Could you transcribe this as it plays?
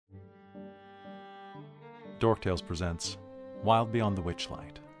Dorktales presents Wild Beyond the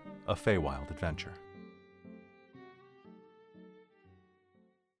Witchlight, a Feywild adventure.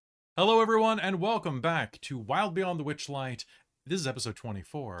 Hello everyone, and welcome back to Wild Beyond the Witchlight. This is episode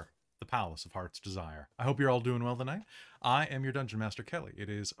 24, The Palace of Heart's Desire. I hope you're all doing well tonight. I am your Dungeon Master, Kelly. It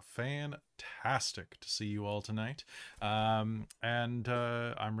is fantastic to see you all tonight. I'm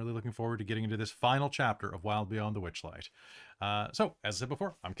really looking forward to getting into this final chapter of Wild Beyond the Witchlight. So, as I said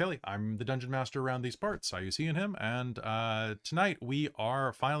before, I'm Kelly. I'm the Dungeon Master around these parts. I use he and him. And tonight we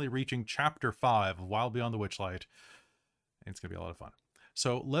are finally reaching Chapter 5 of Wild Beyond the Witchlight. It's going to be a lot of fun.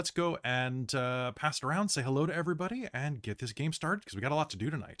 So let's go and pass it around, say hello to everybody, and get this game started, because we got a lot to do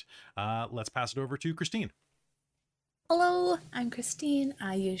tonight. Let's pass it over to Christine. Hello, I'm Christine.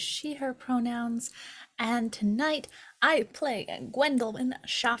 I use she, her pronouns, and tonight I play Gwendolyn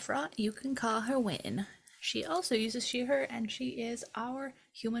Shafra. You can call her Win. She also uses she, her, and she is our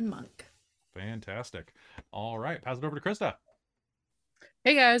human monk. Fantastic. All right, pass it over to Krista.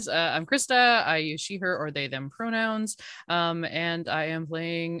 Hey guys, I'm Krista. I use she, her, or they, them pronouns, and I am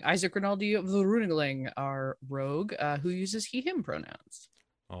playing Isaac Rinaldi of the Runingling, our rogue, who uses he, him pronouns.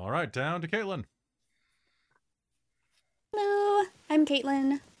 All right, down to Caitlin. Hello, I'm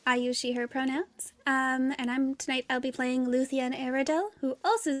Caitlin. I use she, her pronouns. Tonight I'll be playing Luthien Aradel, who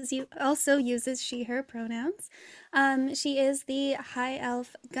also uses she, her pronouns. She is the high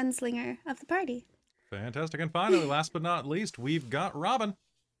elf gunslinger of the party. Fantastic. And finally, last but not least, we've got Robin.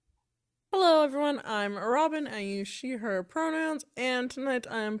 Hello everyone, I'm Robin. I use she, her pronouns, and tonight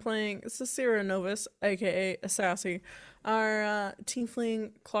I am playing Cicera Novus, aka Assassi, our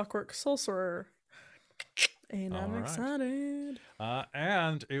tiefling clockwork sorcerer. And I'm excited.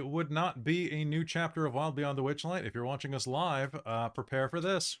 And it would not be a new chapter of Wild Beyond the Witchlight. If you're watching us live, prepare for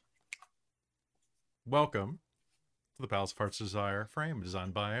this. Welcome to the Palace of Heart's Desire frame,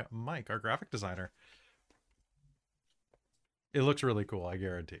 designed by Mike, our graphic designer. It looks really cool, I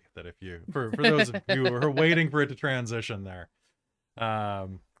guarantee that if you, for those of you who are waiting for it to transition there,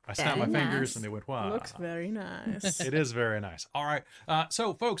 I snapped my fingers and it went, wow. Looks very nice. It is very nice. All right.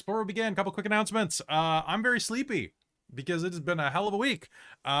 So folks, before we begin, a couple quick announcements. I'm very sleepy because it has been a hell of a week.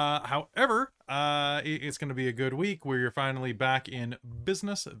 However, it's going to be a good week where you're finally back in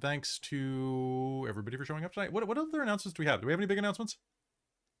business. Thanks to everybody for showing up tonight. What other announcements do we have? Do we have any big announcements?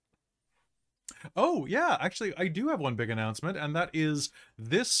 Oh, yeah, actually, I do have one big announcement, and that is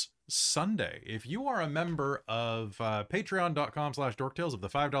this Sunday. If you are a member of patreon.com/dorktales of the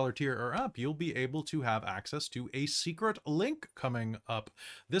 $5 tier or up, you'll be able to have access to a secret link coming up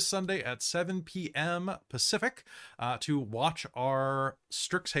this Sunday at 7 p.m. Pacific to watch our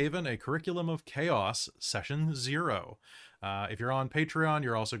Strixhaven, A Curriculum of Chaos, Session 0. If you're on Patreon,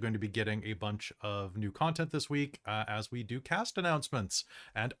 you're also going to be getting a bunch of new content this week as we do cast announcements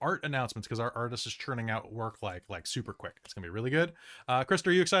and art announcements, because our artist is churning out work like super quick. It's gonna be really good. Krista,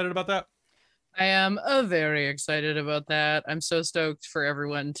 are you excited about that? I am very excited about that. I'm so stoked for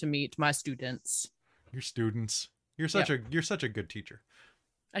everyone to meet my students. Your students. You're such a good teacher.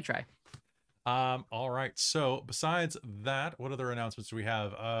 I try. All right, so besides that, what other announcements do we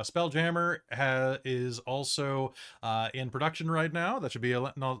have? Spelljammer is also in production right now. That should be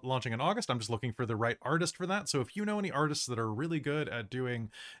launching in August. I'm just looking for the right artist for that. So if you know any artists that are really good at doing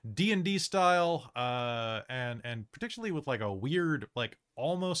D&D style, and particularly with like a weird, like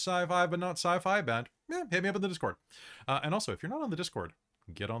almost sci-fi but not sci-fi bent, hit me up in the Discord. And also, if you're not on the Discord,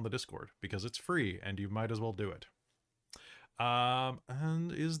 get on the Discord because it's free and you might as well do it.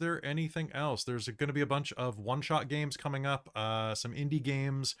 And is there anything else? There's going to be a bunch of one-shot games coming up, some indie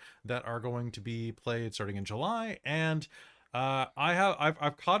games that are going to be played starting in July, and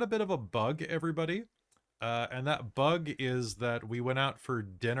I've caught a bit of a bug, everybody, and that bug is that we went out for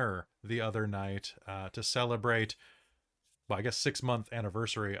dinner the other night to celebrate, well, I guess 6-month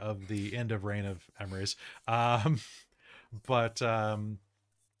anniversary of the end of Reign of Emrys,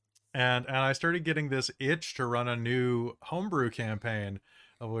 And I started getting this itch to run a new homebrew campaign,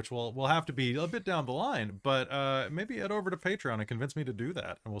 of which will have to be a bit down the line. But maybe head over to Patreon and convince me to do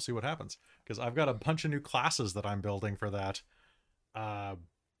that, and we'll see what happens. Because I've got a bunch of new classes that I'm building for that.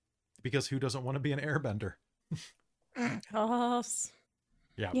 Because who doesn't want to be an airbender? Us.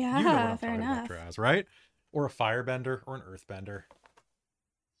 Yeah, Yeah, you know what I'm fair talking enough. about, Traz, right? Or a firebender, or an earthbender.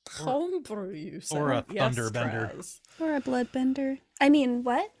 Homebrew, you said. Or a Yes, thunderbender. Traz. Or a bloodbender. I mean,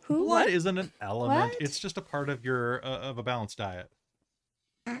 what? Who? Blood What? isn't an element. What? It's just a part of your of a balanced diet.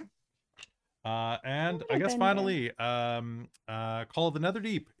 And I guess Bender. finally, Call of the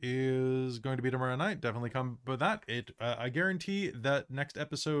Netherdeep is going to be tomorrow night. Definitely come with that. I guarantee that next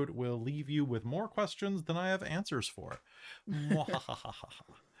episode will leave you with more questions than I have answers for.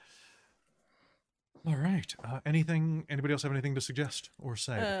 All right. Anybody else have anything to suggest or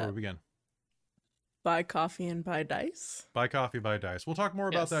say before we begin? Buy coffee and buy dice. Buy coffee, buy dice. We'll talk more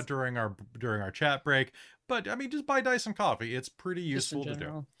about Yes. that during our chat break. But I mean, just buy dice and coffee. It's pretty Just in useful to do.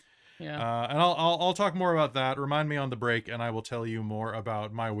 general. Yeah. And I'll talk more about that. Remind me on the break, and I will tell you more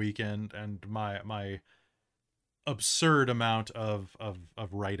about my weekend and my absurd amount of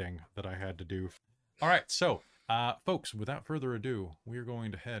writing that I had to do. All right, so folks, without further ado, we are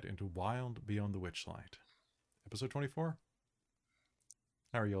going to head into Wild Beyond the Witchlight, episode 24.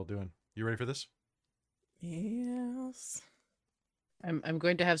 How are y'all doing? You ready for this? Yes. I'm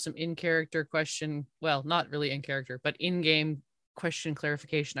going to have some in-character question. Well, not really in character, but in-game question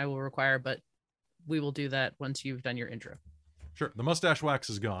clarification I will require, but we will do that once you've done your intro. Sure. The mustache wax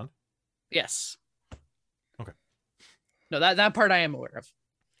is gone. Yes. Okay. No, that part I am aware of.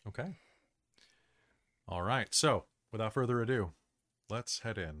 Okay. All right. So, without further ado, let's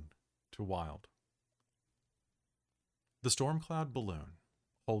head in to Wild. The storm cloud balloon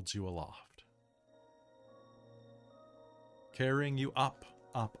holds you aloft, carrying you up,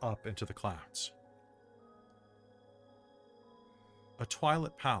 up, up into the clouds. A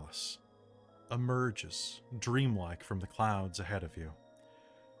twilit palace emerges dreamlike from the clouds ahead of you.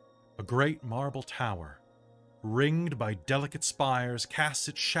 A great marble tower, ringed by delicate spires, casts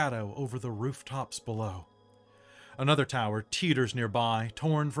its shadow over the rooftops below. Another tower teeters nearby,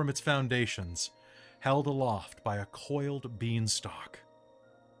 torn from its foundations, held aloft by a coiled beanstalk.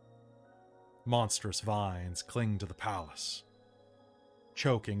 Monstrous vines cling to the palace,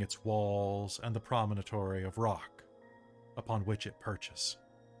 choking its walls and the promontory of rock upon which it perches.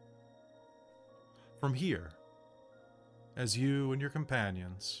 From here, as you and your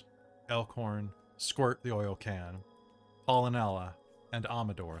companions, Elkhorn, Squirt the oil can, Pollinella, and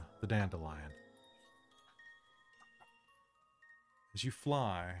Amador the dandelion, as you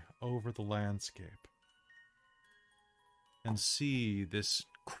fly over the landscape and see this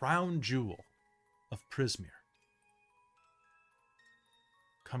crown jewel of Prismeer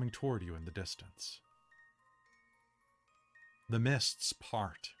coming toward you in the distance. The mists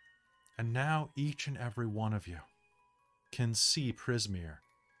part, and now each and every one of you can see Prismeer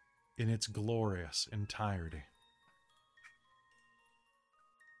in its glorious entirety.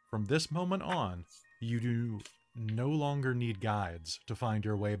 From this moment on, you do no longer need guides to find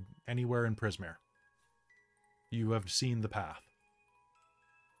your way anywhere in Prismeer. You have seen the path.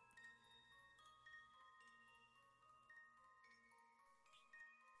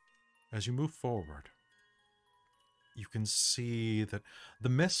 As you move forward, you can see that the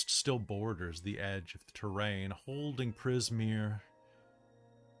mist still borders the edge of the terrain, holding Prismeer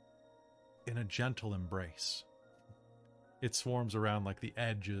in a gentle embrace. It swarms around like the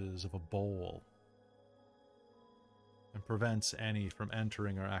edges of a bowl and prevents any from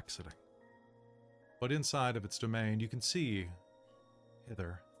entering or exiting. But inside of its domain, you can see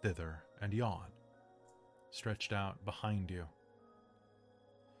hither, thither, and yon, stretched out behind you.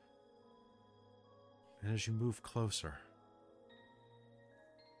 And as you move closer,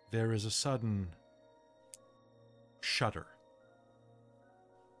 there is a sudden shudder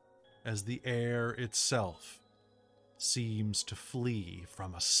as the air itself seems to flee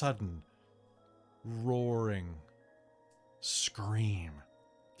from a sudden roaring scream.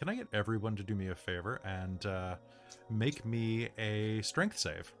 Can I get everyone to do me a favor and make me a strength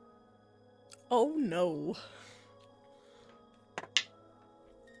save? Oh no.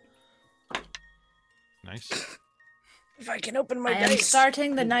 Nice. If I can open my I am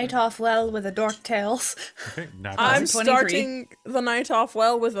starting the night off well with a dork tails. Okay, I'm 23. starting the night off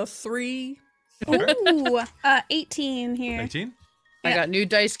well with a 3. Ooh, 18 here. 18? I got new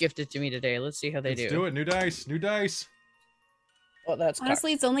dice gifted to me today. Let's see how they Let's do it. New dice. New dice. Oh, that's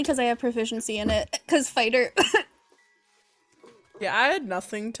Honestly, it's only because I have proficiency in it. Because fighter. Yeah, I had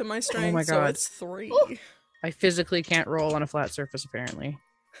nothing to my strength, my so God. it's 3. I physically can't roll on a flat surface, apparently.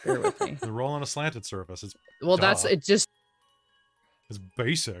 Bear with me. The roll on a slanted surface. Well, that's Duh. it. Just It's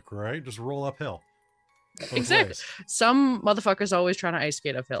basic, right? Just roll uphill. Both Exactly. ways. some motherfuckers always trying to ice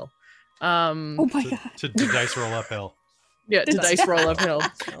skate uphill. Oh my To, god. to dice roll uphill. Yeah, to Dice. dice roll uphill.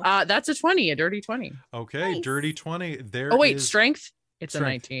 That's a 20, a dirty 20. Okay, Nice. dirty 20. There Oh wait, is- strength? It's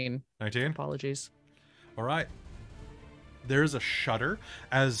Strength. a 19. 19? Apologies. All right. There's a shudder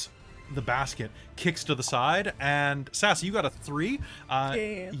as the basket kicks to the side, and Sassy, you got a 3.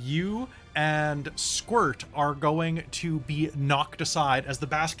 Yeah. You and Squirt are going to be knocked aside as the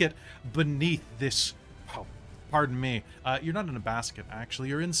basket beneath this. Oh, pardon me. You're not in a basket, actually.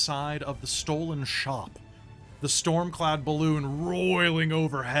 You're inside of the stolen shop the storm-clad balloon roiling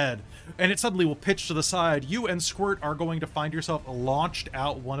overhead, and it suddenly will pitch to the side. You and Squirt are going to find yourself launched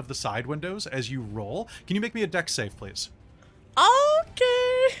out one of the side windows as you roll. Can you make me a dex save, please?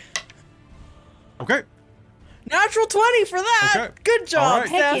 Okay. Okay. Natural 20 for that. Okay. Good job, All right.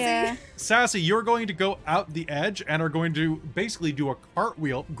 Heck Sassy. yeah. Sassy, you're going to go out the edge and are going to basically do a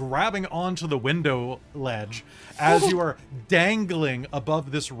cartwheel, grabbing onto the window ledge as you are dangling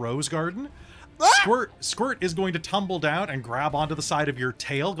above this rose garden. Squirt is going to tumble down and grab onto the side of your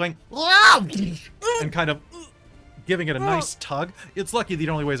tail, going and kind of giving it a nice tug. It's lucky that it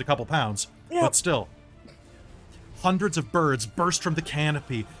only weighs a couple pounds, but still. Hundreds of birds burst from the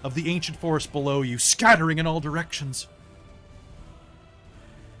canopy of the ancient forest below you, scattering in all directions.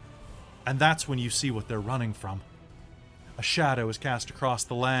 And that's when you see what they're running from. A shadow is cast across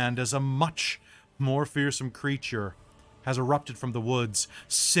the land as a much more fearsome creature has erupted from the woods,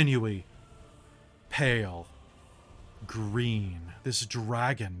 sinewy, pale, green. This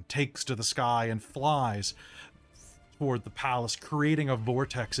dragon takes to the sky and flies toward the palace, creating a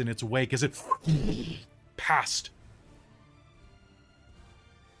vortex in its wake as it passed.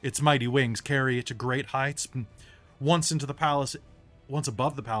 Its mighty wings carry it to great heights. Once above the palace,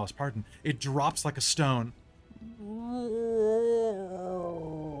 it drops like a stone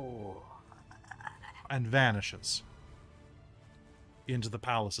and vanishes into the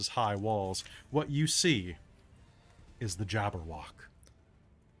palace's high walls. What you see is the Jabberwock.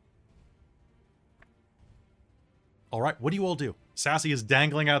 All right, what do you all do? Sassy is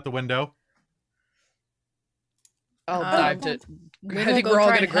dangling out the window. I'll dive to. We're I gonna think go we're all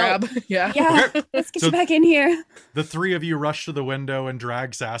try gonna and help. grab. Yeah. Yeah, Okay. let's get So- you back in here. The three of you rush to the window and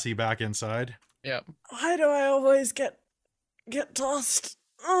drag Sassy back inside. Yeah. Why do I always get tossed?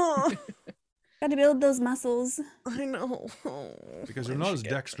 Oh, Gotta build those muscles. I know. Oh, Because you're I not should as get-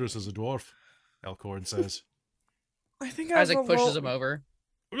 dexterous as a dwarf, Elkhorn says. I think I have Isaac a pushes low- him over.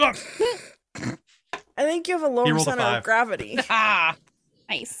 I think you have a He lower rolled a center 5. of gravity. Ah!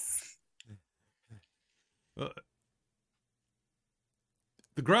 Nice.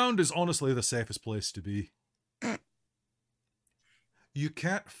 The ground is honestly the safest place to be. You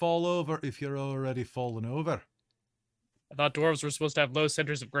can't fall over if you're already fallen over. I thought dwarves were supposed to have low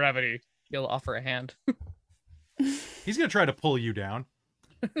centers of gravity. He'll offer a hand. He's going to try to pull you down.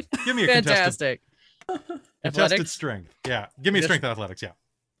 Give me a contested Fantastic. Athletics? Strength. Yeah. Give me a Yes. strength athletics,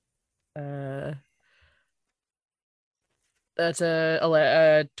 yeah. That's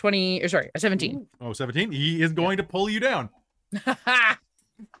a 20, or sorry, a 17. Oh, 17. He is going to pull you down.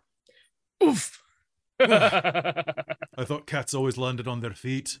 Oof. I thought cats always landed on their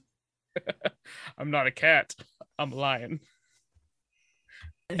feet. I'm not a cat. I'm a lion.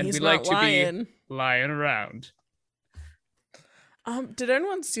 And And he's we not like to be- lying. Lying around. Did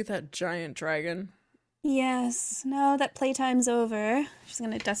anyone see that giant dragon? Yes. No, that playtime's over. She's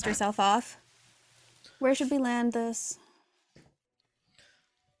gonna dust herself off. Where should we land this?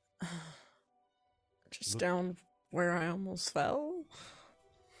 Just down where I almost fell?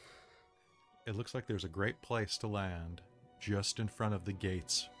 It looks like there's a great place to land just in front of the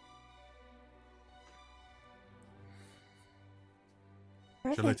gates.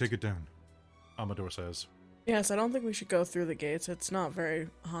 Shall I Perfect. take it down? Amador says. Yes, I don't think we should go through the gates. It's not very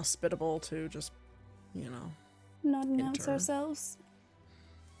hospitable to just, Not announce Enter. ourselves.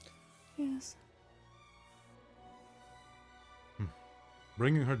 Yes.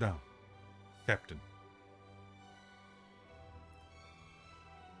 Bringing her down. Captain.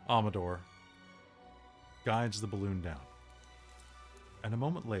 Amador guides the balloon down. And a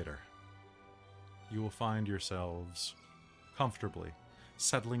moment later, you will find yourselves comfortably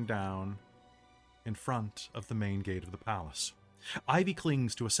settling down in front of the main gate of the palace. Ivy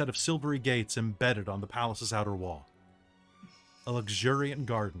clings to a set of silvery gates embedded on the palace's outer wall. A luxuriant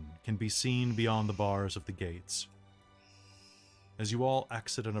garden can be seen beyond the bars of the gates. As you all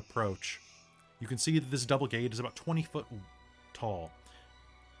exit and approach, you can see that this double gate is about 20 foot tall.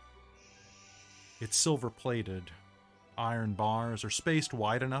 Its silver-plated iron bars are spaced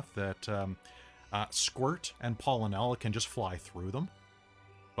wide enough that Squirt and Pollinella can just fly through them.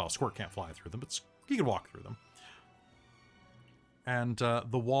 Well, Squirt can't fly through them, but he can walk through them. And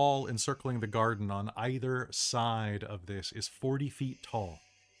the wall encircling the garden on either side of this is 40 feet tall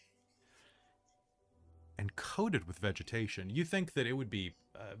and coated with vegetation. You think that it would be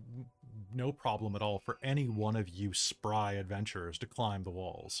no problem at all for any one of you spry adventurers to climb the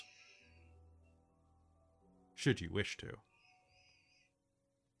walls, should you wish to.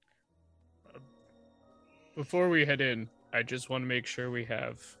 Before we head in, I just want to make sure we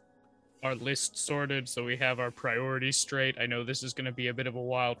have our list sorted so we have our priorities straight. I know this is going to be a bit of a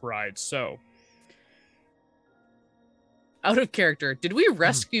wild ride, so out of character. Did we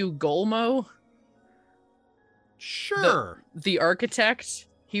rescue Golmo, Sure. the architect?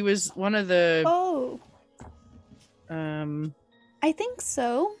 He was one of the Oh, um I think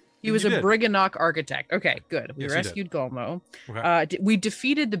so. he was You a did. Briganock architect. Okay, good. We Yes, you did. rescued Golmo. Okay. We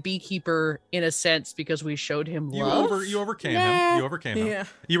defeated the beekeeper in a sense because we showed him You love. you overcame Nah. him. You overcame him. Yeah.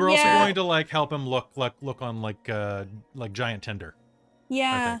 You were also Yeah. going to like help him look on like giant tinder.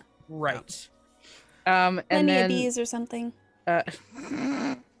 Yeah. think. Right. And Plenty then of bees or something.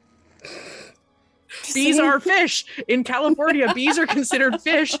 bees saying. are fish in California. Bees are considered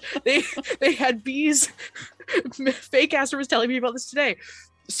fish. They had bees. Fakecaster was telling me about this today.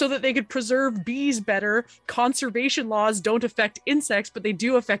 So that they could preserve bees better, conservation laws don't affect insects, but they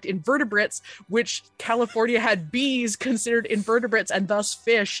do affect invertebrates, which California had bees considered invertebrates and thus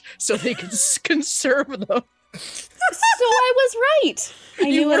fish, so they could conserve them. So I was right. I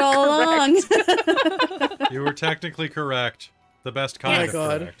You knew it were all along. You were technically correct. The best kind my of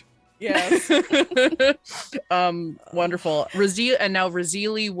God. correct. Yes. Wonderful.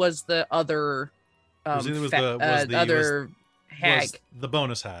 Razili was the other Razili was the other hag. Was the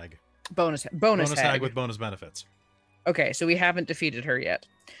bonus hag. bonus Bonus hag. hag with bonus benefits. Okay, so we haven't defeated her yet.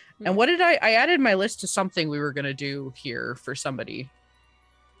 And what did I added my list to something we were gonna do here for somebody.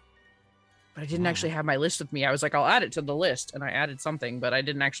 But I didn't actually have my list with me. I was like, I'll add it to the list, and I added something, but I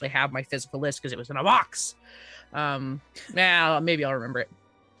didn't actually have my physical list because it was in a box. Now maybe I'll remember it.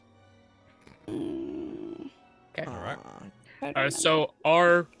 Okay. All right. So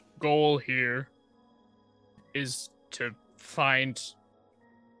our goal here is to find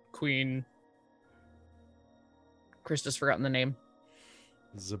Queen. Krista's forgotten the name.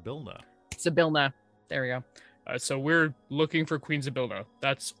 Zabilna. Zabilna. There we go. So we're looking for Queen Zabilna.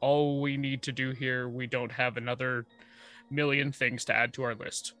 That's all we need to do here. We don't have another million things to add to our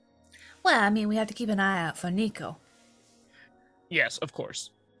list. Well, I mean, we have to keep an eye out for Nico. Yes, of course.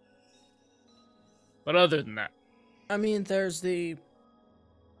 But other than that, I mean, there's the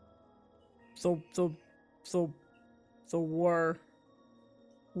War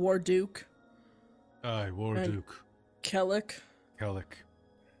Duke, Aye, Warduke. Kellic. Kellic.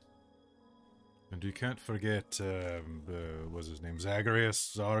 And you can't forget, what's his name?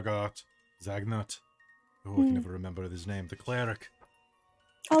 Zagreus, Zargot, Zagnut. Oh, I can never remember his name. The cleric.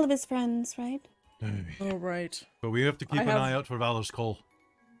 All of his friends, right? Oh, right. But we have to keep I an have- eye out for Valor's Call.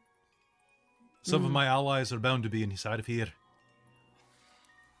 Some of my allies are bound to be inside of here.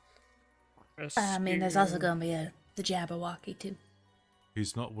 I mean, there's also going to be the Jabberwocky, too.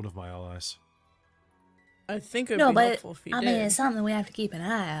 He's not one of my allies. I think it'd No, be but, helpful if he I did. mean, it's something we have to keep an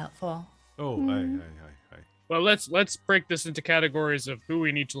eye out for. Oh, aye. well, let's break this into categories of who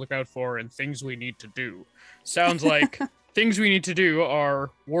we need to look out for and things we need to do. Sounds like things we need to do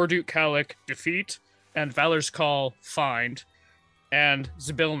are Warduke Kallik, defeat, and Valor's Call, find, and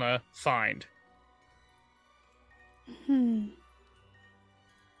Zabilna, find.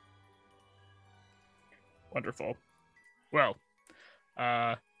 Wonderful. Well,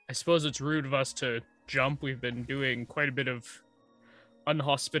 I suppose it's rude of us to jump. We've been doing quite a bit of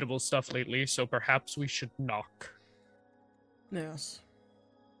unhospitable stuff lately, so perhaps we should knock. Yes.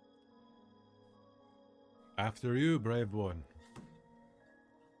 After you, brave one.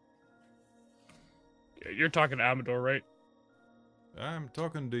 You're talking to Amador, right? I'm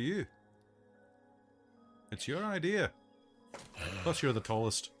talking to you. It's your idea. Plus, you're the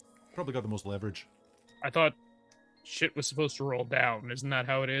tallest. Probably got the most leverage. I thought shit was supposed to roll down. Isn't that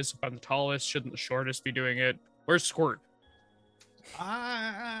how it is? If I'm the tallest, shouldn't the shortest be doing it? Where's Squirt?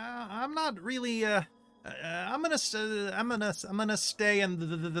 I'm not really. I'm gonna stay in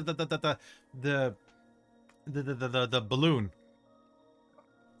the balloon.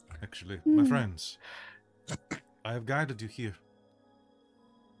 Actually, my friends, I have guided you here,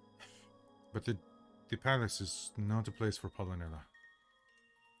 but the palace is not a place for Polynella.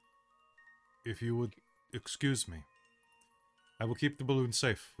 If you would excuse me, I will keep the balloon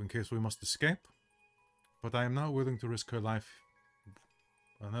safe in case we must escape, but I am not willing to risk her life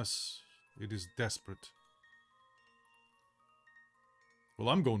unless it is desperate. Well,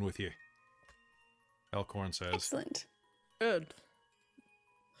 I'm going with you, Elkhorn says. Excellent. Good.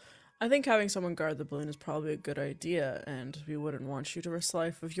 I think having someone guard the balloon is probably a good idea, and we wouldn't want you to risk the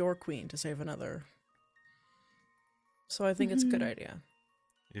life of your queen to save another. So I think it's a good idea.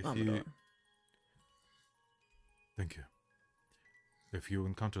 If Amador. you... Thank you. If you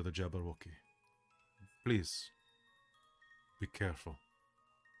encounter the Jabberwocky, please be careful.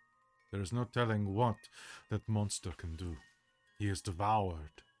 There is no telling what that monster can do. He has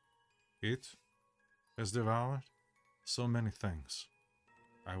devoured. It has devoured so many things.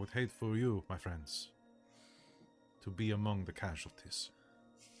 I would hate for you, my friends, to be among the casualties.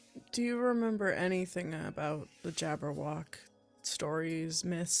 Do you remember anything about the Jabberwock stories,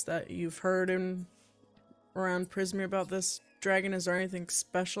 myths that you've heard in around Prismere about this dragon? Is there anything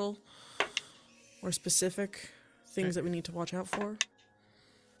special or specific things that we need to watch out for?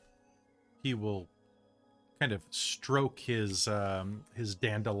 He will kind of stroke his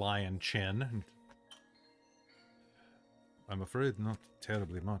dandelion chin. I'm afraid not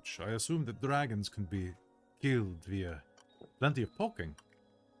terribly much. I assume that dragons can be killed via plenty of poking.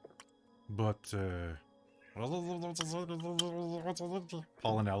 But,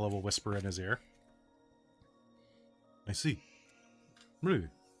 Pollinella will whisper in his ear. I see. Really?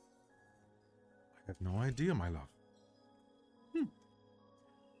 I had no idea, my love.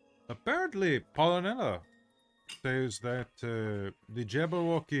 Apparently, Pollinella says that the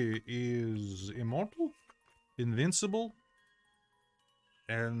Jabberwocky is immortal, invincible,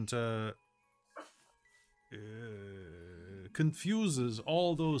 and confuses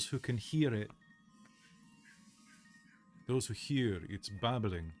all those who can hear it. Those who hear its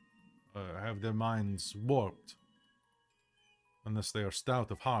babbling have their minds warped, unless they are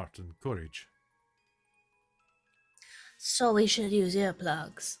stout of heart and courage. So we should use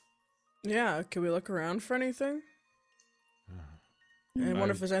earplugs. Yeah, can we look around for anything? And I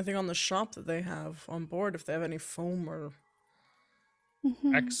wonder if there's anything on the shop that they have on board, if they have any foam or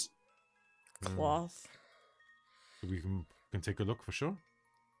X. cloth. We can take a look for sure.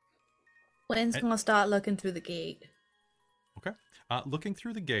 When's gonna start looking through the gate? Okay. Looking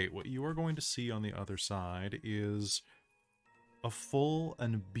through the gate, what you are going to see on the other side is a full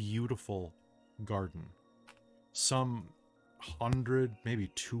and beautiful garden. Some 100,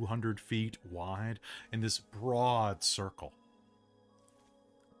 maybe 200 feet wide in this broad circle.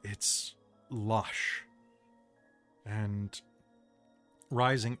 It's lush. And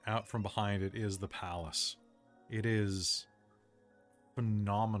rising out from behind it is the palace. It is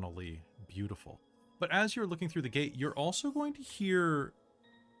phenomenally beautiful. But as you're looking through the gate, you're also going to hear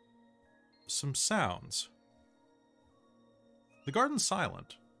some sounds. The garden's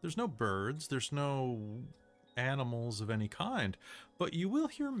silent. There's no birds, there's no animals of any kind, but you will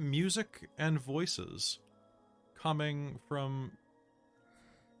hear music and voices coming from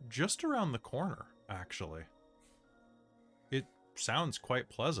just around the corner, actually. It sounds quite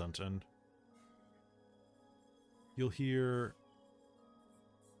pleasant, and you'll hear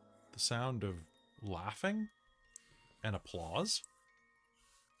the sound of laughing and applause.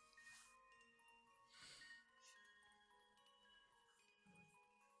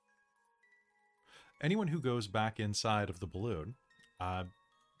 Anyone who goes back inside of the balloon,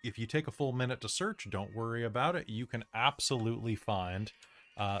 if you take a full minute to search, don't worry about it. You can absolutely find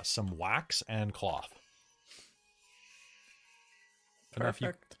some wax and cloth.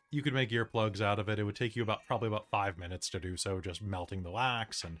 Perfect. You could make earplugs out of it. It would take you probably about 5 minutes to do so, just melting the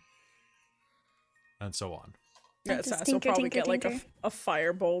wax and so on. Yeah, Just Sass will tinker, probably tinker, get like tinker. a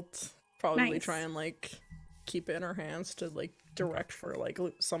firebolt. Probably Nice. try and like keep it in her hands to like direct for like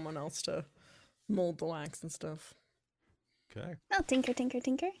someone else to mold the wax and stuff. Okay. Oh, tinker, tinker,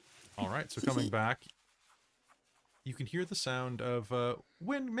 tinker. All right. So coming back, you can hear the sound of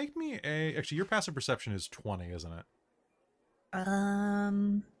Wynn. Make me actually, your passive perception is 20, isn't it?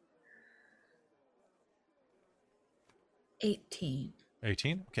 18.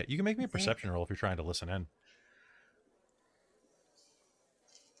 18. Okay. You can make me a perception roll if you're trying to listen in.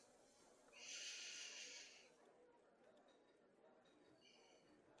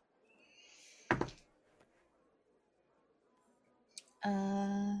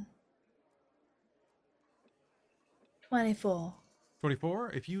 Uh, 24.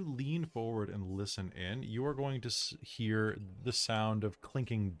 24. If you lean forward and listen in, you are going to hear the sound of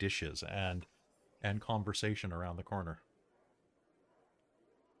clinking dishes and conversation around the corner,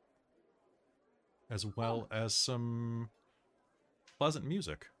 as well as some pleasant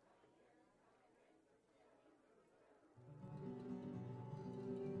music.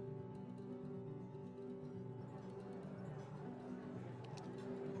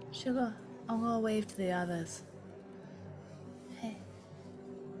 Sugar, I'm gonna wave to the others. Hey,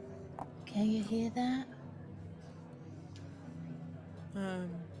 can you hear that?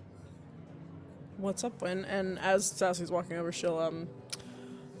 What's up, Wynn? And as Sassy's walking over, she'll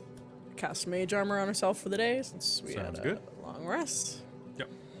cast mage armor on herself for the day since we Sounds had good. a long rest. Yep.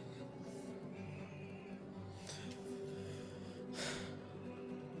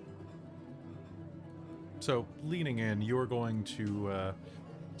 So, leaning in, you're going to,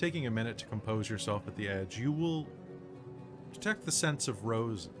 taking a minute to compose yourself at the edge, you will detect the scents of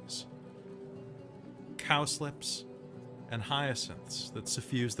roses, cowslips, and hyacinths that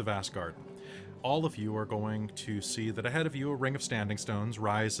suffuse the vast garden. all of you are going to see that ahead of you a ring of standing stones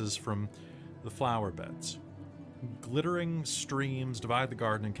rises from the flower beds. Glittering streams divide the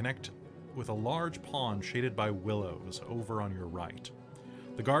garden and connect with a large pond shaded by willows over on your right.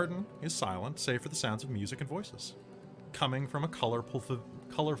 The garden is silent, save for the sounds of music and voices, coming from a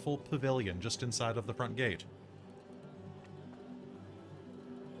colorful pavilion just inside of the front gate.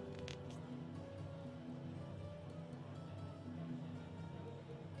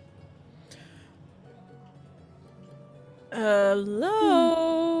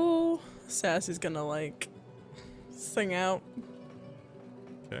 Hello. Sassy's gonna like sing out.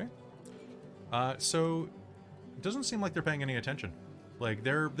 Okay. So it doesn't seem like they're paying any attention. Like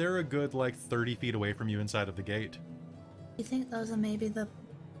they're a good like 30 feet away from you inside of the gate. You think those are maybe the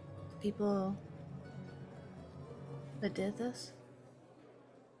people that did this?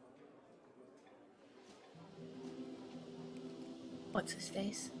 What's his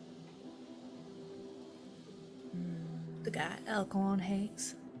face? The guy Elkhorn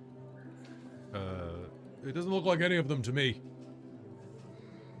hates. It doesn't look like any of them to me.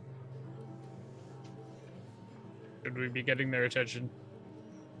 Should we be getting their attention?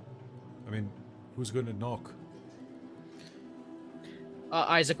 I mean, who's gonna knock?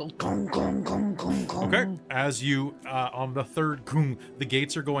 Isaac will gong, gong, gong, gong, gong. Okay. As you, on the third gong, the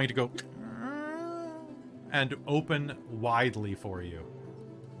gates are going to go and open widely for you.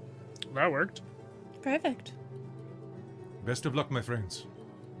 That worked. Perfect. Best of luck, my friends.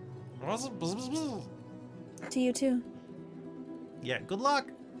 To you too. Yeah, good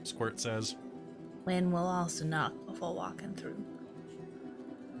luck, Squirt says. Wynn will also knock before walking through.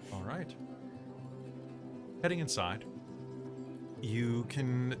 All right. Heading inside, you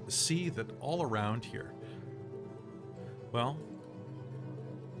can see that all around here, well,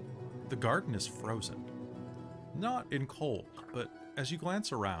 the garden is frozen. Not in cold, but as you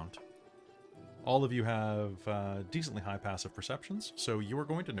glance around, all of you have decently high passive perceptions, so you are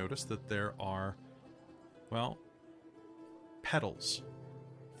going to notice that there are, well, petals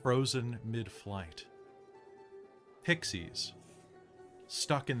frozen mid-flight. Pixies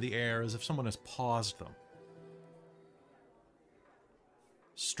stuck in the air as if someone has paused them.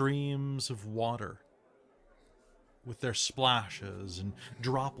 Streams of water with their splashes and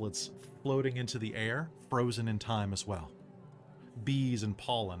droplets floating into the air, frozen in time as well. Bees and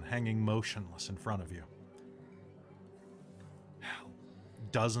pollen hanging motionless in front of you.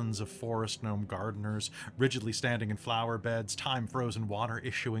 Dozens of forest gnome gardeners rigidly standing in flower beds, time-frozen water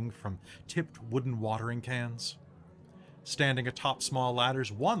issuing from tipped wooden watering cans. Standing atop small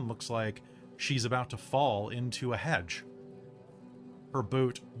ladders, one looks like she's about to fall into a hedge. Her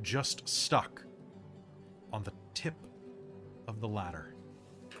boot just stuck on the tip of the ladder.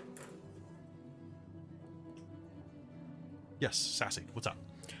 Yes, Sassy, what's up?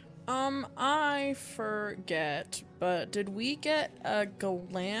 I forget, but did we get a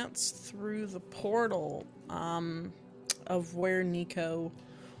glance through the portal, of where Nico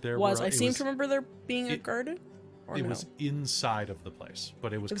was? I seem to remember there being a garden, or It no? was inside of the place,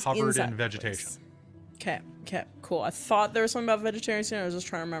 but it was It was covered inside in the vegetation. place. Okay, cool. I thought there was something about vegetation. I was just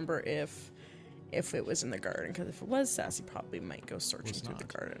trying to remember if it was in the garden, because if it was, Sassy probably might go searching through the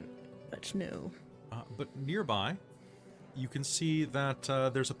not. garden. But no. But nearby, you can see that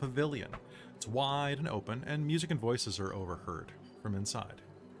there's a pavilion. It's wide and open, and music and voices are overheard from inside.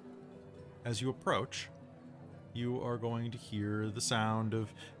 As you approach, you are going to hear the sound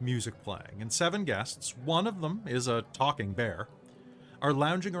of music playing, and 7 guests, one of them is a talking bear, are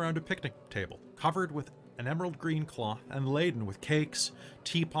lounging around a picnic table, covered with an emerald green cloth and laden with cakes,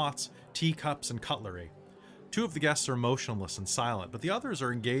 teapots, teacups, and cutlery. 2 of the guests are motionless and silent, but the others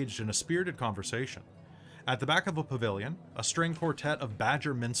are engaged in a spirited conversation. At the back of a pavilion, a string quartet of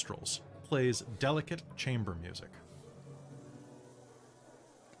badger minstrels plays delicate chamber music.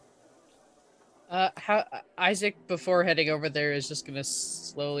 Isaac, before heading over there, is just gonna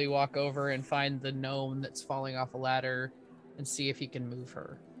slowly walk over and find the gnome that's falling off a ladder and see if he can move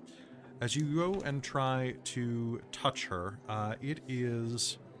her. As you go and try to touch her, it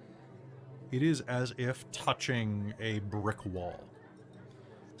is as if touching a brick wall.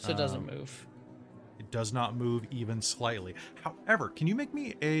 So it doesn't move. It does not move even slightly. However, can you make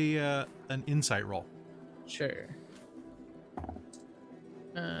me an insight roll? Sure.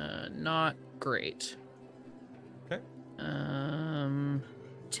 Not great. Okay.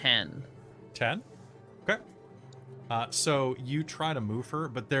 10. 10? Okay. So you try to move her,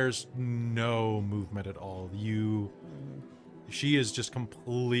 but there's no movement at all. She is just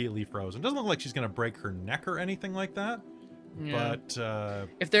completely frozen. Doesn't look like she's going to break her neck or anything like that, Yeah. But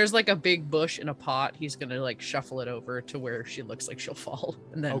If there's like a big bush in a pot, he's gonna like shuffle it over to where she looks like she'll fall,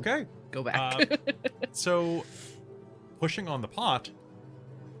 and then okay. go back. So pushing on the pot,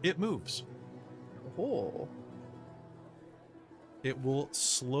 it moves. Oh. It will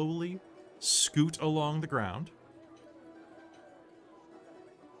slowly scoot along the ground,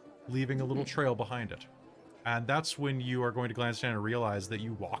 leaving a little trail behind it. And that's when you are going to glance down and realize that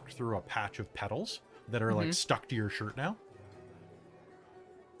you walked through a patch of petals that are like stuck to your shirt now.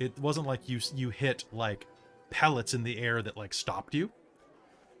 It wasn't like you hit like pellets in the air that like stopped you.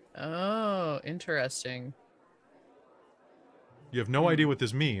 Oh, interesting. You have no idea what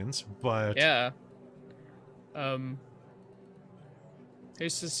this means, but Yeah. Hey,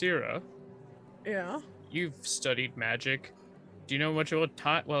 Cicera, Yeah. you've studied magic. Do you know much about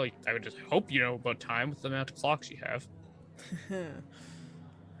time? Well, I would just hope you know about time with the amount of clocks you have.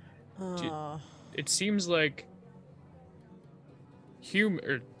 It seems like human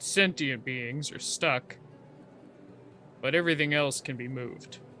or sentient beings are stuck, but everything else can be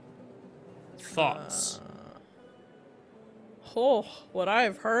moved. Thoughts. Oh, would I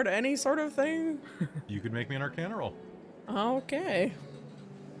have heard any sort of thing? you could make me an Arcana roll. Okay.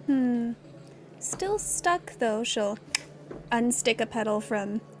 Still stuck though. She'll unstick a petal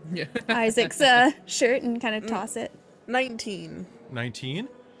from Yeah. Isaac's shirt and kind of toss it. 19. 19?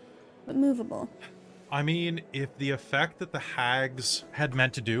 But movable. I mean, if the effect that the hags had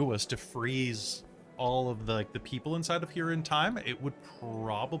meant to do was to freeze all of the people inside of here in time, it would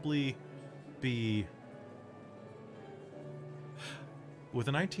probably be... With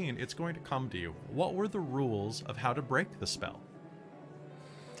a 19, it's going to come to you. What were the rules of how to break the spell?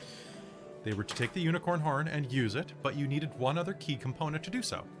 They were to take the unicorn horn and use it, but you needed one other key component to do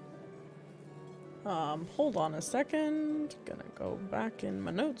so. Hold on a second. Gonna go back in my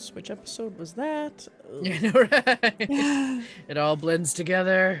notes. Which episode was that? You know, right? It all blends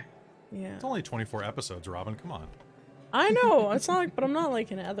together. Yeah. It's only 24 episodes, Robin. Come on. I know. It's not like, but I'm not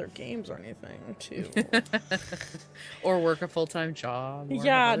like in other games or anything, too. Or work a full-time job. Or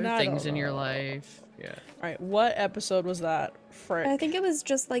Yeah, have other no, I things don't in your know. life. Yeah. Alright, what episode was that? Frick. I think it was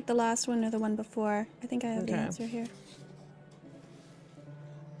just like the last one or the one before. I think I have the Okay. answer here.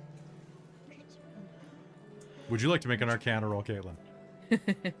 Would you like to make an Arcana roll, Caitlin?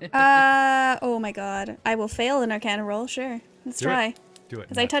 Oh my god. I will fail an Arcana roll, sure. Let's Do it. try. Do it.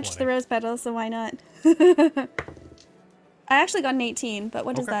 Because I nat touched 20. the rose petal, so why not? I actually got an 18, but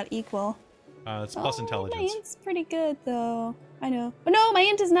what does Okay. that equal? It's plus My intelligence. int's pretty good, though. I know. But no, my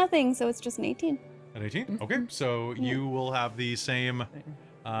int is nothing, so it's just an 18. An 18? Okay, so you will have the same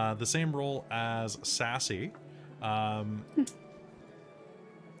role as Sassy.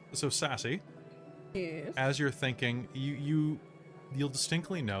 So Sassy, Yes. as you're thinking, you'll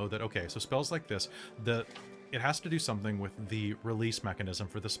distinctly know that, okay, so spells like this, it has to do something with the release mechanism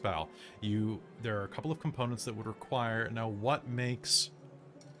for the spell. There are a couple of components that would require. Now, what makes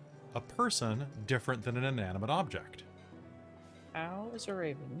a person different than an inanimate object? How is a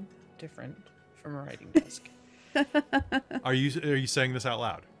raven different from a writing desk? Are you saying this out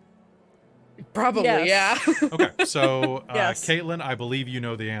loud? Probably, Yes. yeah. Okay, so Yes. Caitlin, I believe you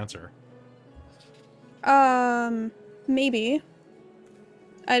know the answer. Maybe.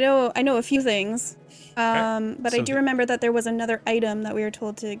 I know a few things. But I so do remember that there was another item that we were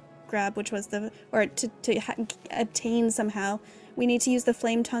told to grab, which was to obtain somehow. We need to use the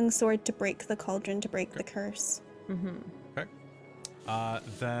flame tongue sword to break the cauldron, to break the curse. Okay.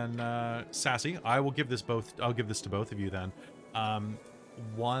 Then Sassy, I'll give this to both of you then.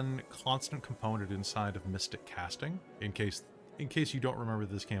 One constant component inside of Mystic Casting, in case you don't remember,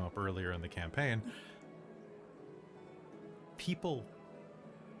 this came up earlier in the campaign. People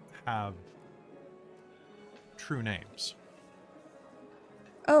have true names.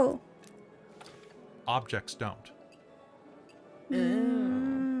 Oh. Objects don't.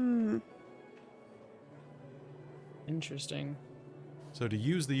 Interesting. So to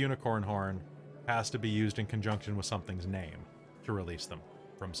use the unicorn horn has to be used in conjunction with something's name to release them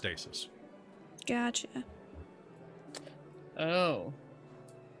from stasis. Gotcha. Oh.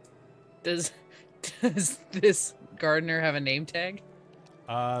 Does this gardener have a name tag?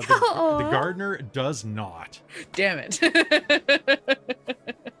 The gardener does not. Damn it.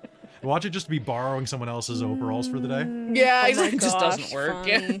 Watch it just be borrowing someone else's overalls for the day. Yeah, Oh my exactly. It just doesn't gosh, work.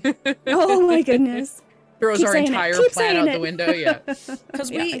 funny. Yeah. Oh my goodness. Throws Keep our saying it. entire Keep plan saying out it. the window. Yeah.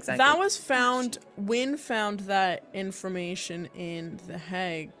 Because Yeah, exactly. that was found, Wynn found that information in the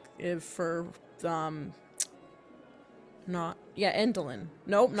Hag for, Endolin.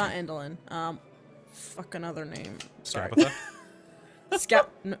 Nope, not Endolin. Fuck another name. Sorry. Scapatha?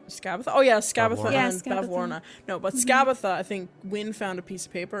 Scabatha? Oh yeah, Scabatha Bavlorna. Yeah, and Scabatha. Bavlorna. No, but Scabatha, I think Wynn found a piece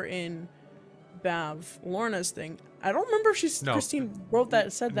of paper in Bavlorna's thing. I don't remember if No. Christine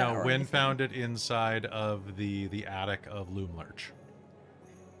said that. No, or Wynn anything. found it inside of the attic of Loomlurch.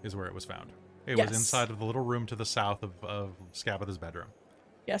 Is where it was found. It was Yes. inside of the little room to the south of Scabatha's bedroom.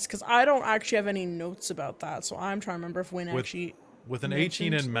 Yes, because I don't actually have any notes about that, so I'm trying to remember if Wynn With- actually. With an 18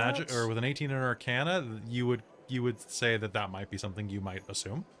 in mentioned magic that? or with an 18 in Arcana, you would say that might be something you might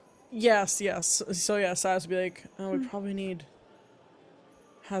assume. Yes. So yeah, Silas would be like, oh, we probably need.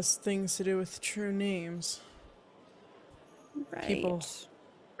 Has things to do with true names. Right.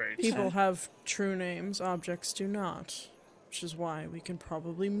 Right. People have true names, objects do not. Which is why we can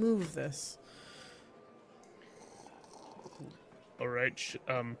probably move this. All right.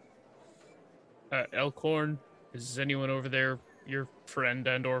 Elkhorn, is anyone over there your friend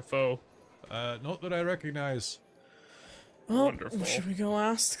and or foe? Not that I recognize. Well, Wonderful. should we go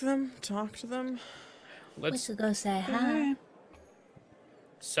ask them? Talk to them? We Let's. should go say hi. They'll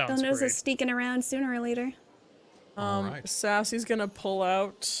Sounds notice great. us sneaking around sooner or later. Alright. Sassy's gonna pull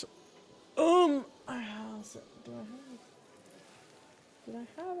out. Did I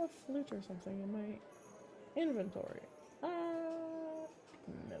have a flute or something in my inventory? No.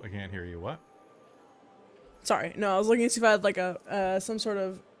 I can't hear you. What? Sorry, no, I was looking to see if I had like a some sort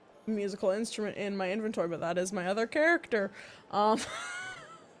of musical instrument in my inventory, but that is my other character. I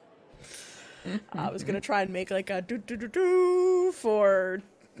was gonna try and make like a do do do do for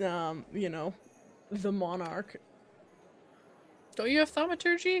the monarch. Don't you have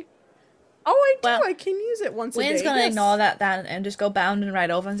thaumaturgy? Oh, I do. Well, I can use it once a day. Wynn's gonna yes. ignore that and just go bounding right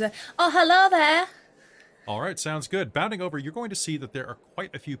over and say, "Oh, hello there." All right, sounds good. Bounding over, you're going to see that there are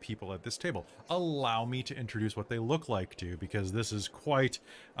quite a few people at this table. Allow me to introduce what they look like to you, because this is quite...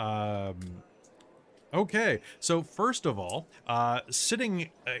 Okay, so first of all,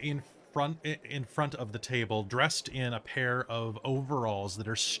 sitting in front of the table, dressed in a pair of overalls that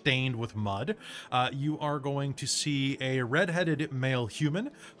are stained with mud, you are going to see a red-headed male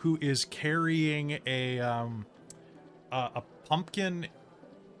human who is carrying a pumpkin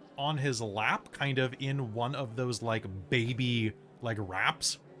on his lap, kind of in one of those like baby like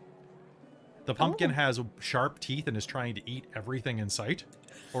wraps. The pumpkin has sharp teeth and is trying to eat everything in sight,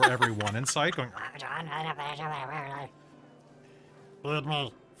 or everyone in sight, going, feed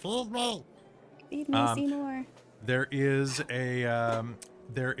me, feed me. Feed me, Seymour. There is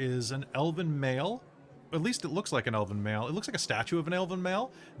an elven male. At least it looks like an elven male. It looks like a statue of an elven male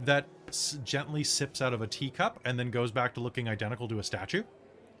that gently sips out of a teacup and then goes back to looking identical to a statue.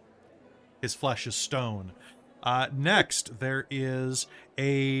 His flesh is stone. Next, there is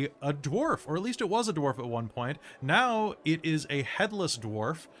a dwarf, or at least it was a dwarf at one point. Now it is a headless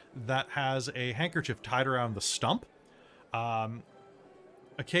dwarf that has a handkerchief tied around the stump.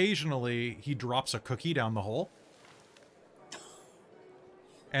 Occasionally, he drops a cookie down the hole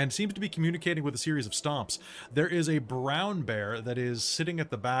and seems to be communicating with a series of stomps. There is a brown bear that is sitting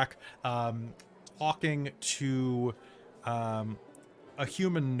at the back, talking to a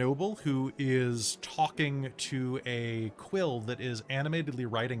human noble who is talking to a quill that is animatedly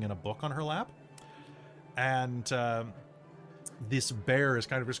writing in a book on her lap. And this bear is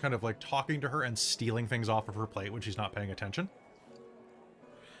kind of like talking to her and stealing things off of her plate when she's not paying attention.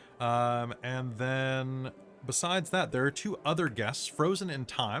 And then besides that, there are two other guests frozen in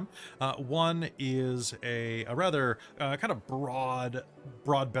time. One is a rather kind of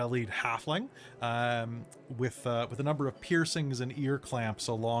broad-bellied halfling with a number of piercings and ear clamps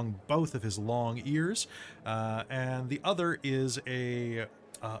along both of his long ears, and the other is a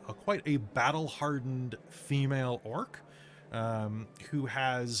quite a battle-hardened female orc who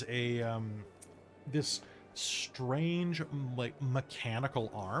has this strange like mechanical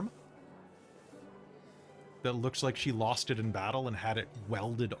arm that looks like she lost it in battle and had it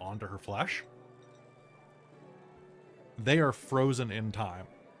welded onto her flesh. They are frozen in time,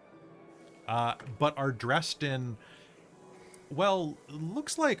 but are dressed in, well,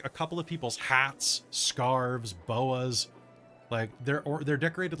 looks like a couple of people's hats, scarves, boas. Like they're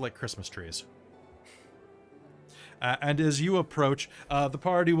decorated like Christmas trees. And as you approach, the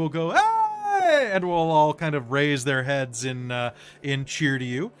party will go, "Hey!" and will all kind of raise their heads in cheer to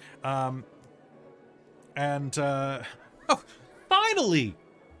you. Oh, finally!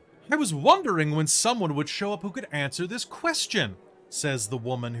 I was wondering when someone would show up who could answer this question, says the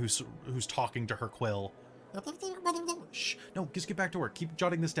woman who's talking to her quill. Shh, no, just get back to work. Keep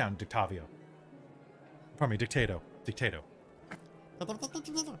jotting this down, Dictavio. Pardon me, Dictato. The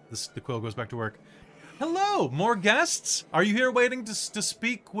quill goes back to work. Hello, more guests? Are you here waiting to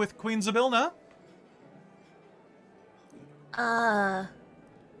speak with Queen Zabilna? You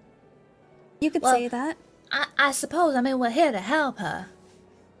could Well- say that. I suppose, I mean, we're here to help her.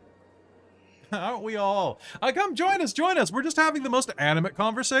 Aren't we all? Come join us, join us. We're just having the most animate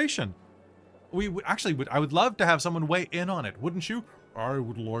conversation. I would love to have someone weigh in on it, wouldn't you? I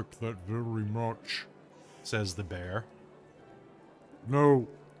would like that very much, says the bear. No.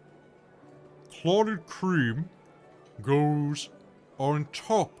 Clotted cream goes on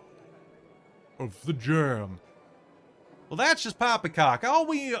top of the jam. Well, that's just poppycock.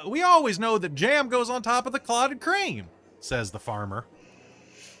 We always know that jam goes on top of the clotted cream, says the farmer.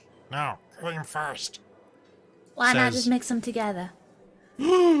 No, cream first. Why not Says- just mix them together?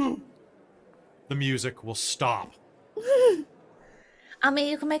 The music will stop. I mean,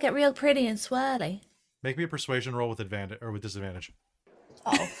 you can make it real pretty and swirly. Make me a persuasion roll with advantage or with disadvantage.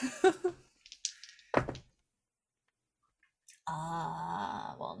 Oh.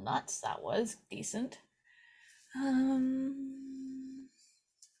 Well, nuts. That was decent.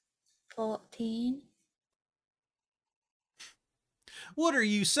 14. What are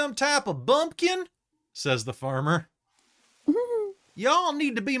you, some type of bumpkin? Says the farmer. Y'all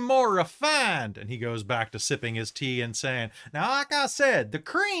need to be more refined. And he goes back to sipping his tea and saying, now, like I said, the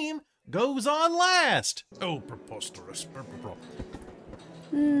cream goes on last. Oh, preposterous.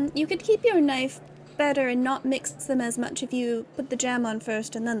 You could keep your knife better and not mix them as much if you put the jam on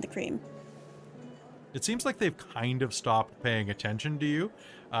first and then the cream. It seems like they've kind of stopped paying attention to you.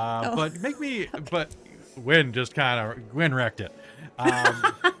 But Gwen Gwen wrecked it.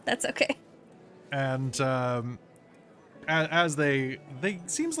 That's okay. And as they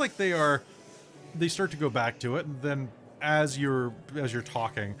seems like they start to go back to it, and then as you're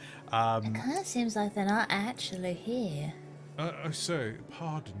talking, It kind of seems like they're not actually here. I say,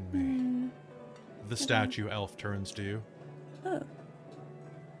 pardon me. The statue elf turns to you. Oh.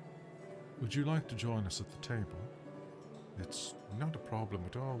 Would you like to join us at the table? It's not a problem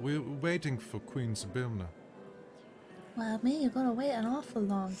at all. We're waiting for Queen Sibilna. Well, me, you're gonna wait an awful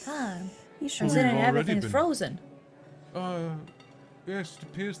long time. You sure? Considering already everything's been- frozen. Yes, it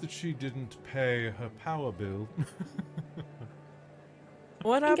appears that she didn't pay her power bill.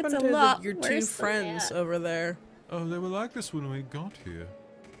 What think happened it's a to lot your two worse than friends that. over there? Oh, they were like this when we got here.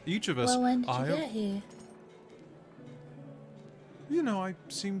 Each of us. Well, when did you get here? You know, I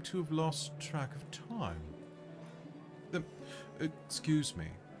seem to have lost track of time. Excuse me.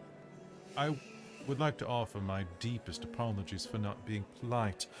 I would like to offer my deepest apologies for not being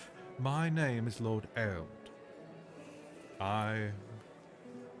polite. My name is Lord Eld. I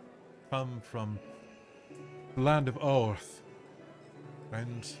come from the land of Orth,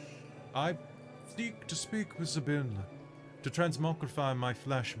 and I seek to speak with Sibilna to transmogrify my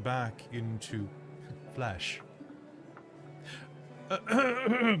flesh back into flesh.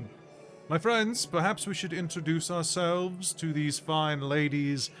 My friends, perhaps we should introduce ourselves to these fine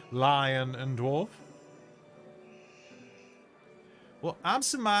ladies, Lion and Dwarf. Well, I'm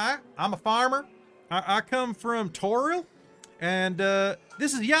Samai. I'm a farmer. I come from Toril, and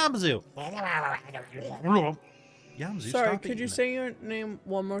this is Yamzu. Yamzu, Sorry, stop could you eating say your name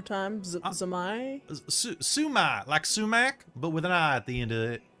one more time? Zamai? it. Sumai, like sumac, but with an I at the end of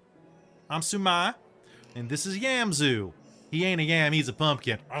it. I'm Sumai, and this is Yamzu. He ain't a yam, he's a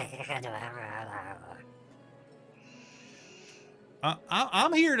pumpkin.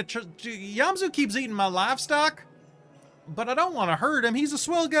 I'm here to... Yamzu keeps eating my livestock, but I don't want to hurt him. He's a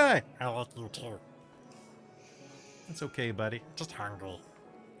swell guy. I like you too. That's okay, buddy. Just hungry.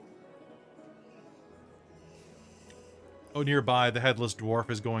 Oh, nearby, the headless dwarf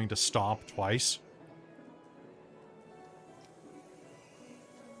is going to stomp twice.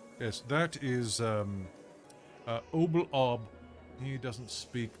 Yes, that is, Obel Ob. He doesn't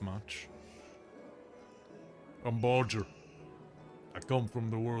speak much. I'm Bodger. I come from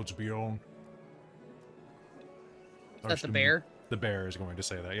the worlds beyond. Is that the bear? The bear is going to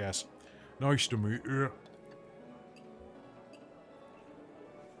say that, yes. Nice to meet you.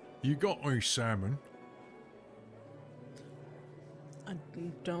 You got any salmon? I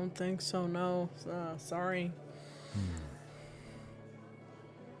don't think so, no. Sorry.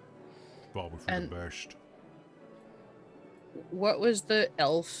 Probably for And- the best. What was the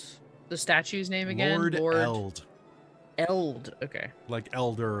elf, the statue's name again? Lord Eld. Eld. Okay. Like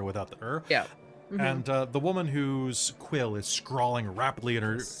elder without the er. Yeah. And the woman whose quill is scrawling rapidly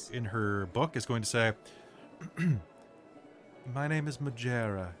in her book is going to say, "My name is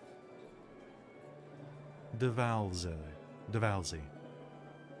Majera Devalze. Devalze.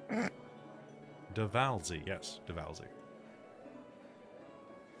 Devalze, yes, Devalze.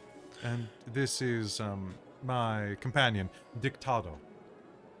 And this is my companion, Dictado."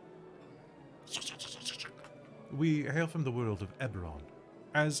 We hail from the world of Eberron.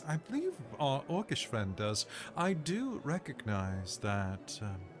 As I believe our orcish friend does, I do recognize that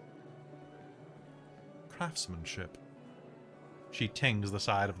craftsmanship. She tings the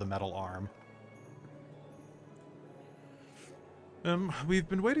side of the metal arm. We've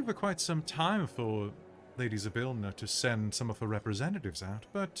been waiting for quite some time for Lady Zybilna to send some of her representatives out,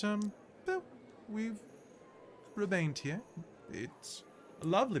 but, well, we've remained here. It's a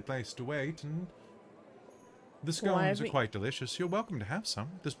lovely place to wait, and the scones are quite delicious. You're welcome to have some.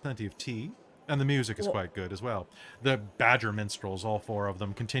 There's plenty of tea, and the music is quite good as well. The Badger Minstrels, all four of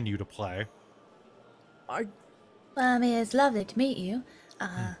them, continue to play. Well, I mean, it's lovely to meet you.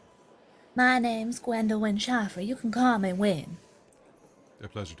 My name's Gwendolyn Schaffer. You can call me Win. A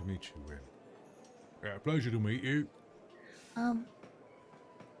pleasure to meet you, Win. Yeah, pleasure to meet you.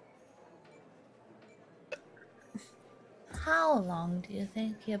 How long do you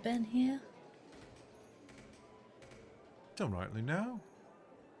think you've been here? Don't rightly know.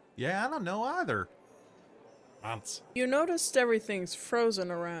 Yeah, I don't know either. Months. You noticed everything's frozen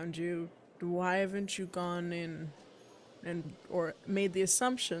around you. Why haven't you gone in or made the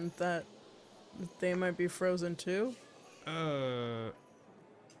assumption that they might be frozen too?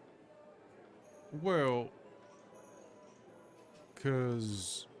 Well,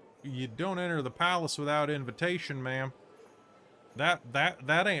 'cause you don't enter the palace without invitation, ma'am. That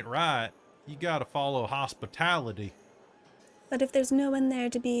ain't right. You gotta follow hospitality. But if there's no one there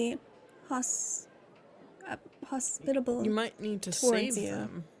to be hospitable, You might need to towards save you.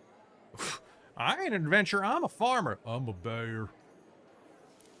 them. I ain't an adventurer, I'm a farmer. I'm a bear.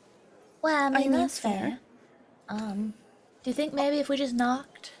 Well, I mean, mean, that's fair. fair. Do you think maybe if we just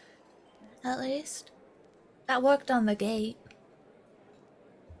knocked, at least? That worked on the gate.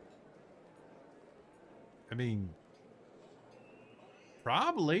 I mean,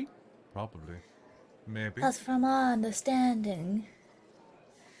 probably. Maybe. Because from our understanding,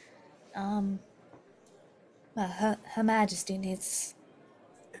 well, Her Majesty needs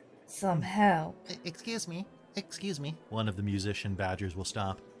some help. Excuse me. One of the musician badgers will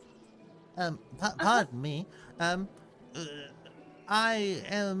stop. Pardon me. I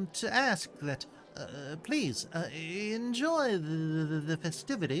am to ask that, please, enjoy the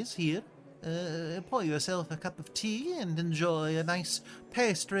festivities here. Pour yourself a cup of tea and enjoy a nice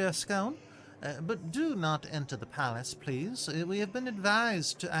pastry or scone. But do not enter the palace, please. We have been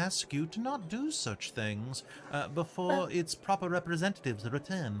advised to ask you to not do such things before its proper representatives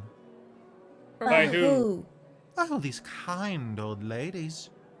return. By who? Oh, these kind old ladies.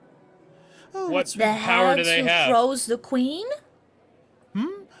 Oh, What it's- The power do heads they who have? froze the queen?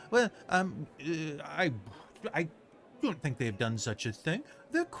 Well, I don't think they've done such a thing.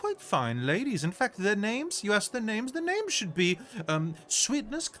 They're quite fine ladies. In fact, their names, you ask their names, the names should be,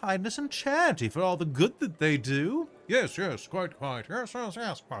 sweetness, kindness, and charity for all the good that they do. Yes, quite.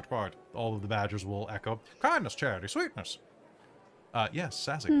 Yes, quite. All of the badgers will echo. Kindness, charity, sweetness. Yes,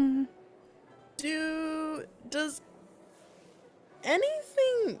 Sassy. Does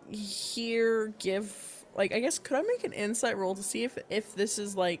anything here give, like, I guess, could I make an insight roll to see if this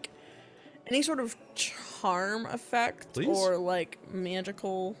is, like, any sort of charm effect Please. or, like,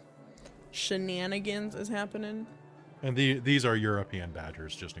 magical shenanigans is happening? And these are European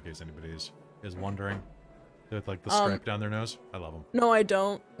badgers, just in case anybody is wondering. With, like, the stripe down their nose. I love them. No, I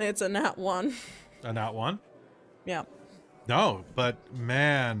don't. It's a nat 1. And that one? Yeah. No, but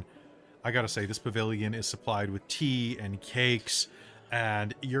man, I gotta say, this pavilion is supplied with tea and cakes,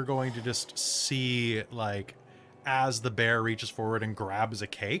 and you're going to just see, like, as the bear reaches forward and grabs a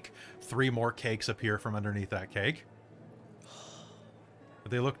cake, 3 more cakes appear from underneath that cake.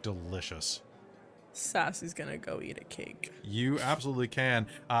 They look delicious. Sassy's gonna go eat a cake. You absolutely can.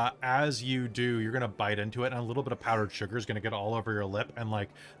 As you do, you're gonna bite into it, and a little bit of powdered sugar is gonna get all over your lip, and like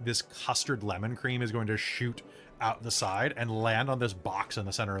this custard lemon cream is going to shoot out the side and land on this box in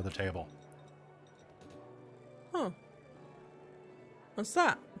the center of the table. Huh. What's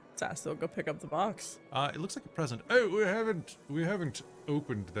that? Sassy will go pick up the box. It looks like a present. Oh, we haven't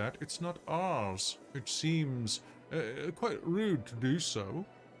opened that. It's not ours. It seems quite rude to do so.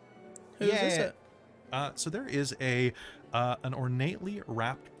 Whose is it? So there is an ornately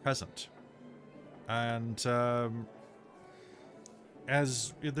wrapped present, and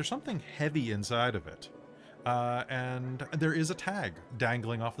as there's something heavy inside of it, and there is a tag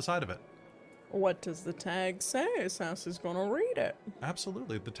dangling off the side of it. What does the tag say? Sassy's gonna read it.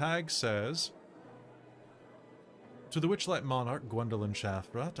 Absolutely, the tag says, "To the Witchlight Monarch Gwendolyn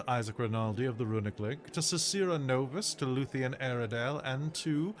Shafra, to Isaac Rinaldi of the Runic Link, to Cicera Novus, to Luthien Aradel, and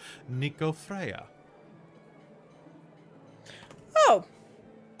to Nico Freya." Oh,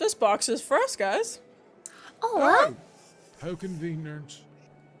 this box is for us, guys. Oh, well. How convenient.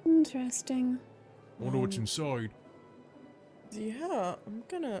 Interesting. Wonder what's inside. Yeah, I'm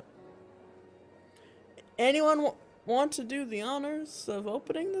gonna. Anyone want to do the honors of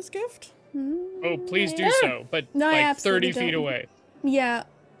opening this gift? Oh, please do so, but No, I like absolutely 30 feet don't. away. Yeah.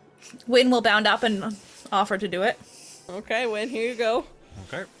 Wynn will bound up and offer to do it. Okay, Win, here you go.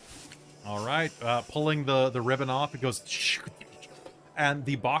 Okay. All right. Pulling the ribbon off, it goes, and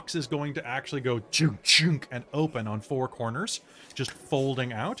the box is going to actually go chunk chunk and open on 4 corners, just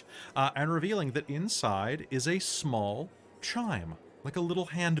folding out, and revealing that inside is a small chime, like a little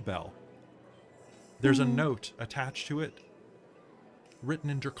handbell. There's a note attached to it, written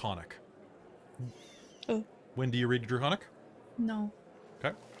in Draconic. Oh. When do you read Draconic? No.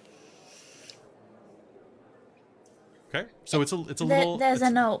 Okay. Okay. So it's a little. There's a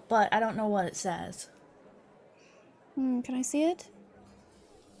it's- note, but I don't know what it says. Can I see it?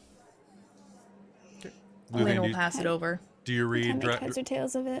 Luthian, Wynn do will you- pass it over. Do you Can read? make heads or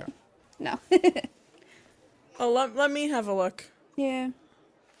tails of it? No. Oh, let me have a look. Yeah.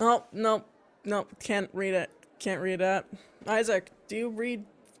 Oh, nope. Can't read it. Can't read that. Isaac, do you read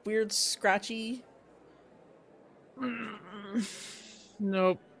weird scratchy?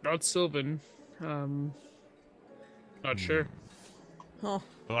 Nope, not Sylvan. Not sure. Oh,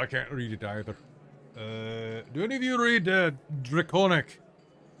 Well, I can't read it either. Do any of you read Draconic?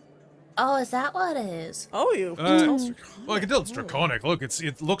 Oh, is that what it is? oh, you. Well, I can tell it's Draconic. Look,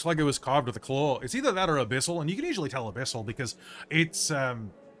 it looks like it was carved with a claw. It's either that or Abyssal, and you can usually tell Abyssal because it's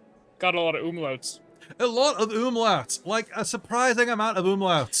Got a lot of umlauts. a lot of umlauts, like a surprising amount of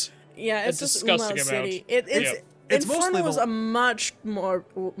umlauts. Yeah, it's A just disgusting Umlaut amount. City. Yep. It's mostly Infernal is the- a much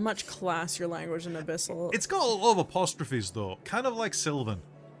classier language than Abyssal. It's got a lot of apostrophes though, kind of like Sylvan,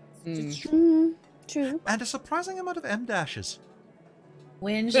 True. and a surprising amount of M dashes.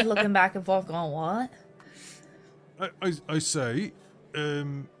 Wynn's just looking back and forth going, what? I say,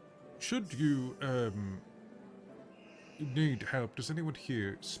 should you need help, does anyone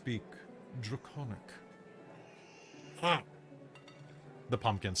here speak Draconic? The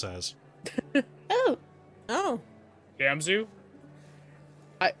pumpkin says. Oh. Oh, Gamzu?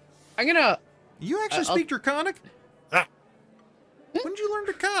 I'm gonna. You actually I'll- speak Draconic? When did you learn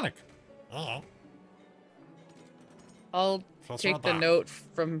Draconic? I'll That's take not the bad. note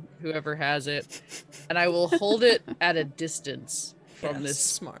from whoever has it, and I will hold it at a distance from yes, this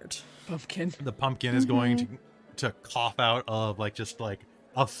smart. pumpkin. The pumpkin is going to cough out of just a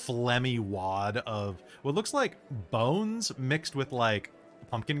phlegmy wad of what looks like bones mixed with like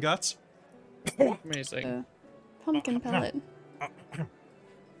pumpkin guts. Amazing. Pumpkin pellet.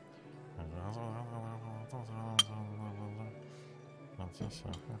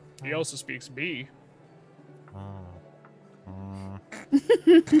 He also speaks B.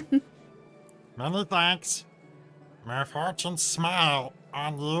 Many thanks. May fortune smile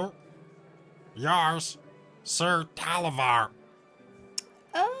on you. Yours, Sir Talavar.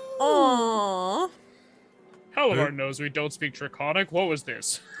 Oh. Aww. Halavar knows we don't speak Draconic. What was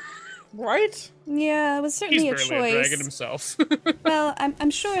this? Right? Yeah, it was He's certainly a barely a dragon choice. himself. Well, I'm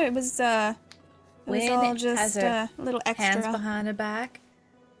sure it was Wynn all has just her a little Hands extra. behind her back.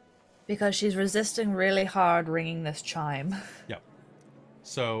 Because she's resisting really hard ringing this chime. Yep.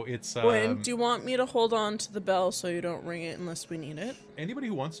 So it's Win, do you want me to hold on to the bell so you don't ring it unless we need it? anybody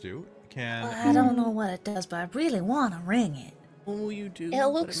who wants to can. I don't know what it does, but I really want to ring it. Oh, you do. It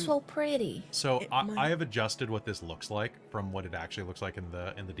but looks I'm- so pretty. So It I might- have adjusted what this looks like from what it actually looks like in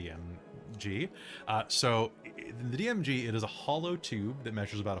the DMG. So in the DMG, it is a hollow tube that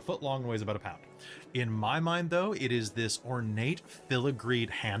measures about a foot long and weighs about a pound. In my mind, though, it is this ornate filigreed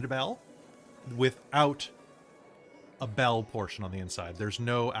handbell without a bell portion on the inside. There's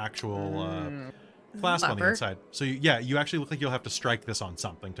no actual clasp on the Lever. inside. So you actually look like you'll have to strike this on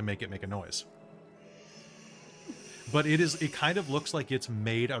something to make it make a noise. But it kind of looks like it's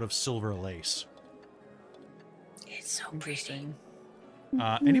made out of silver lace. It's so pretty. Interesting.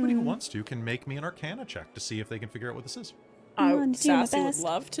 Anybody who wants to can make me an Arcana check to see if they can figure out what this is. I'm doing my Sassy would best.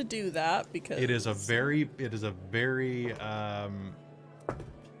 love to do that because It is a very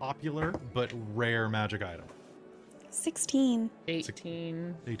popular but rare magic item. 16.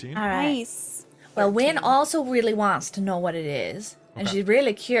 18. 18. All right. Nice. Well, Wynn also really wants to know what it is. And Okay. she's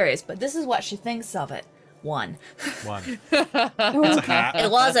really curious, but this is what she thinks of it. 1. 1. Oh, It's a hat.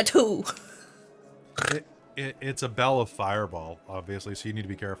 It was a 2. It's a bell of fireball, obviously, so you need to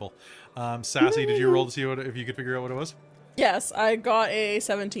be careful. Sassy, did you roll to see if you could figure out what it was? Yes, I got a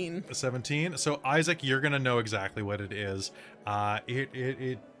 17. A 17. So Isaac, you're gonna know exactly what it is.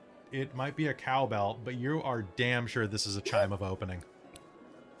 It might be a cowbell, but you are damn sure this is a chime of opening.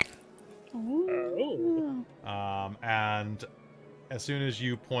 Oh. And as soon as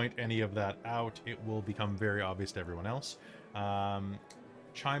you point any of that out, it will become very obvious to everyone else.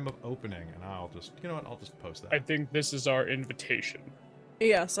 Chime of opening, and I'll just, you know what, I'll just post that. I think this is our invitation.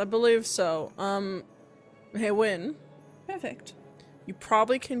 Yes, I believe so. Hey, Win, Perfect. you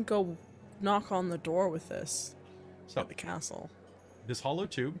probably can go knock on the door with this So at the castle. this hollow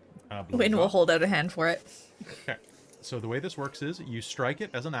tube. Win will hold out a hand for it. Okay. So the way this works is you strike it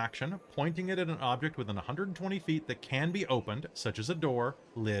as an action, pointing it at an object within 120 feet that can be opened, such as a door,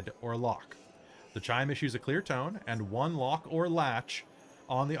 lid, or lock. The chime issues a clear tone, and one lock or latch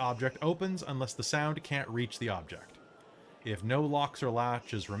on the object opens unless the sound can't reach the object. If no locks or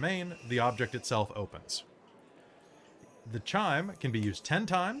latches remain, the object itself opens. The chime can be used 10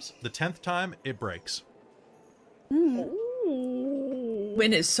 times. The 10th time, it breaks.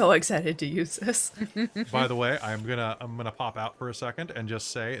 Win is so excited to use this. By the way, I'm gonna pop out for a second and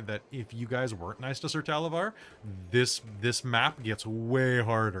just say that if you guys weren't nice to Sir Talavar, this map gets way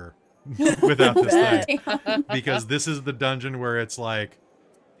harder without this thing. Because this is the dungeon where it's like,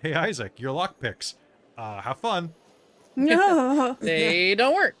 hey Isaac, your lockpicks. Have fun. No. They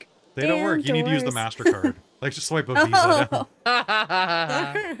don't work. They don't work. You need to use the Indoors. MasterCard. Like just swipe a Visa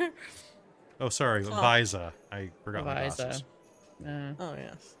down. Oh sorry, Visa. I forgot my Visa. glasses. Oh,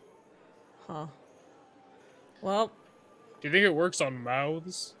 yes. Huh. Well, Do you think it works on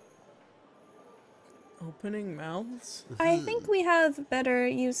mouths? opening mouths? I think we have better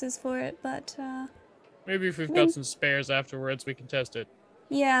uses for it, but Maybe if we've Win- got some spares afterwards, we can test it.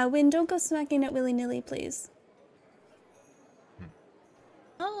 yeah, Win, don't go smacking it willy-nilly, please.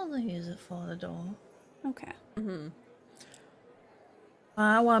 I'll only use it for the door. Okay. Mm-hmm.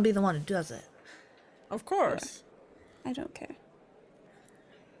 I want to be the one who does it. Of course. I don't care.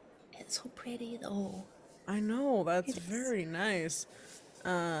 It's so pretty though. I know, that's It is. very nice.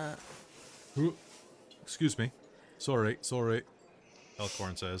 Who? Excuse me. Sorry.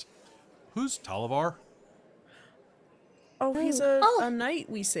 Elkhorn says, who's Talavar? Oh, he's a knight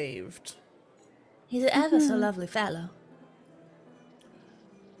we saved. He's an ever so lovely fellow.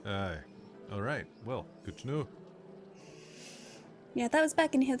 Aye. All right. Well, good to know. Yeah, that was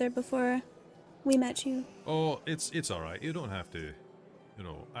back in Hither before we met you. Oh, it's all right. You don't have to. You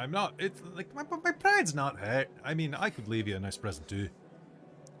know, I'm not. It's like my pride's not hurt. I mean, I could leave you a nice present too.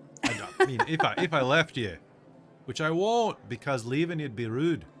 I mean, if I left you, which I won't, because leaving you'd be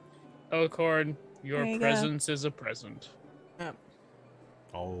rude. Elkhorn, There your you go. presence is a present. Yep.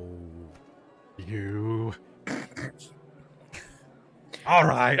 Oh, you. All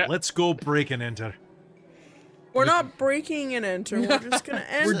right, let's go break and enter. We're not breaking and enter, we're just gonna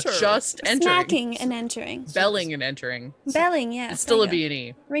enter. We're just entering. Smacking and entering. Belling and entering. Belling, yeah. It's still a there you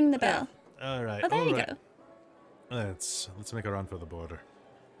B&E. go. Ring the bell. All right. Oh, there all you right. go. Let's make a run for the border.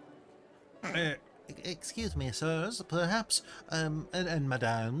 Excuse me, sirs, perhaps, and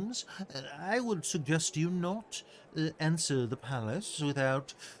madams, I would suggest you not enter the palace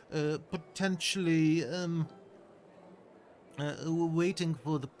without potentially waiting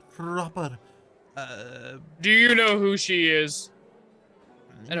for the proper. Do you know who she is?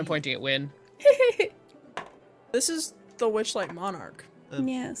 And I'm pointing at Win. This is the Witchlight Monarch.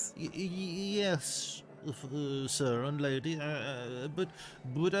 Yes. Yes, sir and lady, but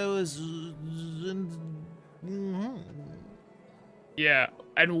I was. Yeah.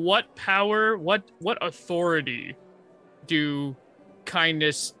 And what power, what authority do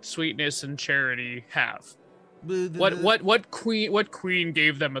kindness, sweetness, and charity have? What queen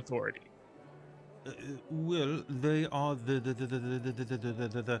gave them authority? Well, they are the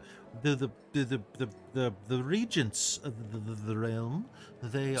regents of the realm.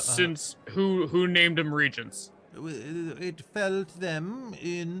 They are. Since who named them regents? It fell to them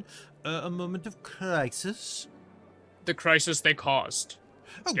in a moment of crisis. The crisis they caused.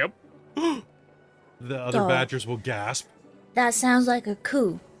 Oh. Yep. The other Oh. badgers will gasp. That sounds like a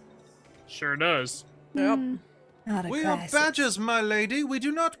coup, Sure does. Yep. not a We are crisis. badgers, my lady. We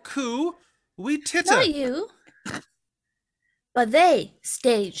do not coo. We titter. Not you. But they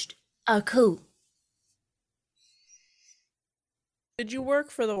staged a coup. Did you work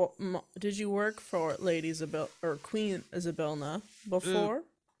for Lady Isabel or Queen Isabelna before?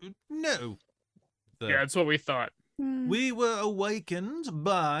 No. The- Yeah, that's what we thought. We were awakened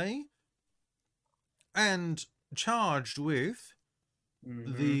by and charged with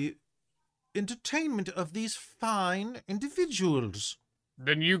Mhm. the entertainment of these fine individuals.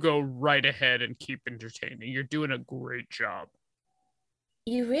 Then you go right ahead and keep entertaining. You're doing a great job.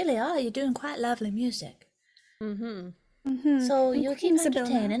 You really are. You're doing quite lovely music. Mm-hmm. Mm-hmm. So you keep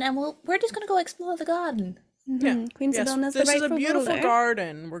entertaining, and we're just gonna go explore the garden. Mhm. Queen Yes, Sibilna's the this is a rightful beautiful ruler.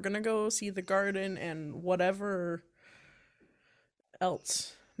 garden. We're gonna go see the garden and whatever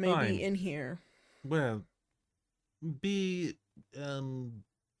else may Fine. be in here. Well, be um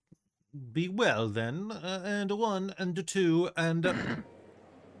be well then, and one and two and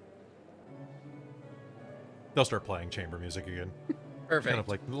They'll start playing chamber music again. Perfect. Kind of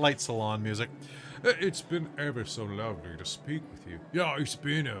like light salon music. It's been ever so lovely to speak with you. Yeah, it's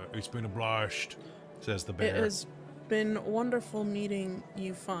been a blast, says the It bear. has been wonderful meeting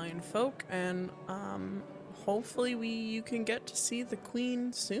you fine folk, and hopefully you can get to see the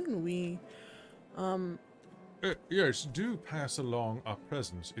queen soon. Yes, do pass along our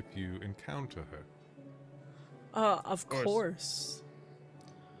presence if you encounter her. Of course. course.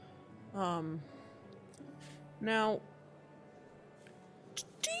 Now,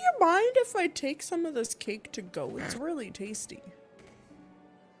 do you mind if I take some of this cake to go? It's really tasty.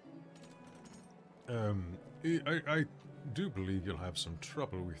 I do believe you'll have some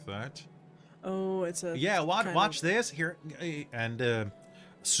trouble with that. Oh, it's a Yeah, kind watch of- this here, and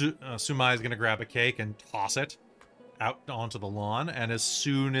Sumai is gonna grab a cake and toss it out onto the lawn, and as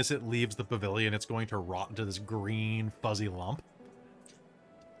soon as it leaves the pavilion, it's going to rot into this green fuzzy lump.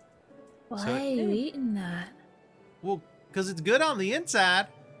 Why So- are you eating that? well, because it's good on the inside.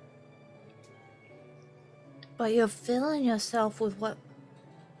 But you're filling yourself with what?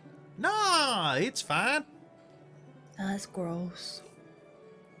 Nah, it's fine. That's gross.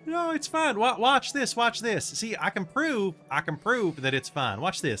 No, it's fine. Watch this. Watch this. See, I can prove that it's fine.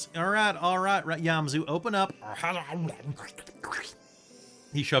 Watch this. All right, right, Yamzu, open up.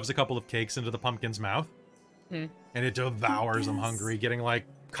 He shoves a couple of cakes into the pumpkin's mouth, Hmm. and it devours them Yes. hungry, getting like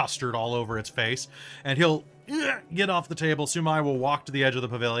custard all over its face. And he'll get off the table. Sumai will walk to the edge of the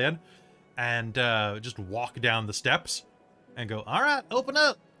pavilion and just walk down the steps and go, all right, open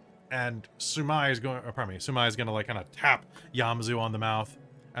up. And Sumai is going to like kind of tap Yamzu on the mouth,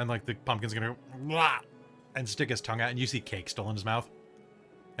 and like the pumpkin's going to go, and stick his tongue out, and you see cake still in his mouth.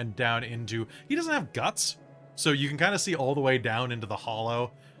 And down into, he doesn't have guts, so you can kind of see all the way down into the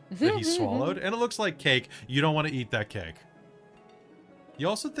hollow that he swallowed, and it looks like cake. You don't want to eat that cake. You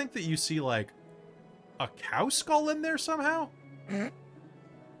also think that you see like a cow skull in there somehow?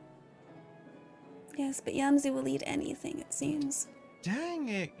 Yes, but Yamzu will eat anything, it seems. Dang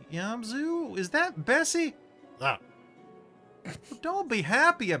it, Yamzu. Is that Bessie? Ah. Don't be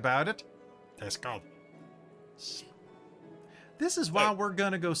happy about it. That's called This is why we're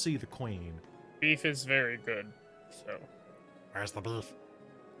gonna go see the queen. Beef is very good. So where's the beef?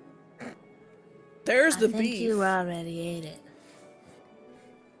 There's the I think beef. you already ate it.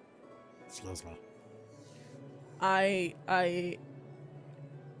 Excuse me.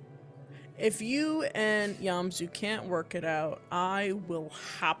 If you and Yamzu can't work it out, I will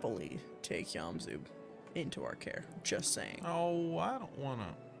happily take Yamzu into our care. Just saying. Oh, I don't want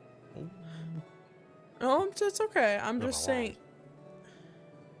to. Oh, it's okay. I'm just saying.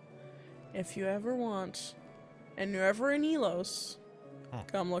 If you ever want, and you're ever in Elos,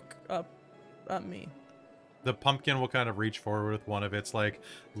 come look up at me. The pumpkin will kind of reach forward with one of its like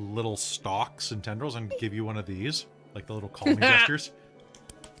little stalks and tendrils and give you one of these, like the little calming gestures.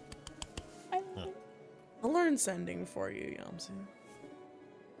 I'll learn sending for you, Yamzu.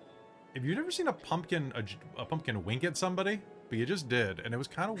 Have you never seen a pumpkin wink at somebody? But you just did, and it was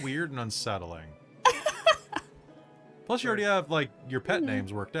kind of weird and unsettling. Plus, you already have like your pet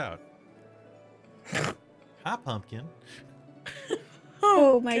names worked out. Hi, pumpkin.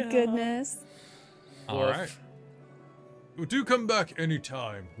 Oh my God. goodness. All right. Do come back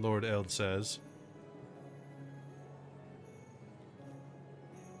anytime, Lord Eld says.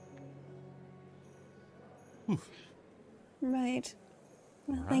 Right.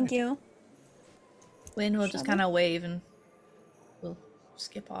 Well, All thank right. you. Wynn will just Shall we? kind of wave and we'll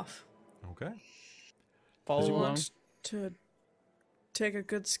skip off. Okay. Follow You along. want to take a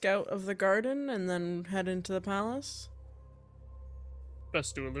good scout of the garden and then head into the palace?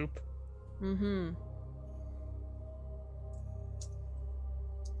 let's do a loop. Mm-hmm.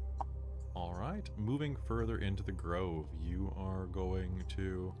 All right. Moving further into the grove, you are going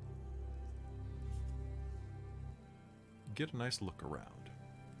to get a nice look around.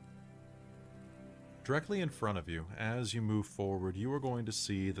 Directly in front of you, as you move forward, you are going to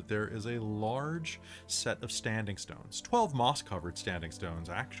see that there is a large set of standing stones, 12 moss-covered standing stones,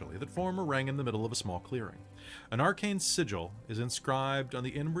 actually, that form a ring in the middle of a small clearing. An arcane sigil is inscribed on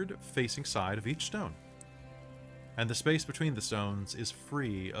the inward-facing side of each stone, and the space between the stones is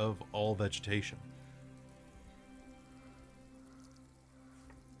free of all vegetation.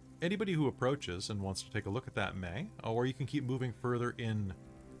 Anybody who approaches and wants to take a look at that may, or you can keep moving further in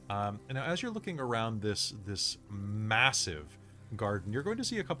And now, as you're looking around this massive garden, you're going to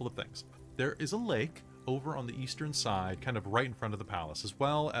see a couple of things. There is a lake over on the eastern side, kind of right in front of the palace, as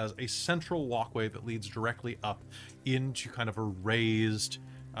well as a central walkway that leads directly up into kind of a raised,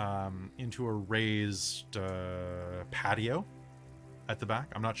 patio at the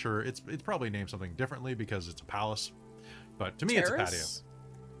back. I'm not sure. It's probably named something differently because it's a palace, but to me, it's a patio. Terrace?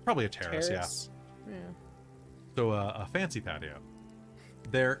 Probably a terrace, yeah. Yeah. So a fancy patio.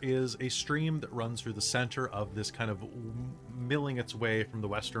 There is a stream that runs through the center of this, kind of milling its way from the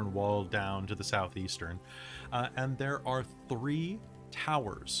western wall down to the southeastern. And there are 3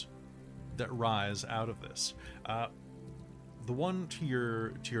 towers that rise out of this. The one to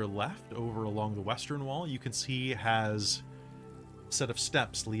your left, over along the western wall, you can see has a set of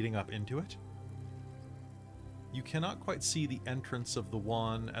steps leading up into it. You cannot quite see the entrance of the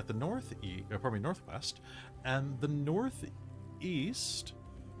one at the northwest, and the northeast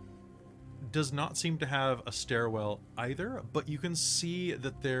does not seem to have a stairwell either, but you can see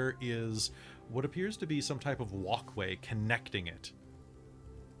that there is what appears to be some type of walkway connecting it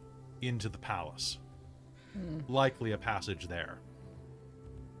into the palace. Likely a passage there.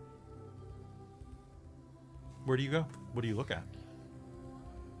 Where do you go? What do you look at?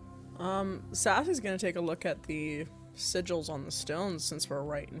 Sassy's gonna take a look at the sigils on the stones since we're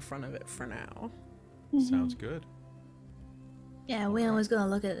right in front of it for now. Sounds good. Yeah, we always gonna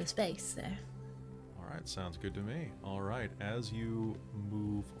look at the space there. All right, sounds good to me. All right, as you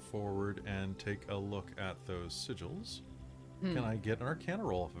move forward and take a look at those sigils, can I get an Arcana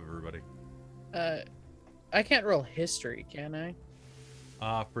roll off of everybody? I can't roll history, can I?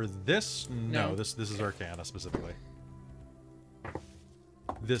 For this, no. No. This is Arcana specifically.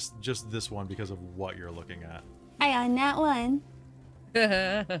 Just this one because of what you're looking at. I got a nat 1,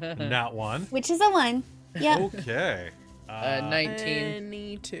 Nat 1. which is a 1. Yep. Okay. 19.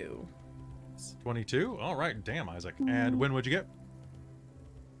 22. 22. All right. Damn, Isaac. And when would you get?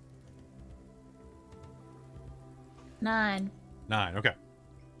 9. 9. Okay.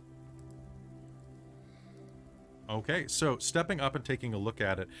 Okay, so stepping up and taking a look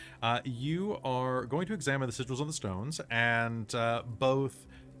at it, you are going to examine the sigils on the stones, and both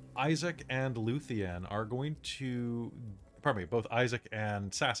Isaac and Luthien are going to, pardon me, both Isaac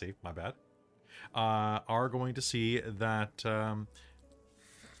and Sassy, my bad, are going to see that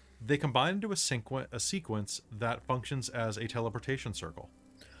they combine into a sequence that functions as a teleportation circle.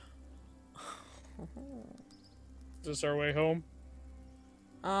 Is this our way home?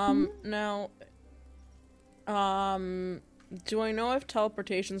 Now, do I know if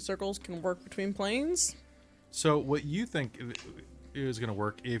teleportation circles can work between planes? So what you think is going to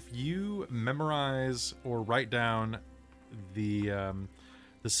work, if you memorize or write down the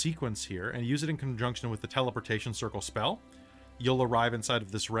sequence here and use it in conjunction with the teleportation circle spell, you'll arrive inside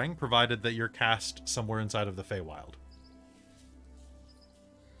of this ring, provided that you're cast somewhere inside of the Feywild.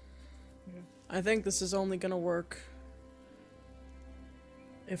 I think this is only gonna work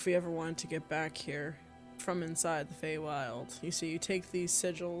if we ever wanted to get back here from inside the Feywild. You see, you take these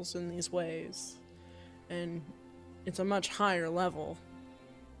sigils in these ways, and it's a much higher level.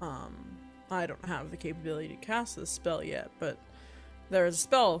 I don't have the capability to cast this spell yet, but there is a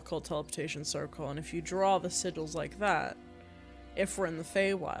spell called Teleportation Circle, and if you draw the sigils like that, if we're in the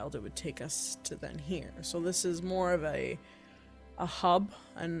Feywild, it would take us to then here. So this is more of a hub,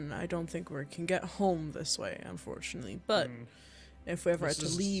 and I don't think we can get home this way, unfortunately. But if we ever had to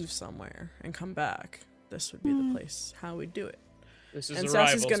leave somewhere and come back, this would be the place how we do it. This is And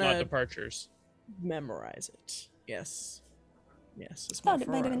arrivals, Sassy's gonna- not departures. Memorize it. Yes. Yes, it's Thought more it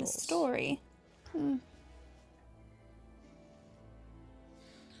for might have been a arrivals. story.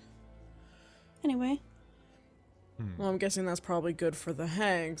 Anyway, Well, I'm guessing that's probably good for the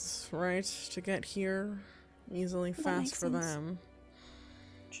hags, right? To get here easily, That fast makes for sense. them.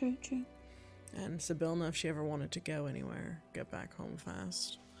 true, true. And Sibylna, if she ever wanted to go anywhere, get back home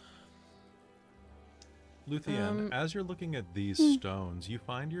fast. Luthien, as you're looking at these stones, you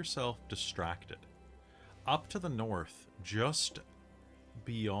find yourself distracted. Up to the north, just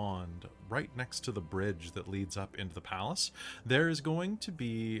beyond, right next to the bridge that leads up into the palace, there is going to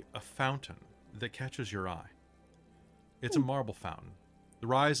be a fountain that catches your eye. It's a marble fountain. The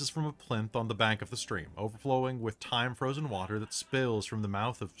rise is from a plinth on the bank of the stream, overflowing with time-frozen water that spills from the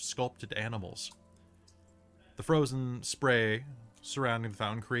mouth of sculpted animals. The frozen spray surrounding the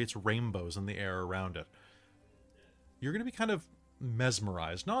fountain creates rainbows in the air around it. You're going to be kind of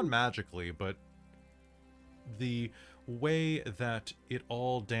mesmerized, not magically, but the way that it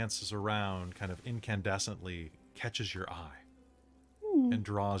all dances around kind of incandescently catches your eye and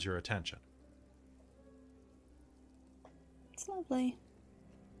draws your attention. It's lovely.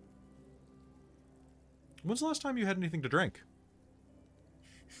 When's the last time you had anything to drink?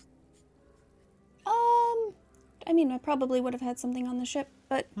 I mean, I probably would have had something on the ship,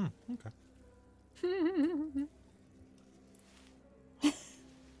 but Okay.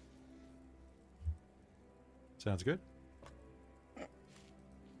 Sounds good.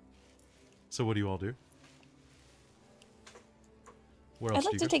 So what do you all do? Where else I'd do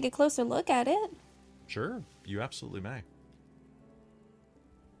like you to go? take a closer look at it. Sure, you absolutely may.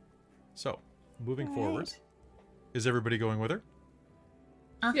 So, moving All forward, right. is everybody going with her?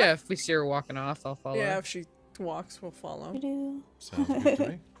 Uh-huh. Yeah, if we see her walking off, I'll follow. Yeah, her. if she walks, we'll follow. Doo-doo. Sounds good to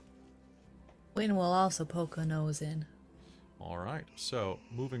me. Win will also poke a nose in. All right. So,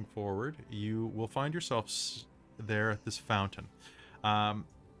 moving forward, you will find yourselves there at this fountain.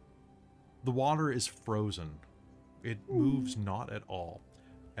 The water is frozen. It moves not at all.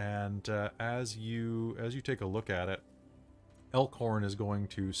 And as you take a look at it, Elkhorn is going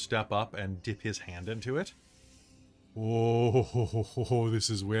to step up and dip his hand into it. Oh, this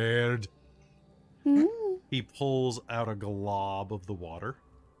is weird. He pulls out a glob of the water,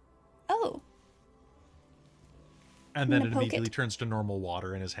 Oh, and then I'm it gonna poke immediately it. turns to normal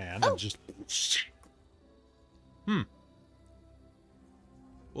water in his hand Oh. and just...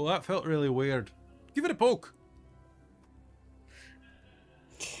 Well, that felt really weird. Give it a poke.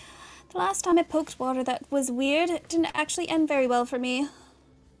 the last time I poked water that was weird, it didn't actually end very well for me.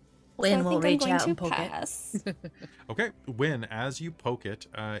 Win so I will think I'm reach going out to and poke it. pass. Okay, Win, as you poke it,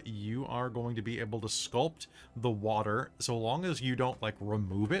 you are going to be able to sculpt the water, so long as you don't, like,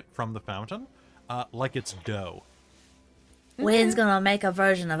 remove it from the fountain, like it's dough. Win's gonna make a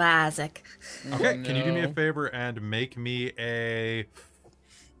version of Isaac. Okay, can you do me a no. favor and make me a...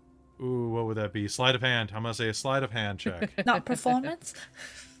 Ooh, what would that be? Sleight of hand. I'm going to say a sleight of hand check. Not performance.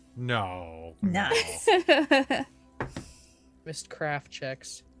 No. Nice. Missed craft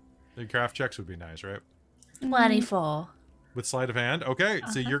checks. The craft checks would be nice, right? 24. With sleight of hand? Okay,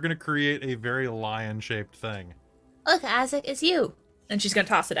 so you're going to create a very lion-shaped thing. Look, Isaac, it's you. And she's gonna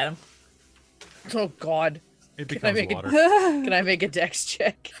toss it at him. Oh God! It Can I becomes make it? water. Can I make a dex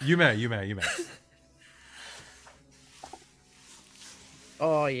check? You may.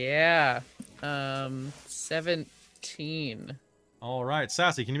 Oh yeah. 17. All right,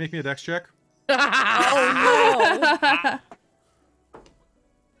 Sassy, can you make me a dex check?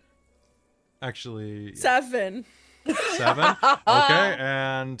 Actually, 7. 7. Okay,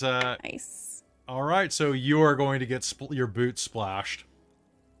 and Nice. all right, so you are going to get your boots splashed.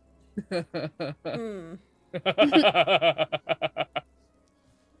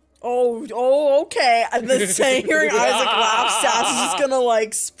 Oh, okay. And then saying, hearing Isaac laugh, Sassy's just gonna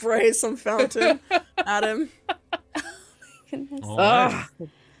like spray some fountain at him. Goodness. All right.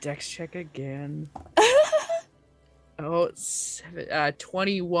 Dex check again. Oh,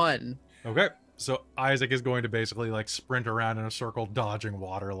 21. Okay, so Isaac is going to basically like sprint around in a circle, dodging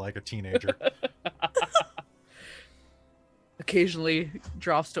water like a teenager. Occasionally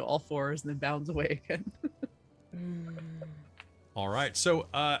drops to all fours and then bounds away again. All right, so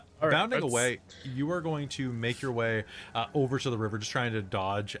right, bounding let's- away, you are going to make your way over to the river, just trying to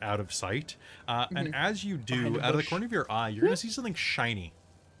dodge out of sight. And as you do, Behind a out of the bush. corner of your eye, you're going to see something shiny.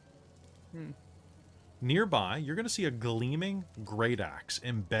 Nearby, you're going to see a gleaming great axe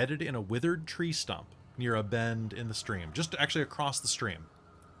embedded in a withered tree stump near a bend in the stream, just actually across the stream.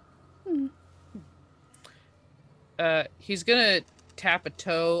 He's gonna tap a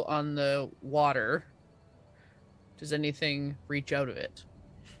toe on the water. Does anything reach out of it?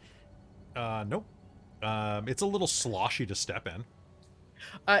 Nope. It's a little sloshy to step in.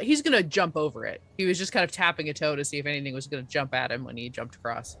 He's gonna jump over it. He was just kind of tapping a toe to see if anything was gonna jump at him when he jumped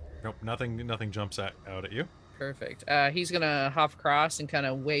across. Nope, nothing jumps out at you. Perfect. He's gonna hop across and kind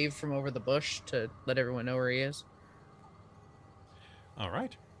of wave from over the bush to let everyone know where he is. All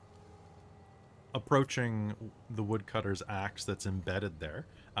right. Approaching the woodcutter's axe that's embedded there,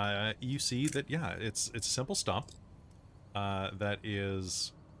 you see that, yeah, it's a simple stump that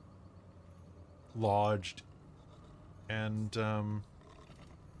is lodged and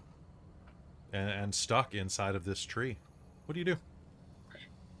stuck inside of this tree. What do you do?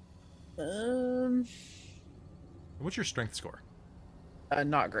 What's your strength score?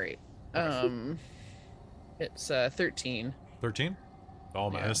 Not great. It's 13. 13? Oh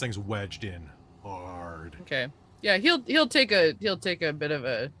man, Yeah. this thing's wedged in hard. Okay. Yeah, he'll take a bit of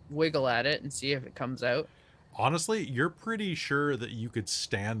a wiggle at it and see if it comes out. Honestly, you're pretty sure that you could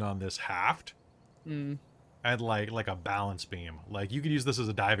stand on this haft Hmm. and like a balance beam. Like you could use this as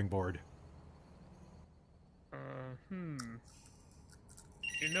a diving board.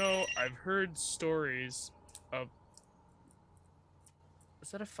 You know, I've heard stories of. Is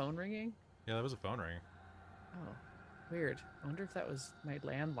that a phone ringing? Yeah, that was a phone ring. Oh, weird. I wonder if that was my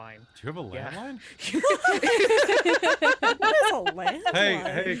landline. Do you have a Yeah. landline? What is a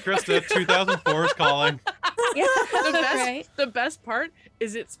landline? Hey, Krista, 2004 is calling. Yeah, The best, right. the best part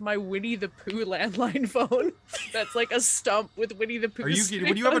is it's my Winnie the Pooh landline phone. That's like a stump with Winnie the Pooh. Are you? screen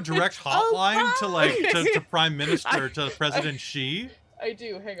Would you have a on it. direct hotline to like to Prime Minister to President Xi? I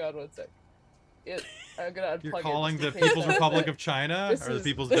do. Hang on one sec. I'm gonna unplug You're it calling just the in case People's that Republic works. of China This or the is-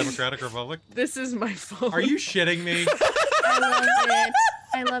 People's Democratic Republic? This is my phone. Are you shitting me? I love it.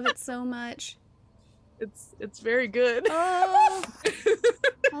 I love it so much. It's very good. Oh,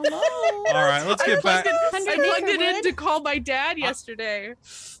 hello. All right, let's get back. I Hundred plugged it Acre in Wood? to call my dad yesterday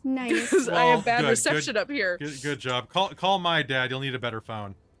Nice. because I Well, have bad good, reception up here. Good job. Call my dad. You'll need a better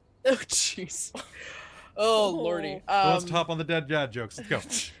phone. Oh jeez. Oh lordy. Let's hop on the dead dad jokes. Let's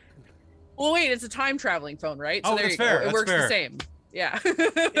go. Well, wait, it's a time traveling phone, right? Oh, there that's you go. fair, It that's works fair. the same. Yeah.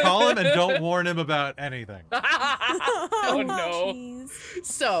 Call him and don't warn him about anything. Oh no. Jeez.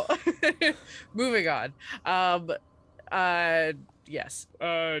 So, moving on. Yes.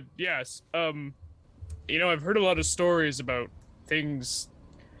 Yes. I've heard a lot of stories about things,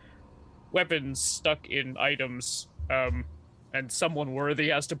 weapons stuck in items, and someone worthy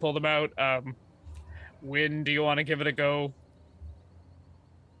has to pull them out. When do you want to give it a go?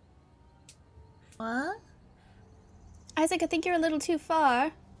 What? Isaac, I think you're a little too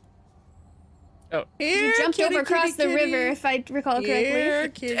far. Oh, Here, You jumped kitty, over across kitty, the kitty. river, if I recall correctly. Here,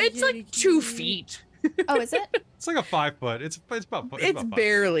 kitty, It's kitty, like 2 kitty. feet. Oh, is it? It's like a 5 foot. It's about. It's It's about five.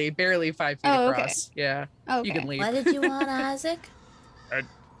 barely 5 feet Oh, okay. across. Yeah. Okay. You can leave. What did you want, Isaac?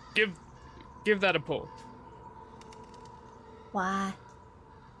 give that a pull, Why?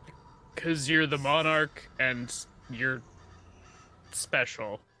 cause you're the monarch and you're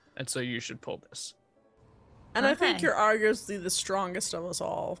special, and so you should pull this. And I think Okay. you're arguably the strongest of us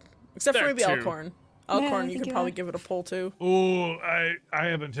all, except for That maybe too. Elkhorn. I Elkhorn, you think could you probably are. give it a pull too. Oh, I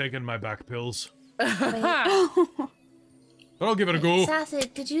haven't taken my back pills, Wait, but I'll give it a go. Sassy,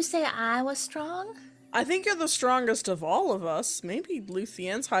 did you say I was strong? I think you're the strongest of all of us. Maybe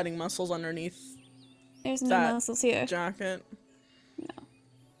Luthien's hiding muscles underneath There's no That- muscles here. jacket.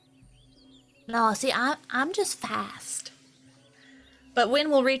 No, see, I'm just fast. But Win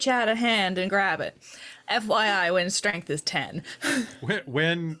will reach out a hand and grab it. FYI, Win's strength is 10.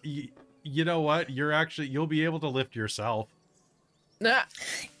 When you know what, you'll be able to lift yourself. Nah.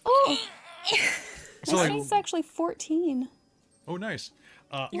 Oh, So my like, strength's actually 14. oh nice.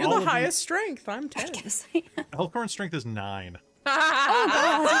 You're all the of you- highest strength. I'm 10. Elkhorn's strength is 9.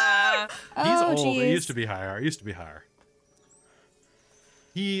 Oh, He's oh, old. It jeez. used to be higher. It used to be higher.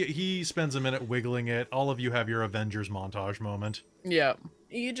 He spends a minute wiggling it. All of you have your Avengers montage moment. Yeah.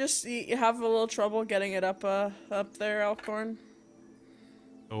 You have a little trouble getting it up there, Elkhorn.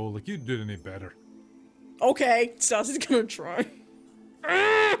 Oh, look, you did any better. Okay, Sassy's gonna try.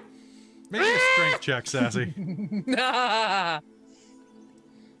 Make a strength check, Sassy.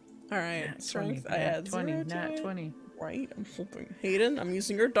 All right, strength. I add 20, 0 to nat it. 20. Right, I'm hoping. Hayden, I'm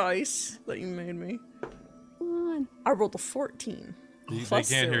using your dice that you made me. Come on. I rolled a 14. They Plus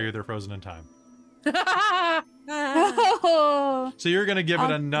can't hear 0. you. They're frozen in time. Oh, So you're gonna give it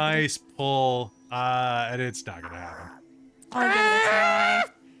I'll- a nice pull, and it's not gonna happen. I'll give it a try.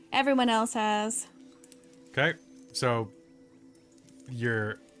 Everyone else has. Okay, so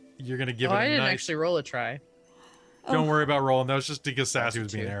you're gonna give Oh, it I a didn't nice. actually roll a try. Don't worry about rolling. That was just because Sassy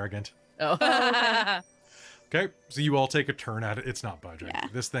was being two. arrogant. Oh. Okay, so you all take a turn at it. It's not budging. Yeah.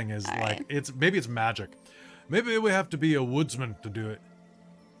 This thing is All like right. maybe it's magic. Maybe we have to be a woodsman to do it.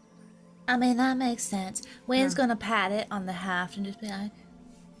 I mean, that makes sense. Win's gonna pat it on the haft and just be like,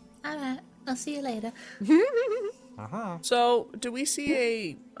 alright, I'll see you later. So, do we see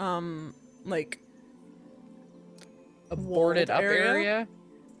a like A boarded up area? area?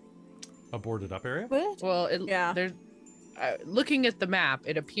 A boarded up area. What? Well, Yeah. there's looking at the map,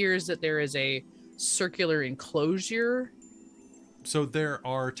 it appears that there is a circular enclosure. So there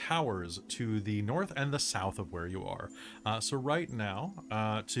are towers to the north and the south of where you are. So right now,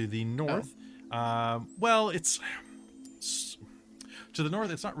 to the north, well, it's to the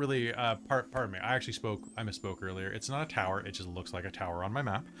north. It's not really. Pardon me. I misspoke earlier. It's not a tower. It just looks like a tower on my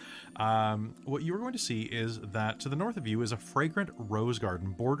map. What you are going to see is that to the north of you is a fragrant rose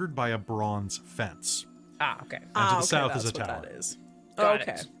garden bordered by a bronze fence. Ah, okay. And to the south is that's a what tower. That is. Got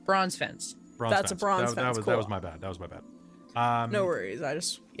Okay, it. Bronze fence. Bronze That's a fence. bronze That fence, was cool. my bad. That was my bad. no worries. I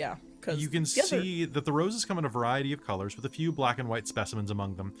just because You can see that the roses come in a variety of colors, with a few black and white specimens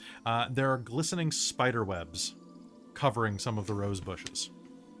among them. There are glistening spider webs covering some of the rose bushes.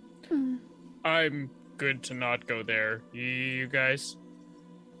 I'm good to not go there. You guys?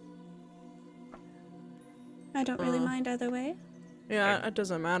 I don't really mind either way. Yeah, it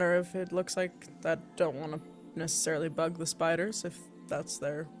doesn't matter if it looks like that. Don't want to necessarily bug the spiders if that's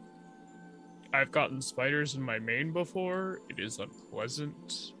their. I've gotten spiders in my main before. It is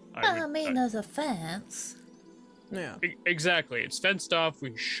unpleasant. I mean, there's a fence. Yeah. Exactly. It's fenced off.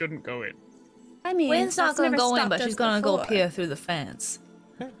 We shouldn't go in. I mean, Wynn's not that's gonna never go in, stopped but us she's gonna go before. peer through the fence.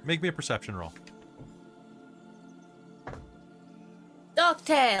 Okay, make me a perception roll.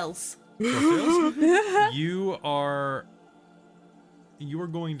 DuckTales! DuckTales? you are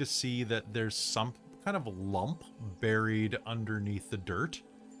going to see that there's some kind of lump buried underneath the dirt.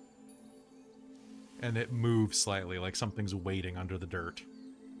 And it moves slightly, like something's waiting under the dirt.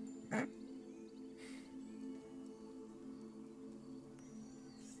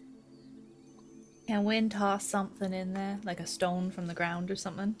 Can Wynn toss something in there, like a stone from the ground or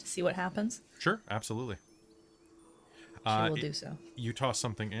something, to see what happens? Sure, absolutely. She will do so. You toss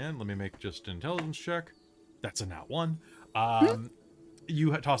something in. Let me make just an intelligence check. That's a nat 1.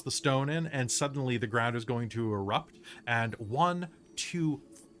 You toss the stone in, and suddenly the ground is going to erupt, and 1, 2,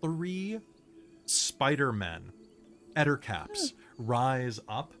 3 Spider-Men, Ettercaps, rise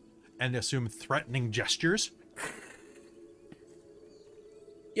up and assume threatening gestures.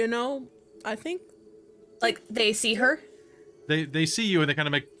 You know, I think Like, they see her? They see you and they kind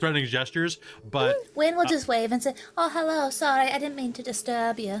of make threatening gestures, but Wynn will just wave and say, "Oh, hello, sorry, I didn't mean to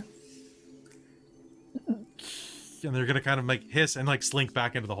disturb you." and they're gonna kind of like hiss and like slink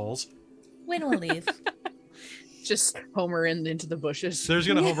back into the holes. Wynn will leave. Just Homer into the bushes. They're just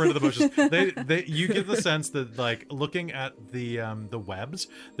gonna hover into the bushes. You get the sense that, like, looking at the webs,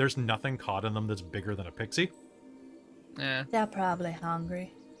 there's nothing caught in them that's bigger than a pixie. Yeah. They're probably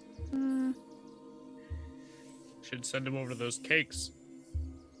hungry. Should send him over to those cakes.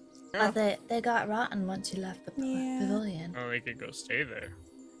 But they got rotten once you left the pavilion. Oh, they could go stay there.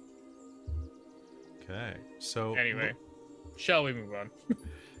 Okay, so Anyway, shall we move on?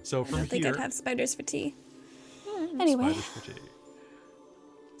 so I from don't think here, I'd have spiders for tea. Anyway. spiders for tea.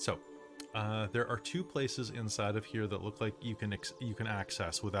 So, there are 2 places inside of here that look like you can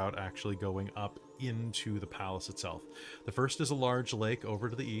access without actually going up into the palace itself. The first is a large lake over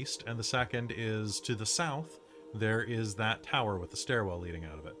to the east, and the second is to the south. There is that tower with the stairwell leading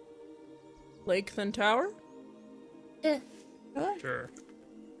out of it. Lake then tower. Yeah. Sure.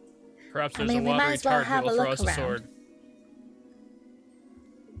 Perhaps I there's mean, a we might watery as well tart have who will a throw look us a around. sword.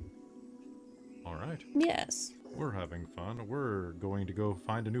 All right, Yes. we're having fun. We're going to go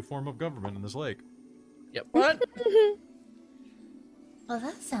find a new form of government in this lake. Yep. What? Well,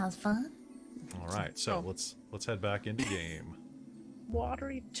 that sounds fun. All right, so let's head back into game.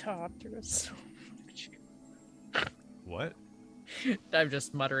 Watery tart. There is so much. What? I'm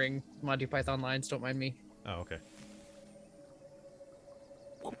just muttering Monty Python lines. Don't mind me. Oh, okay.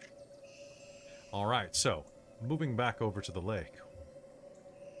 All right, so moving back over to the lake.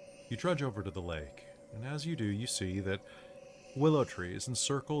 You trudge over to the lake, and as you do, you see that willow trees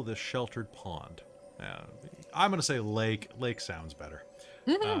encircle this sheltered pond. I'm gonna say lake. Lake sounds better.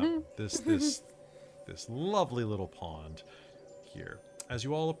 This lovely little pond here. As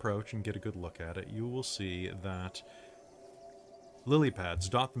you all approach and get a good look at it, you will see that lily pads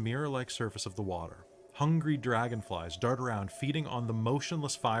dot the mirror-like surface of the water. Hungry dragonflies dart around, feeding on the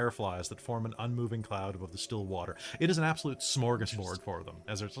motionless fireflies that form an unmoving cloud above the still water. It is an absolute smorgasbord for them,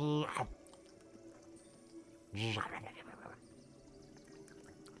 as there's...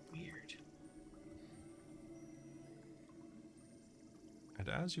 Weird. And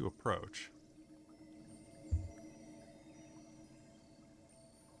as you approach,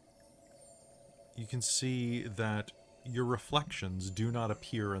 you can see that your reflections do not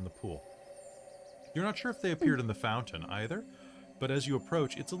appear in the pool. You're not sure if they appeared in the fountain either, but as you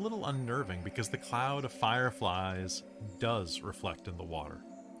approach, it's a little unnerving because the cloud of fireflies does reflect in the water.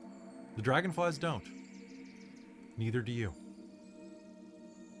 The dragonflies don't. Neither do you.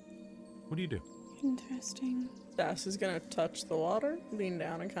 What do you do? Interesting. Das is gonna touch the water, lean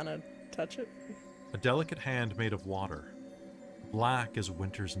down and kind of touch it. A delicate hand made of water, black as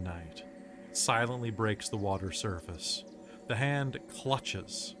winter's night, silently breaks the water surface. The hand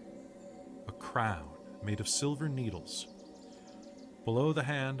clutches a crown made of silver needles. Below the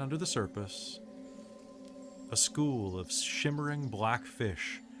hand, under the surface, a school of shimmering black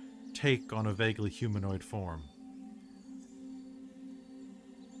fish take on a vaguely humanoid form.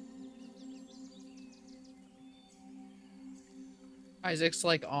 Isaac's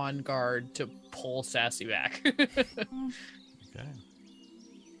like on guard to pull Sassy back. Okay.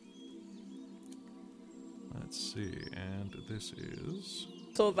 Let's see, and this is...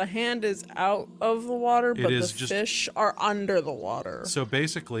 So the hand is out of the water, It but is the just- fish are under the water. So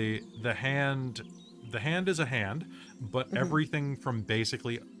basically, the hand the hand is a hand, but everything from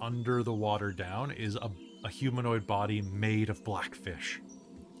basically under the water down is a humanoid body made of black fish.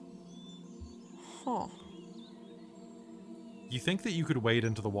 Huh. You think that you could wade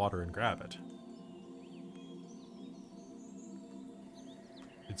into the water and grab it.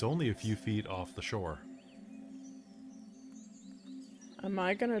 It's only a few feet off the shore. Am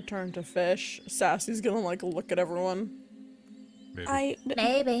I gonna turn to fish? Sassy's gonna like look at everyone. Maybe.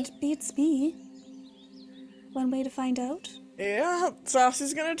 Maybe. Beats me. One way to find out. Yeah,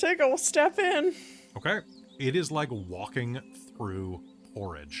 Sassy's gonna take a step in. Okay. It is like walking through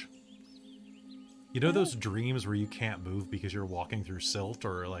porridge. You know those dreams where you can't move because you're walking through silt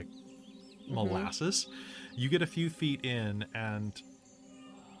or like molasses? You get a few feet in and...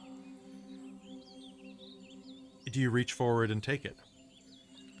 Do you reach forward and take it?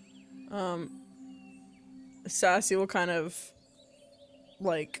 Sassy will kind of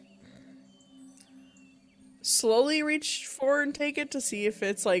like slowly reach forward and take it to see if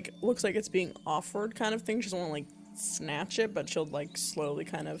it's like looks like it's being offered kind of thing. She doesn't want to like snatch it, but she'll like slowly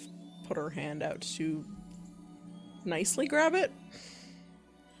kind of put her hand out to nicely grab it.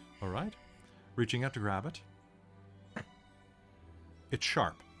 All right. Reaching out to grab it. It's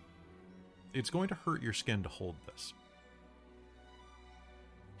sharp. It's going to hurt your skin to hold this.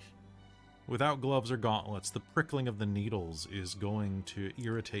 Without gloves or gauntlets, the prickling of the needles is going to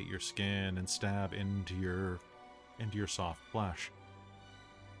irritate your skin and stab into your soft flesh.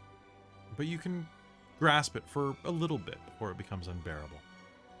 But you can grasp it for a little bit before it becomes unbearable.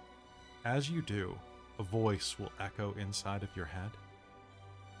 As you do, a voice will echo inside of your head,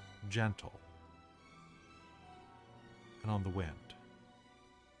 gentle and on the wind.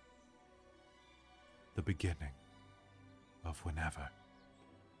 The beginning of whenever.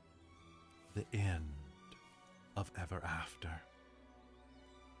 The end of ever after.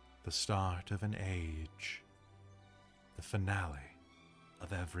 The start of an age. The finale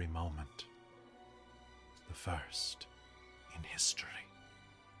of every moment. The first in history.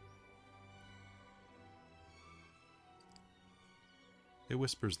 It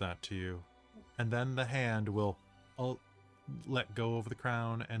whispers that to you, and then the hand will let go of the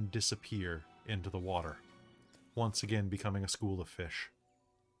crown and disappear into the water, once again becoming a school of fish.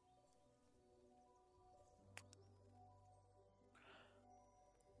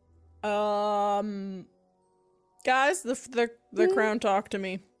 Guys, the crown talked to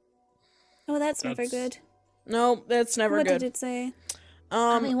me. Oh, that's never That's- good. No, that's never What good. did it say?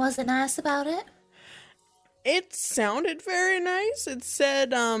 I mean, was it nice about it? It sounded very nice. It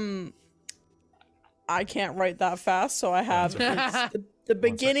said, I can't write that fast, so I have it's the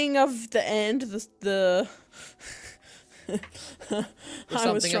beginning of the end, the The I was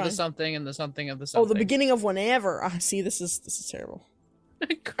something of the trying. something and the something of the Oh, something. the beginning of whenever. Ah, see, this is terrible.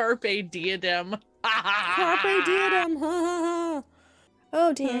 Carpe diadem. Carpe diem. Ha ha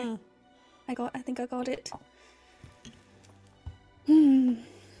Oh dear. I think I got it. Hmm.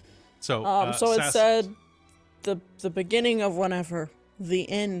 So, ha. So it Sass- said the beginning of whenever, the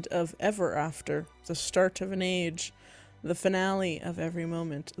end of ever after, the start of an age, the finale of every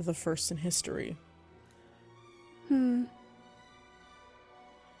moment, the first in history. Hmm.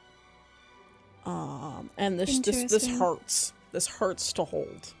 And this Interesting. hurts. This hurts to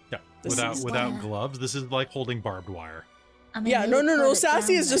hold. Yeah, This is- without Yeah. gloves, this is like holding barbed wire. I mean, Yeah, maybe no. put it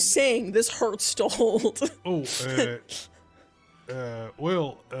Sassy down is just saying this hurts to hold. Oh,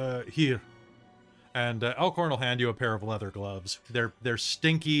 here. And Elkhorn will hand you a pair of leather gloves. They're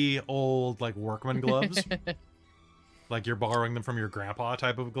stinky, old, like workman gloves. Like you're borrowing them from your grandpa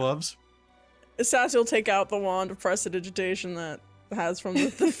type of gloves. Sassy will take out the wand of prestidigitation that has from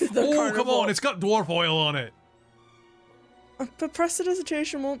the Oh, carnival. come on, it's got dwarf oil on it. But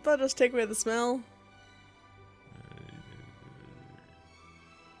prestidigitation won't let us take away the smell.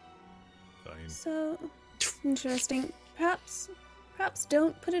 Fine. So interesting. Perhaps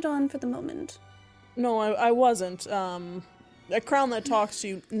don't put it on for the moment. No, I wasn't. A crown that talks to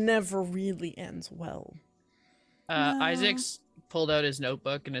you never really ends well. No. Isaac's pulled out his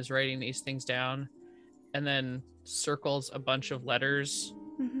notebook and is writing these things down, and then circles a bunch of letters.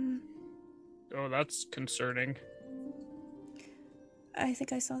 Hmm. Oh, that's concerning. I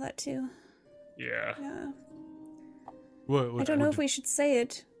think I saw that too. Yeah. Yeah. What, I don't know if we should say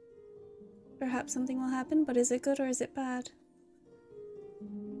it. Perhaps something will happen, but is it good or is it bad?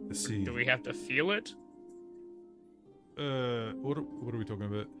 Let's see. Do we have to feel it? What are we talking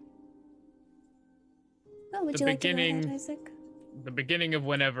about? Well, would The you like to go beginning- ahead, Isaac? The beginning of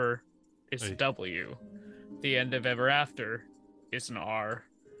whenever is Hey. a W. The end of ever after is an R.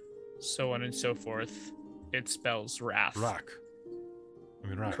 So on and so forth. It spells wrath. Rack. I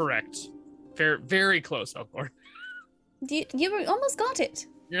mean, rack. Correct. Very, very close, Elkhorn. You were almost got it.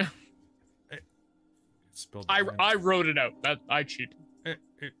 Yeah. It's spelled I differently. wrote it out. That I cheated.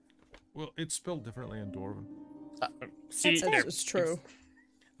 Well, it's spelled differently in Dwarven. See, That's there. it's true.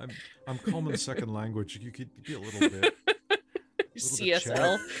 I'm common second language. You could be a little bit.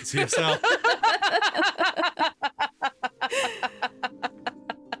 CSL. CSL.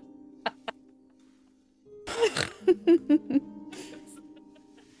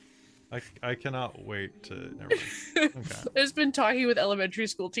 I cannot wait to. Never mind. Okay. I've been talking with elementary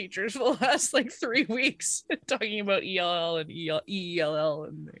school teachers for the last like 3 weeks, talking about ELL and ELL,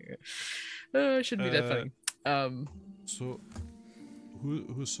 and it shouldn't be that funny. So,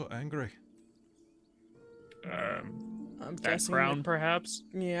 who's so angry? I'm That guessing. crown, perhaps.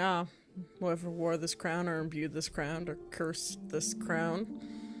 Yeah. Whoever wore this crown or imbued this crown or cursed this crown.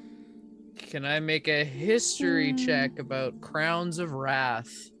 Can I make a history check about Crowns of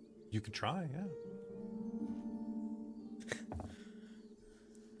Wrath? You could try, yeah.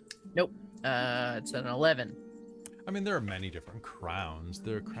 Nope. It's an 11. I mean, there are many different crowns.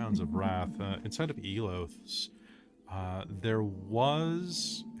 There are crowns of wrath. Inside of Eloths, there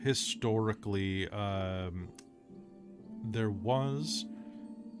was historically, there was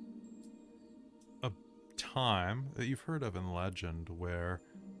a time that you've heard of in legend where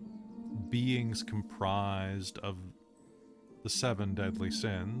beings comprised of the 7 deadly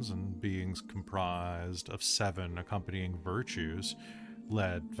sins and beings comprised of 7 accompanying virtues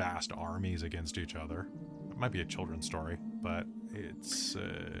led vast armies against each other. It might be a children's story, but it's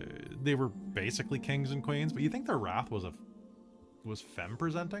they were basically kings and queens. But you think their wrath was femme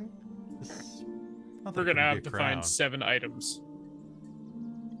presenting? We're gonna have to find 7 items.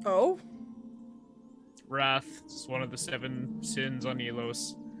 Oh? Wrath is one of the 7 sins on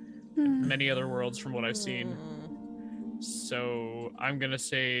Elos. Many other worlds from what I've seen. So I'm gonna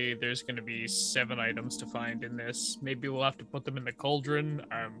say there's gonna be 7 items to find in this. Maybe we'll have to put them in the cauldron.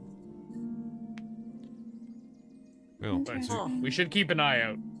 Well, But Interesting. we should keep an eye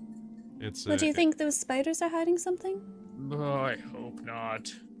out. it's. Well, do you think those spiders are hiding something? Oh, I hope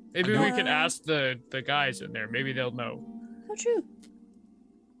not. Maybe know- we can ask the guys in there. Maybe they'll know. How true.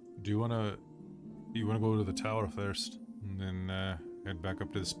 Do you wanna go to the tower first, and then head back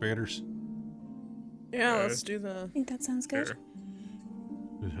up to the spiders? Yeah, let's do the. I think that sounds good. Sure.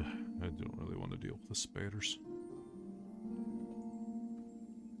 I don't really want to deal with the spiders.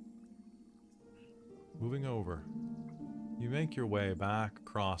 Moving over, you make your way back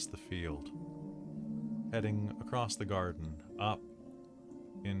across the field, heading across the garden, up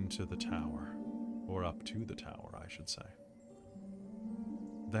into the tower, or up to the tower, I should say.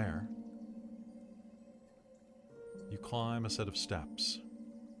 There, you climb a set of steps.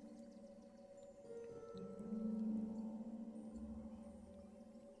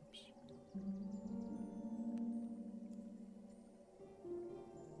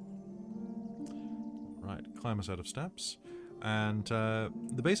 Right, climb a set of steps, and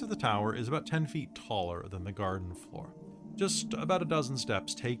the base of the tower is about 10 feet taller than the garden floor. Just about a dozen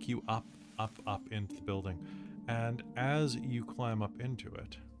steps take you up into the building, and as you climb up into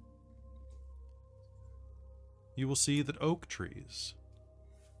it, you will see that oak trees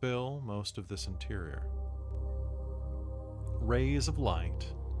fill most of this interior. Rays of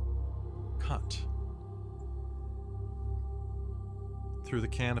light cut through the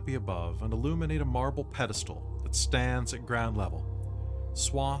canopy above and illuminate a marble pedestal that stands at ground level,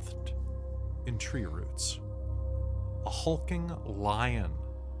 swathed in tree roots. A hulking lion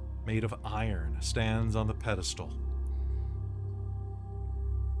made of iron stands on the pedestal.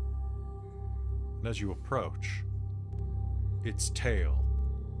 And as you approach, its tail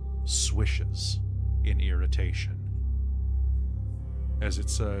swishes in irritation as it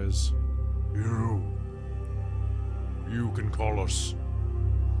says, You can call us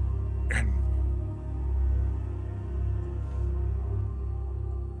N.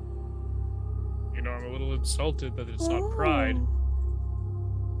 You know, I'm a little insulted that it's not pride.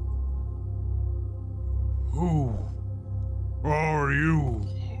 Who are you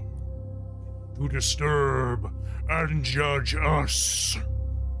to disturb and judge us?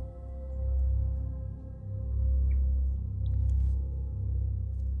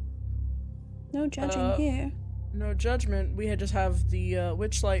 No judging here. No judgment. We had just have the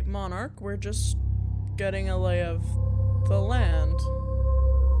Witchlight Monarch. We're just getting a lay of the land.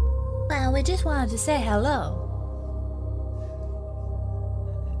 Well, we just wanted to say hello.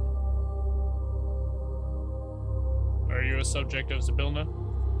 Are you a subject of Zybilna?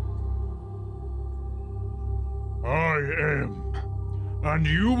 I am, and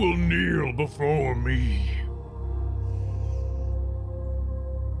you will kneel before me.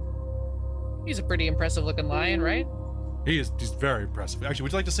 He's a pretty impressive looking lion, right? He's very impressive. Actually,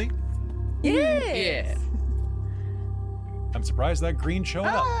 would you like to see? Yeah. I'm surprised that green showed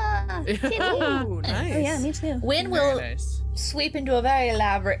up. Ah, kitty. Ooh, nice. Oh yeah, me too. Wynn Very will nice. sweep into a very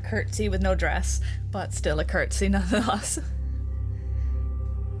elaborate curtsy with no dress, but still a curtsy nonetheless.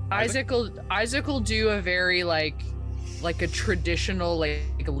 Isaac will do a very like a traditional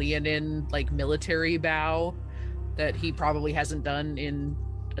like Leonin like military bow that he probably hasn't done in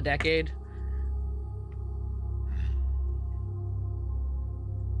a decade.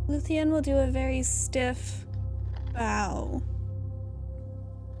 Luthien will do a very stiff bow.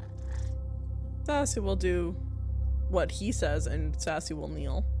 Sassy will do what he says, and Sassy will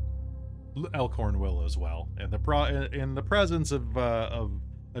kneel. Elkhorn will as well. In the presence of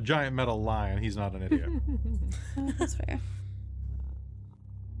a giant metal lion, he's not an idiot. Oh, that's fair.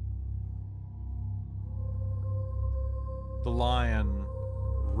 The lion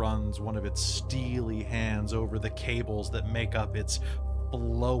runs one of its steely hands over the cables that make up its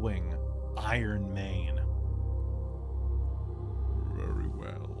flowing iron mane. Very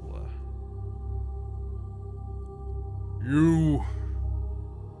well. You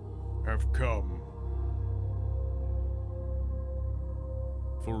have come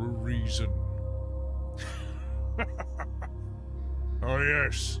for a reason. Oh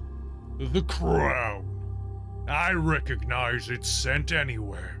yes, the crown. I recognize its scent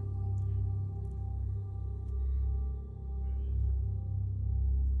anywhere.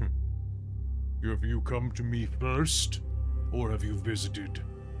 Have you come to me first, or have you visited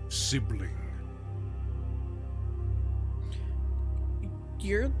sibling?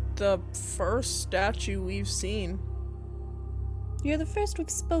 You're the first statue we've seen. You're the first we've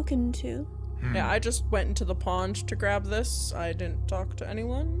spoken to. Yeah, I just went into the pond to grab this. I didn't talk to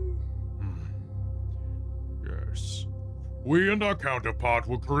anyone. Yes. We and our counterpart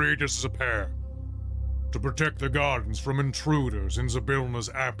were created as a pair to protect the gardens from intruders in Zybilna's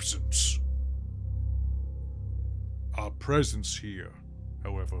absence. Our presence here,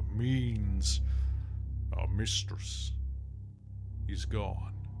 however, means our mistress is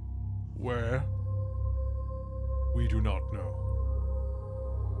gone. Where? We do not know.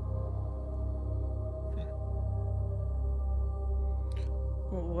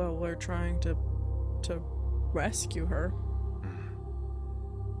 Well, we're trying to rescue her.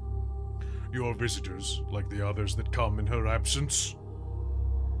 Your visitors, like the others that come in her absence.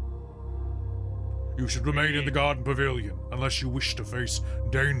 You should remain in the garden pavilion unless you wish to face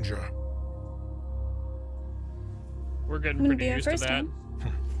danger. We're getting I'm gonna pretty be our used to first that. one.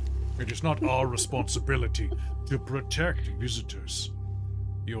 It is not our responsibility to protect visitors,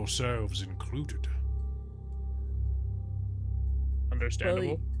 yourselves included. Understandable.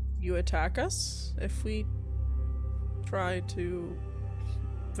 Will you attack us if we try to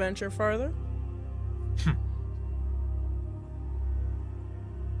venture farther?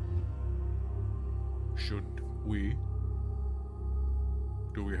 Should we?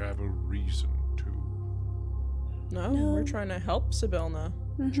 Do we have a reason to? No, No. we're trying to help Zybilna.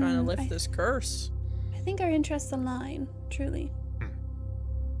 Trying to lift this curse. I think our interests align, truly.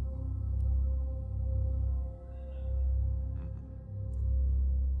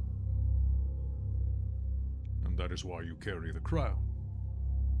 And that is why you carry the crown.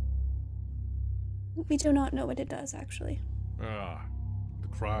 We do not know what it does, actually. Ah, the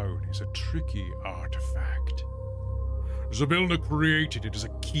crown is a tricky artifact. Zybilna created it as a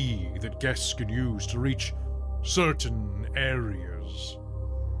key that guests can use to reach certain areas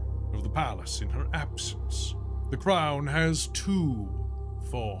of the palace in her absence. The crown has two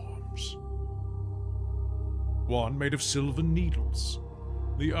forms. One made of silver needles,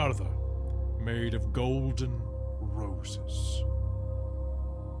 the other made of golden roses.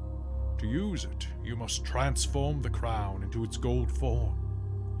 To use it, you must transform the crown into its gold form.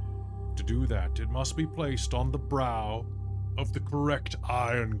 To do that, it must be placed on the brow of the correct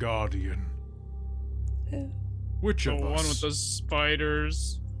Iron Guardian. Which The of one us? with the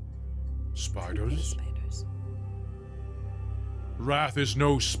spiders. Spiders? Spiders. Wrath is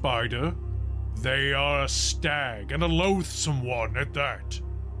no spider. They are a stag, and a loathsome one at that.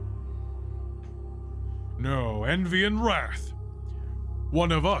 No, envy and wrath.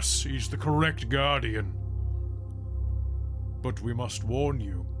 One of us is the correct guardian. But we must warn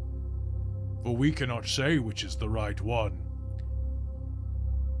you, for we cannot say which is the right one.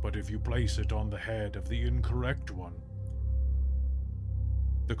 But if you place it on the head of the incorrect one,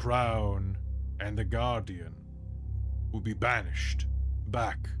 the crown and the guardian will be banished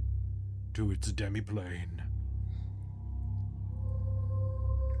back to its demiplane.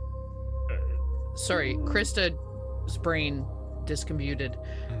 Sorry, Krista's brain discomputed.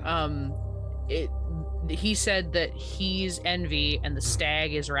 he said that he's Envy and the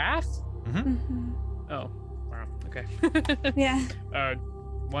stag is Wrath. Mhm. Oh, wow. Okay. Yeah.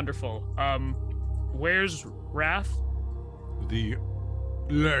 Wonderful. Where's Wrath? The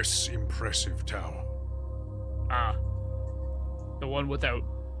less impressive tower. Ah, the one without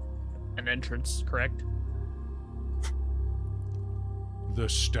an entrance, correct? The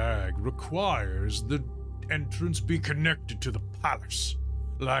stag requires the entrance be connected to the palace,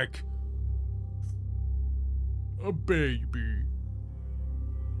 like a baby.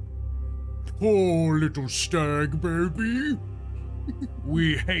 Poor little stag baby.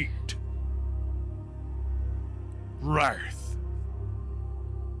 We hate Wrath.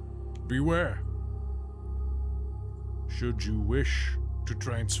 Beware. Should you wish to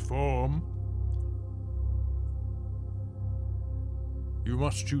transform, you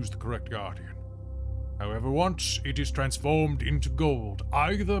must choose the correct guardian. However, once it is transformed into gold,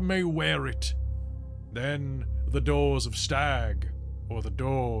 either may wear it, then the doors of stag or the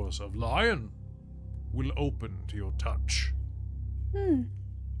doors of lion will open to your touch,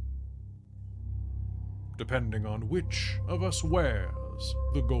 depending on which of us wears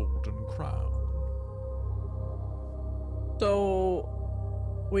the golden crown. So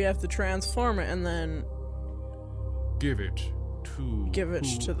we have to transform it and then Give it to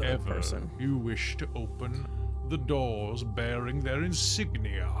the whoever person. you wish to open the doors bearing their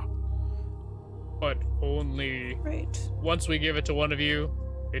insignia. But only Right. once we give it to one of you,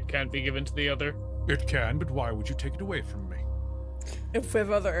 it can't be given to the other. It can, but why would you take it away from me? if we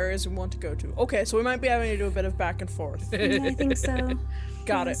have other areas we want to go to. Okay, so we might be having to do a bit of back and forth. Yeah, I think so.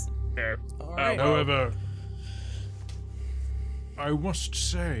 Got it. Yes. Fair. All right. However, I must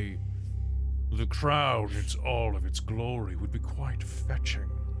say, the crown in all of its glory would be quite fetching.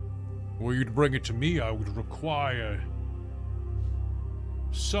 Were you to bring it to me, I would require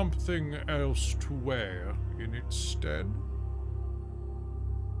something else to wear in its stead.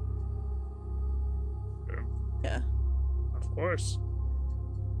 Yeah. Of course.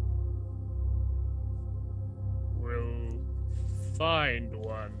 We'll find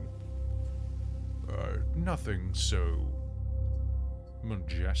one. Nothing so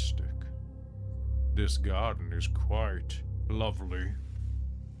majestic. This garden is quite lovely.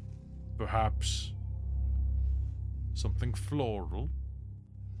 Perhaps something floral?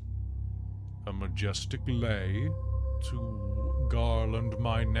 A majestic lei to garland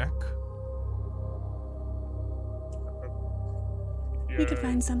my neck? We could Yeah,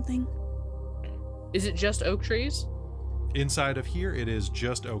 find something. Is it just oak trees? Inside of here, it is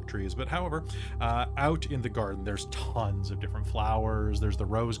just oak trees. But however, out in the garden, there's tons of different flowers. There's the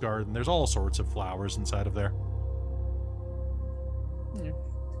rose garden. There's all sorts of flowers inside of there.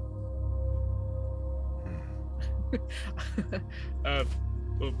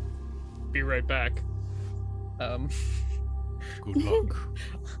 We'll be right back. Good luck.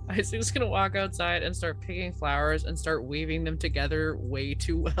 Isaac's gonna walk outside and start picking flowers and start weaving them together way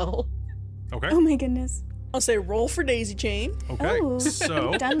too well. Okay. Oh my goodness. I'll say roll for daisy chain. Okay. Oh,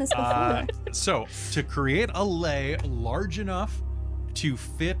 So, we've done this before. so to create a lei large enough to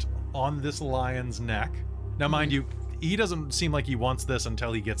fit on this lion's neck. Now, mind you, he doesn't seem like he wants this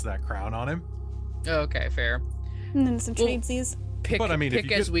until he gets that crown on him. Okay, fair. And then some Well- tradesies. Pick, But, I mean, if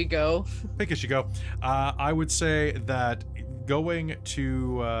pick you as could- we go. Pick as you go. I would say that going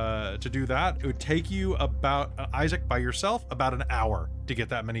to do that, it would take you about Isaac by yourself about an hour to get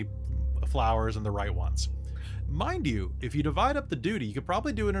that many flowers and the right ones. Mind you, if you divide up the duty, you could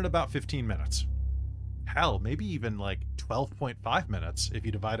probably do it in about 15 minutes. Hell, maybe even like 12.5 minutes if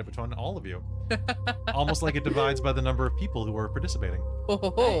you divide it between all of you. Almost like it divides by the number of people who are participating.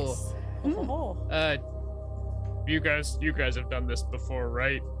 Oh, Oh. You guys have done this before,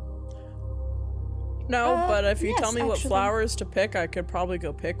 right? No, but if you yes, tell me what actually. flowers to pick, I could probably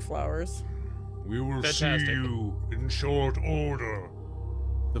go pick flowers. We will Fantastic. see you in short order.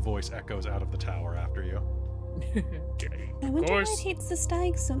 The voice echoes out of the tower after you. Okay, I of wonder why it course. hates the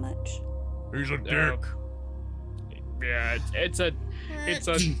stag so much. He's a Yeah. dick. Yeah, it's a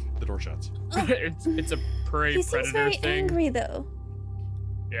The door shuts. it's a prey He seems predator very thing. angry though.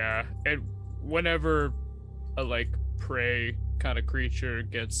 Yeah, and whenever a like prey kind of creature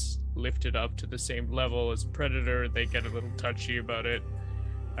gets lifted up to the same level as a predator, they get a little touchy about it.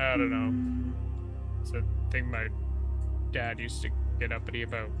 I don't know. It's a thing my dad used to get uppity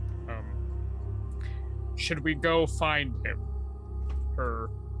about. Should we go find him? Her.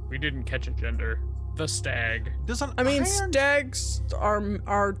 We didn't catch a gender. The stag. Doesn't I mean, iron- stags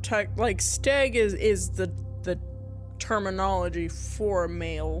are tech like stag is the terminology for a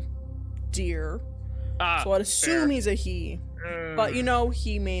male deer. Ah, So I'd assume fair. he's a he. But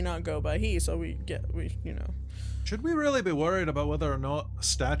he may not go by he, so we. Should we really be worried about whether or not a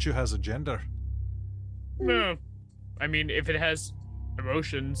statue has a gender? No. I mean, if it has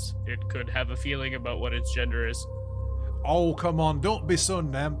emotions, it could have a feeling about what its gender is. Oh, come on, don't be so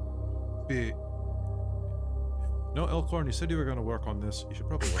nampy. No, Elkhorn, you said you were going to work on this. You should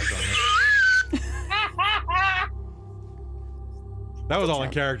probably work on this. That was all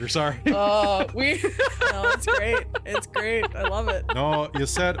in character, sorry. No, it's great. It's great. I love it. No, you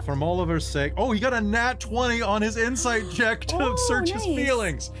said from Oliver's sake. Oh, he got a nat 20 on his insight check to search his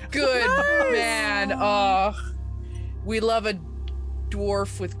feelings. Good man. We love a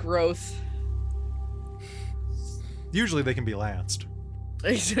dwarf with growth. Usually they can be lanced.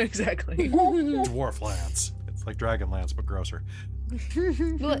 Exactly. Dwarf lance. It's like dragon lance, but grosser.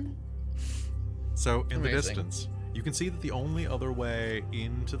 So in the Amazing. distance, you can see that the only other way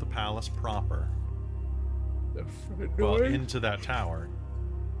into the palace proper, well, into that tower,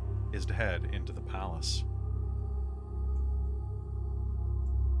 is to head into the palace.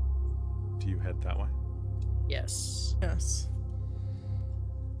 Do you head that way? Yes. Yes.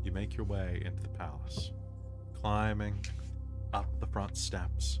 You make your way into the palace, climbing up the front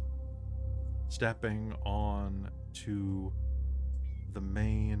steps, stepping on to the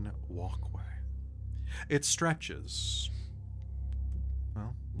main walkway. It stretches,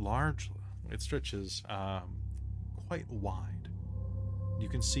 well, largely. It stretches quite wide. You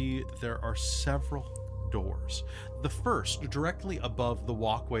can see that there are several doors. The first, directly above the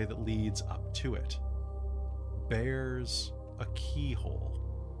walkway that leads up to it, bears a keyhole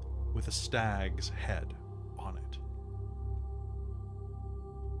with a stag's head on it.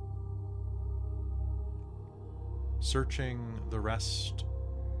 Searching the rest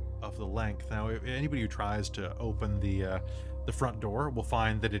of the length. Now, if anybody who tries to open the front door will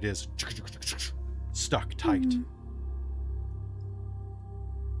find that it is stuck tight. Mm-hmm.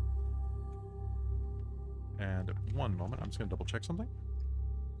 And one moment, I'm just going to double check something.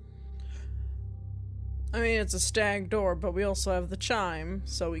 I mean, it's a stag door, but we also have the chime,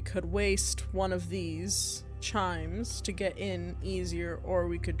 so we could waste one of these chimes to get in easier, or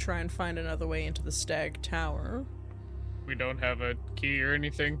we could try and find another way into the stag tower. We don't have a key or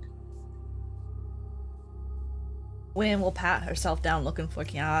anything. Wynn will pat herself down looking for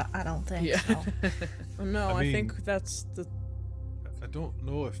I don't think so. Oh, no, I I mean- think that's the. I don't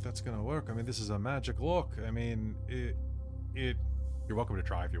know if that's going to work. I mean, this is a magic lock. I mean, it you're welcome to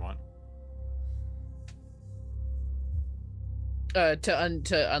try if you want.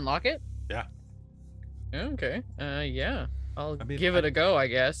 To unlock it? Yeah. Okay. Yeah. I'll I mean, give it a go, I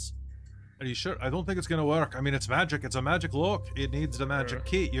guess. Are you sure? I don't think it's going to work. I mean, it's magic. It's a magic lock. It needs the magic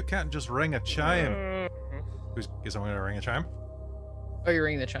key. You can't just ring a chime. Is someone going to ring a chime? Oh, you're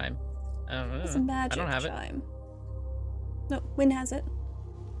ringing the chime. I don't know. It's a magic I don't have chime. No, Wynn has it.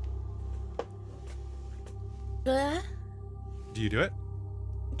 Uh, Do you do it?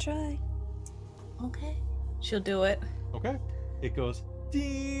 Try. okay. She'll do it. Okay. It goes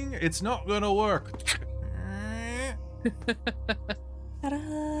ding. It's not going to work.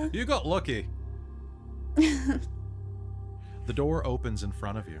 Ta-da! You got lucky. The door opens in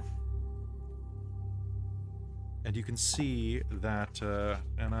front of you. And you can see that,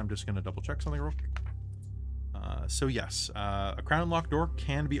 and I'm just going to double check something real quick. So yes, a crown lock door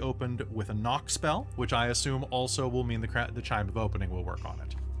can be opened with a knock spell, which I assume also will mean the chime of opening will work on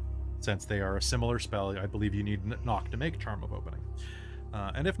it. Since they are a similar spell, I believe you need knock to make charm of opening.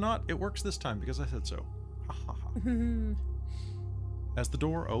 And if not, it works this time because I said so. Ha ha ha. As the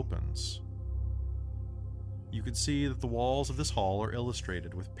door opens, you can see that the walls of this hall are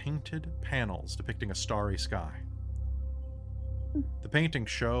illustrated with painted panels depicting a starry sky. The paintings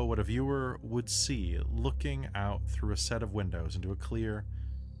show what a viewer would see looking out through a set of windows into a clear,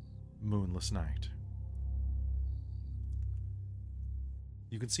 moonless night.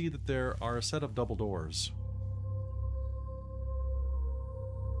 You can see that there are a set of double doors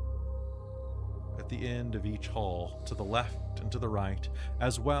at the end of each hall, to the left and to the right,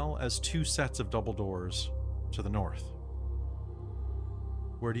 as well as two sets of double doors to the north.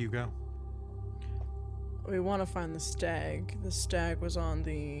 Where do you go? We want to find the stag. The stag was on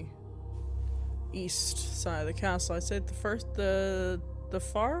the east side of the castle. I'd say the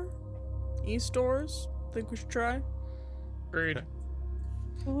far east doors. Think we should try. Agreed. Okay.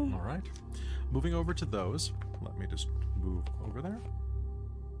 All right. Moving over to those. Let me just move over there.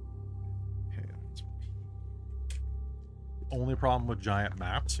 Okay. The only problem with giant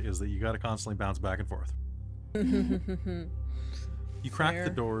maps is that you got to constantly bounce back and forth. You crack the Fair.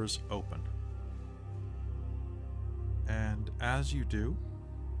 doors open. And as you do,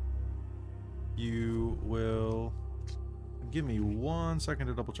 you will Give me 1 second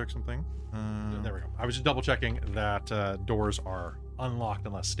to double check something. There we go. I was just double checking that doors are unlocked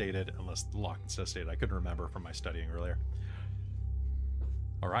unless locked instead of stated. I couldn't remember from my studying earlier.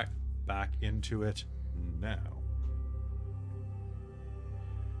 All right, back into it now.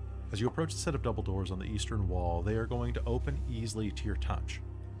 As you approach the set of double doors on the eastern wall, they are going to open easily to your touch.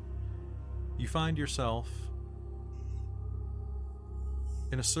 You find yourself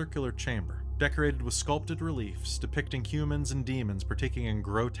in a circular chamber, decorated with sculpted reliefs depicting humans and demons partaking in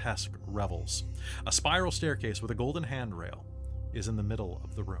grotesque revels. A spiral staircase with a golden handrail is in the middle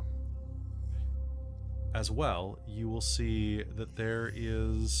of the room. As well, you will see that there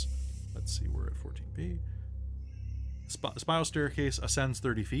is... Let's see, we're at 14B. Spiral staircase ascends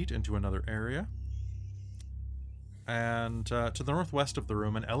 30 feet into another area. And to the northwest of the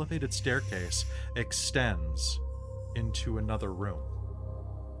room, an elevated staircase extends into another room.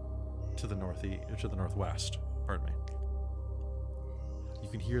 To the northwest, pardon me. You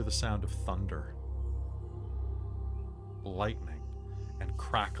can hear the sound of thunder, lightning, and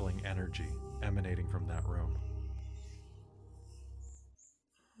crackling energy emanating from that room.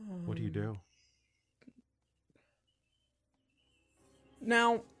 What do you do?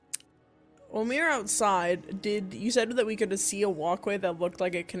 Now, when we were outside, you said that we could see a walkway that looked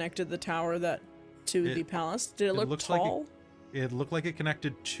like it connected the tower to the palace? Did it look tall? It looked like it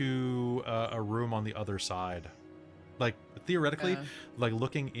connected to a room on the other side. Like, theoretically, like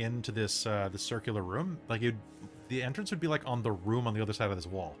looking into this circular room, like the entrance would be like on the room on the other side of this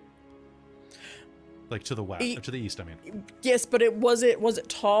wall. Like to the west, to the east, I mean. Yes, but was it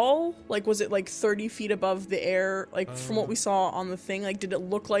tall? Like, was it like 30 feet above the air? Like, from what we saw on the thing, like, did it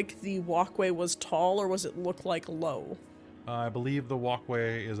look like the walkway was tall, or was it look like low? I believe the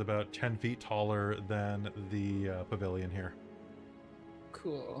walkway is about 10 feet taller than the pavilion here.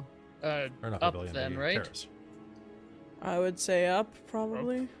 Cool. Or not up pavilion, then, the right? terrace. I would say up,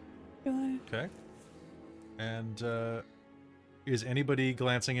 probably. Okay. And is anybody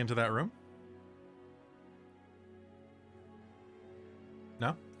glancing into that room?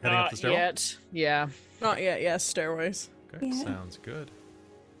 No? Heading up the stairwell? Yet. Yeah. Not yet, yes, stairways. Okay, Yeah. sounds good.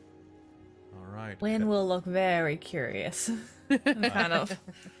 All right. Wynn will look very curious. Kind of.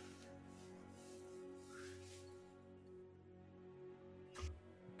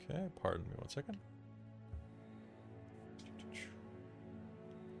 Okay, pardon me 1 second.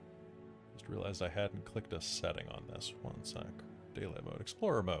 Just realized I hadn't clicked a setting on this. 1 sec. Daylight mode,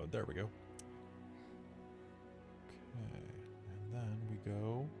 Explorer mode. There we go. Okay, and then we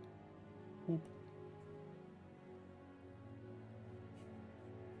go. Whoop.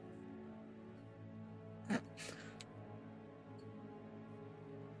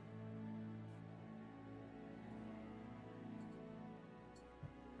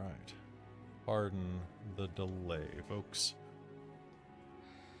 Right. Pardon the delay, folks.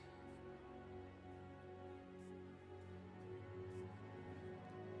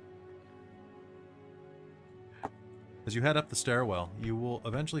 As you head up the stairwell, you will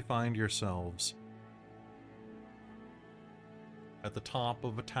eventually find yourselves at the top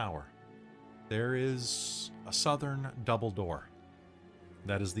of a tower. There is a southern double door.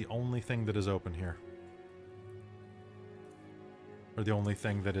 That is the only thing that is open here. Or the only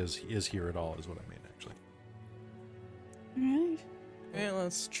thing that is here at all is what I mean, actually. Alright. Okay,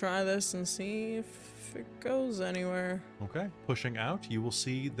 let's try this and see if it goes anywhere. Okay. Pushing out, you will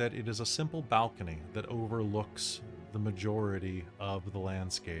see that it is a simple balcony that overlooks the majority of the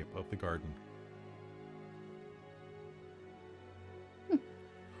landscape of the garden.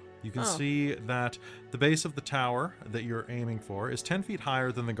 You can see that the base of the tower that you're aiming for is 10 feet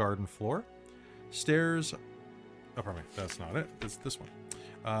higher than the garden floor. Stairs... Oh, pardon me. That's not it. It's this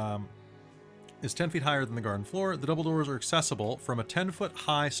one. Is 10 feet higher than the garden floor. The double doors are accessible from a 10-foot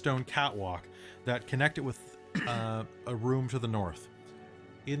high stone catwalk that connect it with a room to the north.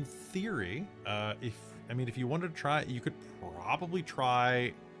 In theory, if you wanted to try, you could probably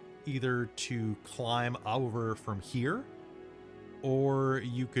try either to climb over from here, or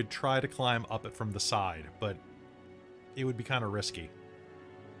you could try to climb up it from the side, but it would be kind of risky.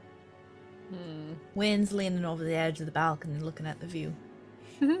 Wynn's leaning over the edge of the balcony looking at the view.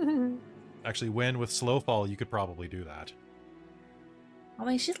 Actually, Wynn, with slow fall, you could probably do that. I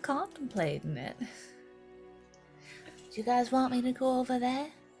mean, she's contemplating it. Do you guys want me to go over there?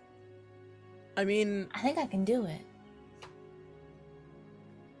 I mean, I think I can do it.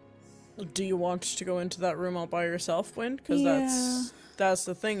 do you want to go into that room all by yourself, Wynn? Because Yeah. that's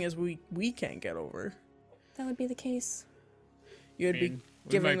the thing, is we can't get over. That would be the case. You'd I be mean,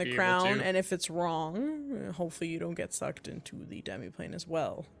 we giving might the be able crown, to. and if it's wrong, hopefully you don't get sucked into the demiplane as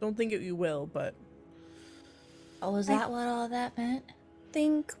well. Don't think you will, but Oh, is that what all that meant?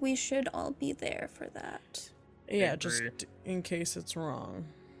 Think we should all be there for that. Yeah, Agree. just in case it's wrong.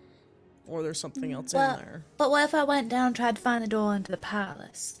 Or there's something else Well, in there. but what if I went down and tried to find the door into the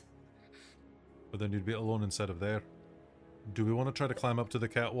palace? But then you'd be alone instead of there. Do we want to try to climb up to the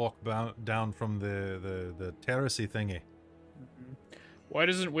catwalk down from the terracey thingy? Why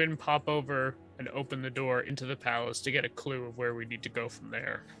doesn't Wynn pop over and open the door into the palace to get a clue of where we need to go from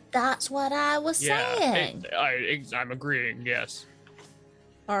there? That's what I was saying. I'm agreeing, yes.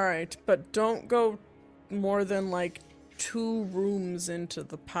 Alright, but don't go more than like 2 rooms into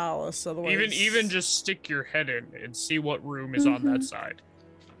the palace, otherwise... Even just stick your head in and see what room is on that side.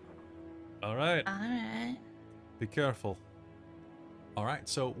 All right. Alright. Be careful. All right.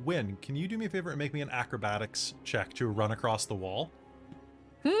 So, Wynn, can you do me a favor and make me an acrobatics check to run across the wall?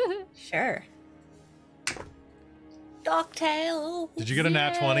 Sure. Darktail. Did you get a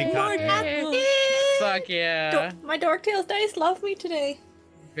nat 20? God damn. Fuck yeah. My Darktail's dice love me today.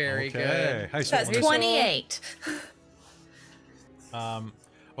 Very Okay. good. Hi, That's Sweet 28.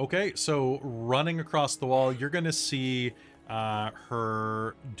 Okay, so running across the wall, you're going to see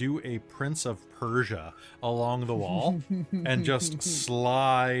her do a Prince of Persia along the wall and just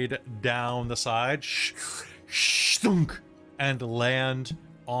slide down the side thunk, and land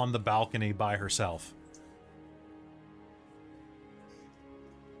on the balcony by herself.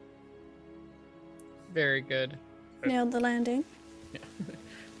 Very good. Nailed the landing.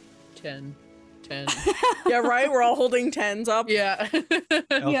 10. Yeah, right? We're all holding 10s up. Yeah.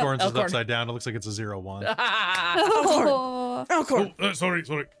 Elkhorn's is Elkhorn. upside down. It looks like it's a 0-1. Oh, Elkhorn! Sorry.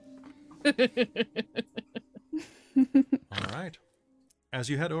 All right. As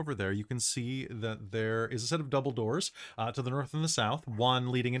you head over there, you can see that there is a set of double doors to the north and the south,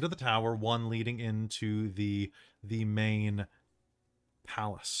 one leading into the tower, one leading into the main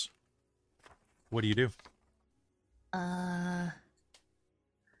palace. What do you do?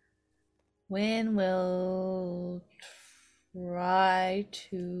 When will try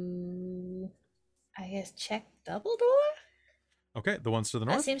to, I guess, check double door? Okay, the ones to the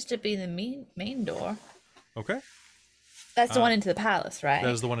That north. seems to be the main door. Okay, That's the one into the palace, right?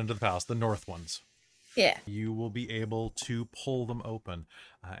 that is the one into the palace, the north ones. Yeah. You will be able to pull them open.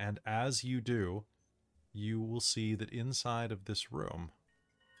 And as you do, you will see that inside of this room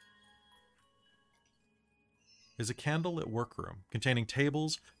is a candlelit workroom containing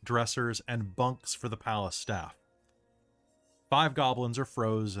tables, dressers, and bunks for the palace staff. 5 goblins are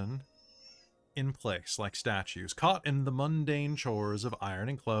frozen in place like statues, caught in the mundane chores of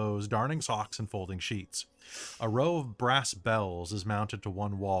ironing clothes, darning socks, and folding sheets. A row of brass bells is mounted to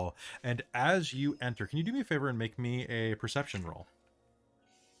one wall, and as you enter, can you do me a favor and make me a perception roll?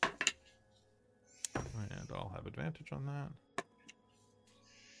 And I'll have advantage on that.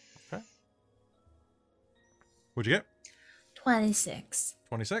 Okay. What'd you get? 26.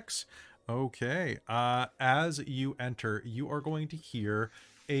 26. Okay. As you enter, you are going to hear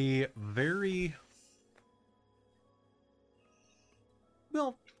a very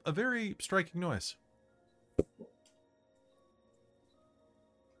striking noise.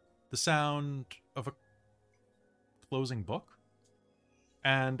 The sound of a closing book.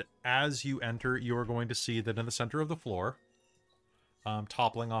 And as you enter, you are going to see that in the center of the floor,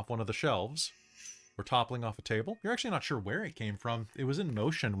 toppling off one of the shelves, or toppling off a table. You're actually not sure where it came from. It was in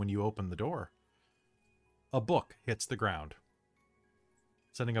motion when you opened the door. A book hits the ground,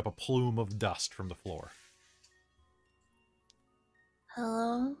 sending up a plume of dust from the floor.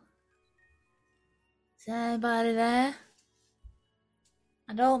 Hello? Is anybody there?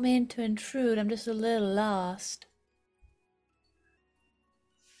 I don't mean to intrude, I'm just a little lost.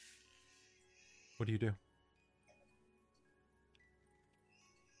 What do you do?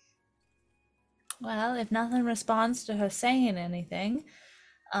 Well, if nothing responds to her saying anything,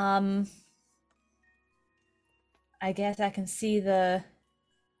 I guess I can see the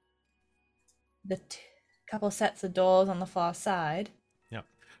couple sets of doors on the far side. Yeah.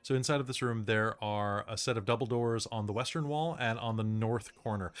 So inside of this room, there are a set of double doors on the western wall and on the north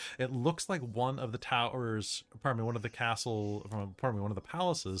corner. It looks like one of the towers, one of the one of the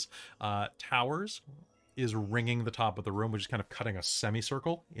palaces, towers is ringing the top of the room, which is kind of cutting a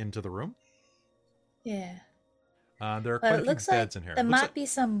semicircle into the room. Yeah. There are Well, quite a it few looks beds like in here. there Looks might like- be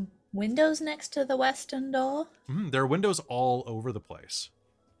some windows next to the western door. There are windows all over the place.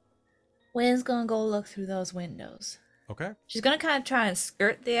 Wynn's gonna go look through those windows. Okay. She's gonna kind of try and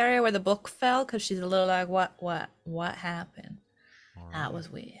skirt the area where the book fell, because she's a little like, what happened? All right. That was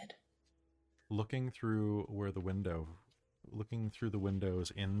weird. Looking through the windows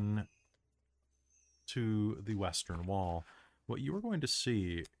in to the western wall, what you are going to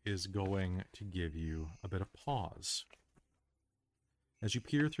see is going to give you a bit of pause. As you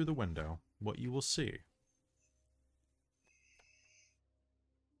peer through the window, what you will see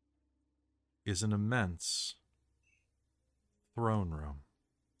is an immense throne room.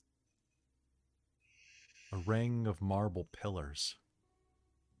 A ring of marble pillars,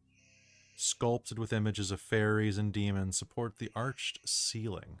 sculpted with images of fairies and demons, support the arched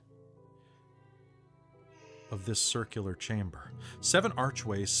ceiling of this circular chamber. 7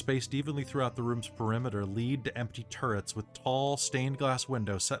 archways spaced evenly throughout the room's perimeter lead to empty turrets with tall stained glass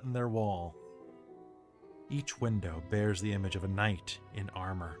windows set in their wall. Each window bears the image of a knight in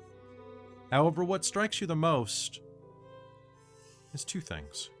armor. However, what strikes you the most is 2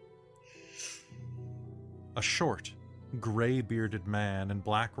 things. A short, gray-bearded man in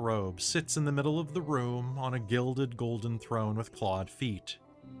black robes sits in the middle of the room on a gilded golden throne with clawed feet.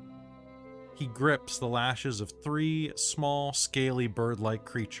 He grips the lashes of 3 small, scaly, bird-like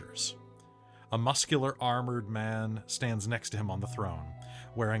creatures. A muscular, armored man stands next to him on the throne,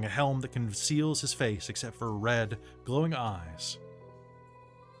 wearing a helm that conceals his face except for red, glowing eyes.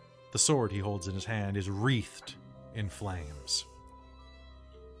 The sword he holds in his hand is wreathed in flames.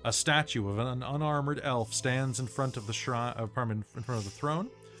 A statue of an unarmored elf stands in front of the shrine, in front of the throne.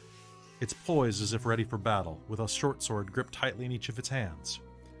 It's poised as if ready for battle, with a short sword gripped tightly in each of its hands.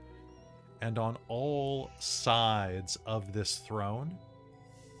 And on all sides of this throne,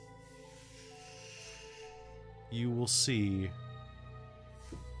 you will see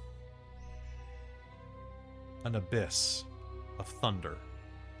an abyss of thunder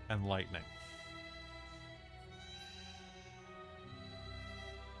and lightning.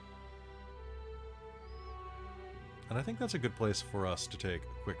 And I think that's a good place for us to take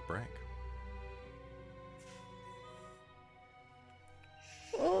a quick break.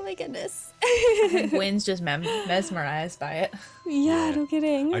 Oh my goodness. I think Wynn's just mesmerized by it. Yeah, no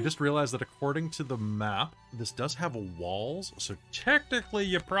kidding. I just realized that according to the map, this does have walls, so technically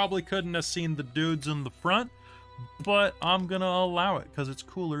you probably couldn't have seen the dudes in the front, but I'm gonna allow it, because it's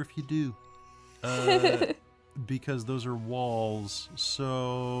cooler if you do. Because those are walls,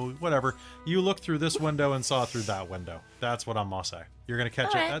 so whatever. You looked through this window and saw through that window. That's what I'm gonna say. You're gonna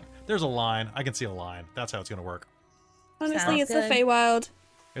catch Alright. it. There's a line. I can see a line. That's how it's gonna work. Honestly, Sounds it's good. the Feywild.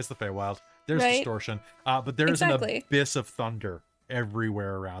 It's the Feywild. There's Right? distortion, but there's Exactly. an abyss of thunder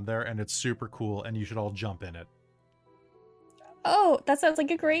everywhere around there, and it's super cool, and you should all jump in it. Oh, that sounds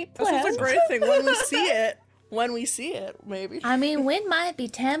like a great That plan. sounds a great thing when we see it. When we see it, maybe. I mean, Wynn might be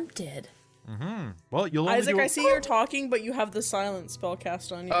tempted. Well, you'll only Isaac, do I see you're talking, but you have the silent spell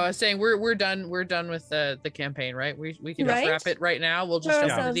cast on you. Saying we're done with the campaign, right? We can Right? just wrap it right now. We'll just Throw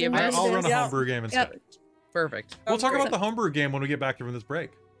jump into ourselves the in event. there. I'll run a Yeah. homebrew game instead. Perfect. We'll talk great. about the homebrew game when we get back from this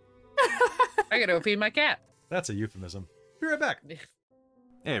break. I gotta go feed my cat. That's a euphemism. Be right back.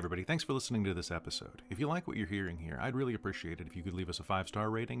 Hey everybody, thanks for listening to this episode. If you like what you're hearing here, I'd really appreciate it if you could leave us a 5-star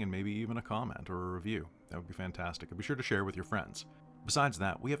rating and maybe even a comment or a review. That would be fantastic. And be sure to share with your friends. Besides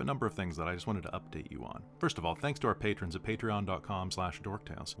that, we have a number of things that I just wanted to update you on. First of all, thanks to our patrons at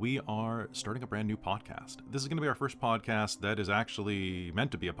patreon.com/dorktales. We are starting a brand new podcast. This is going to be our first podcast that is actually meant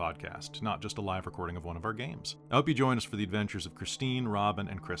to be a podcast, not just a live recording of one of our games. I hope you join us for the adventures of Christine, Robin,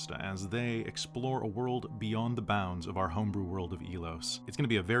 and Krista as they explore a world beyond the bounds of our homebrew world of Elos. It's going to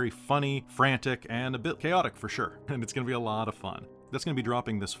be a very funny, frantic, and a bit chaotic for sure, and it's going to be a lot of fun. That's going to be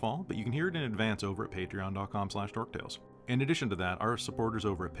dropping this fall, but you can hear it in advance over at patreon.com/dorktales. In addition to that, our supporters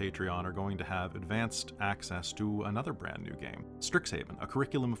over at Patreon are going to have advanced access to another brand new game, Strixhaven, A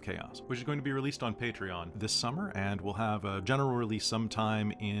Curriculum of Chaos, which is going to be released on Patreon this summer and will have a general release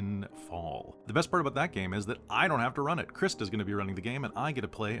sometime in fall. The best part about that game is that I don't have to run it. Krista is going to be running the game, and I get to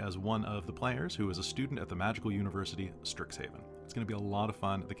play as one of the players who is a student at the Magical University Strixhaven. It's going to be a lot of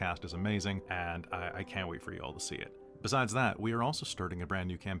fun. The cast is amazing, and I can't wait for you all to see it. Besides that, we are also starting a brand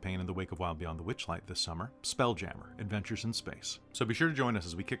new campaign in the wake of Wild Beyond the Witchlight this summer, Spelljammer, Adventures in Space. So be sure to join us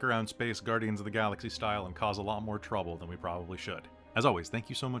as we kick around space Guardians of the Galaxy style and cause a lot more trouble than we probably should. As always, thank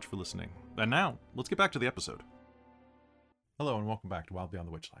you so much for listening. And now, let's get back to the episode. Hello and welcome back to Wild Beyond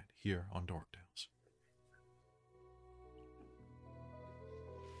the Witchlight, here on Dork Tales.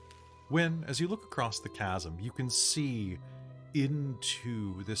 When, as you look across the chasm, you can see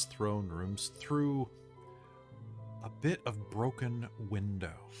into this throne room through a bit of broken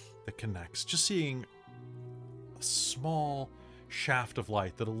window that connects, just seeing a small shaft of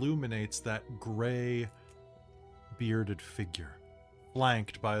light that illuminates that gray bearded figure,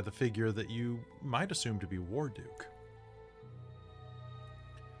 flanked by the figure that you might assume to be Warduke.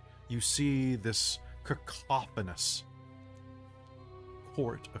 You see this cacophonous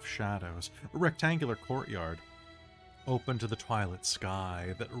court of shadows, a rectangular courtyard open to the twilight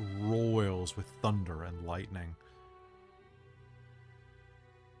sky that roils with thunder and lightning.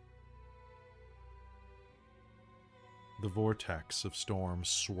 The vortex of storm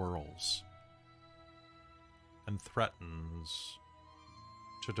swirls and threatens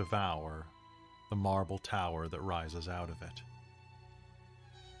to devour the marble tower that rises out of it.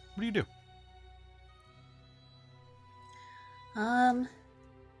 What do you do?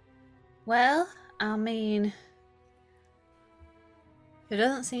 Well, I mean, it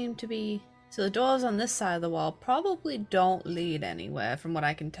doesn't seem to be. So the doors on this side of the wall probably don't lead anywhere, from what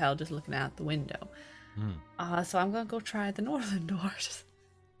I can tell just looking out the window. So I'm gonna go try the northern doors.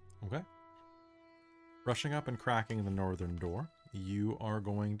 Okay. Rushing up and cracking the northern door, you are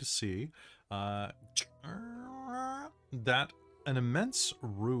going to see that an immense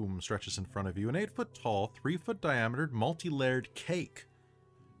room stretches in front of you. An 8-foot tall, 3-foot diameter, multi-layered cake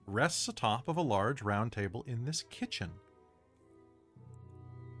rests atop of a large round table in this kitchen,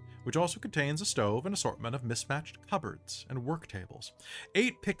 which also contains a stove and assortment of mismatched cupboards and work tables.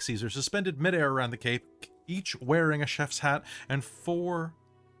 8 pixies are suspended midair around the cake, each wearing a chef's hat and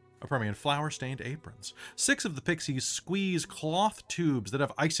flour-stained aprons. 6 of the pixies squeeze cloth tubes that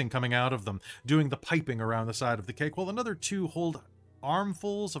have icing coming out of them, doing the piping around the side of the cake, while another 2 hold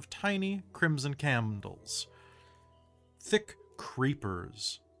armfuls of tiny crimson candles. Thick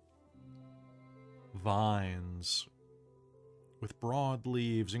creepers, vines with broad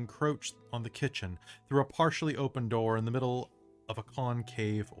leaves encroach on the kitchen through a partially open door in the middle of a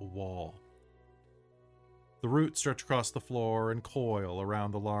concave wall. The roots stretch across the floor and coil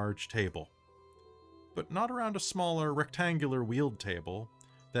around the large table, but not around a smaller rectangular wheeled table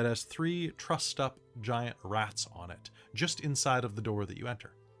that has 3 trussed-up giant rats on it, just inside of the door that you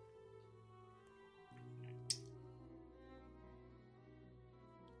enter.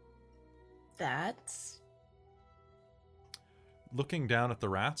 That's... Looking down at the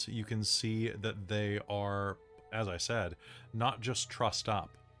rats, you can see that they are, as I said, not just trussed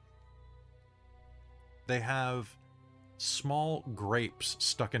up. They have small grapes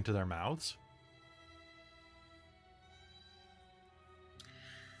stuck into their mouths.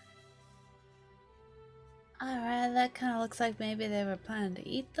 Alright, that kind of looks like maybe they were planning to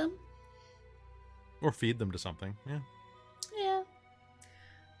eat them. Or feed them to something, yeah. Yeah.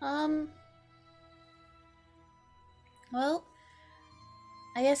 Well,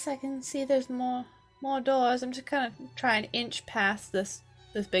 I guess I can see there's more doors. I'm just kind of trying to inch past this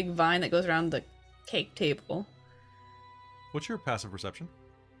big vine that goes around the cake table. What's your passive perception?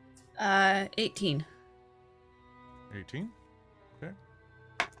 18. 18? Okay.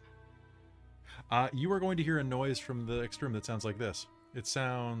 You are going to hear a noise from the next room that sounds like this. It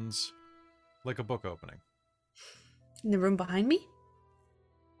sounds like a book opening. In the room behind me?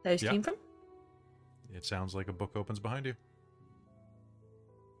 That I just Yeah. came from? It sounds like a book opens behind you.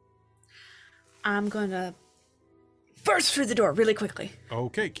 I'm gonna burst through the door really quickly.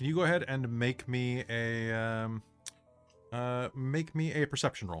 Okay, can you go ahead and make me a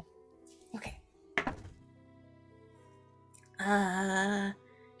perception roll? Okay.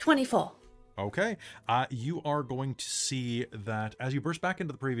 24. Okay. You are going to see that as you burst back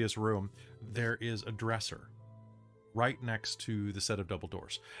into the previous room, there is a dresser right next to the set of double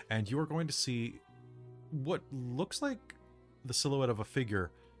doors. And you are going to see what looks like the silhouette of a figure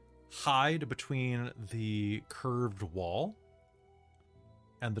hide between the curved wall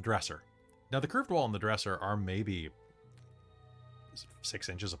and the dresser. Now, the curved wall and the dresser are maybe 6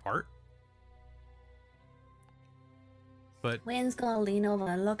 inches apart. But Wynn's gonna lean over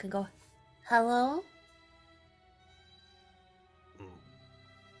and look and go, hello?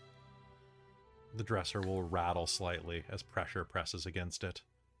 the dresser will rattle slightly as pressure presses against it.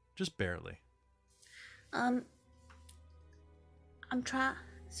 Just barely. I'm trying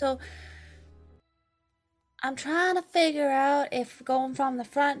to figure out if going from the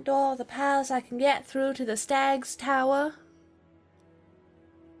front door of the palace I can get through to the Stag's Tower.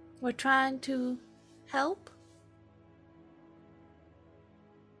 We're trying to help.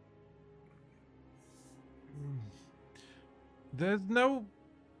 There's no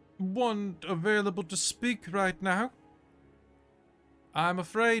one available to speak right now. I'm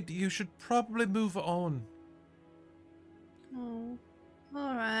afraid you should probably move on. Oh,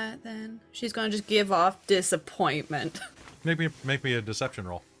 all right then. She's gonna just give off disappointment. Make me a deception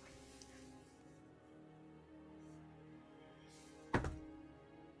roll.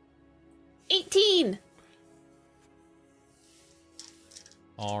 $18.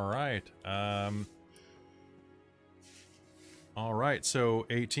 All right. All right. So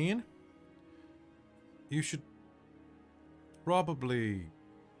 18. You should probably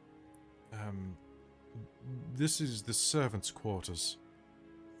This is the servants' quarters.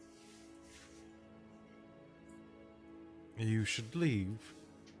 You should leave.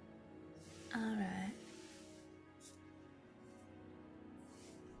 Alright.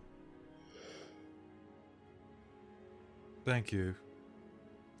 Thank you.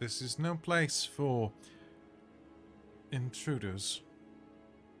 This is no place for intruders.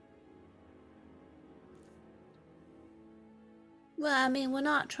 Well, I mean, we're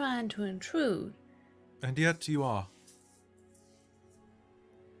not trying to intrude. And yet you are.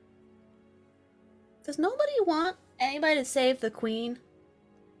 Does nobody want anybody to save the queen?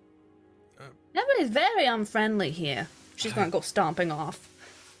 Everybody's very unfriendly here. She's gonna go stomping off.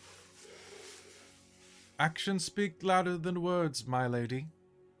 Actions speak louder than words, my lady.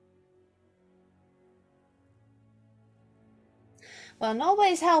 Well,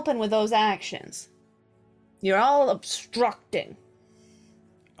 nobody's helping with those actions. You're all obstructing.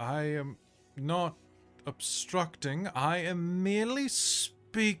 I am not obstructing. I am merely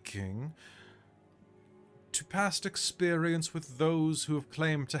speaking to past experience with those who have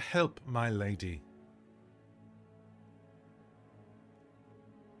claimed to help my lady.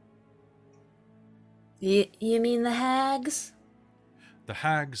 You mean the hags? The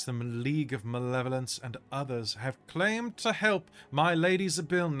hags, the League of Malevolence, and others have claimed to help my lady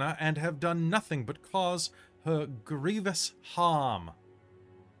Zybilna and have done nothing but cause her grievous harm.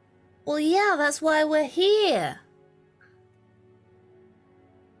 Well, yeah, that's why we're here.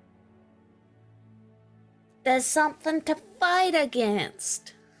 There's something to fight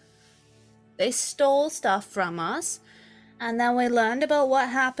against. They stole stuff from us, and then we learned about what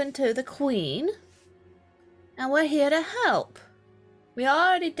happened to the queen, and we're here to help. We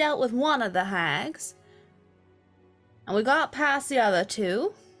already dealt with one of the hags, and we got past the other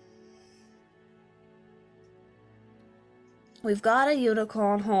two. We've got a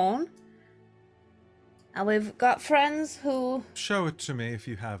unicorn horn, and we've got friends who... Show it to me if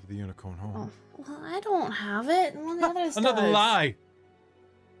you have the unicorn horn. Oh, well, I don't have it. One of the others Another does. lie!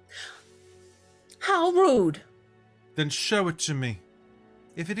 How rude. Then show it to me.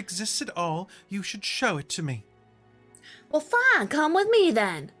 If it exists at all, you should show it to me. Well, fine. Come with me,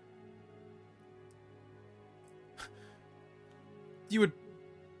 then. You would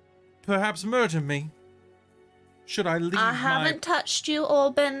perhaps murder me. Should I leave I haven't touched you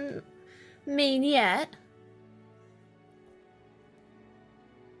or been mean yet.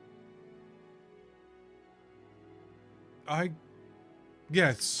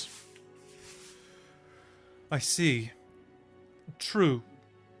 Yes. I see. True.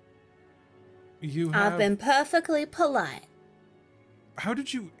 You have... I've been perfectly polite. How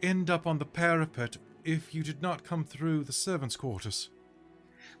did you end up on the parapet if you did not come through the servants' quarters?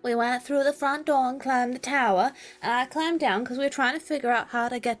 We went through the front door and climbed the tower, and I climbed down because we were trying to figure out how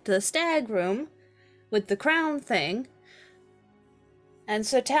to get to the stag room with the crown thing. And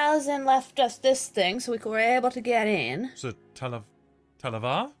Sir Taliesin left us this thing so we were able to get in. Sir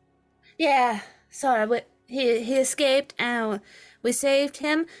Talavar? Yeah, sorry, he escaped and we saved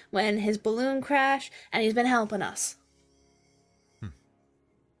him when his balloon crashed, and he's been helping us.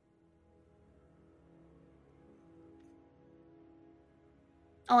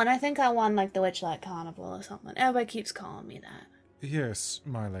 Oh, and I think I won, like, the Witchlight Carnival or something. Everybody keeps calling me that. Yes,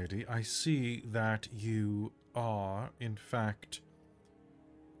 my lady. I see that you are, in fact...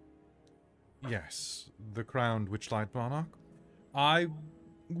 Yes, the crowned Witchlight Monarch. I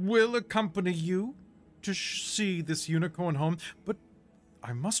will accompany you to see this unicorn home, but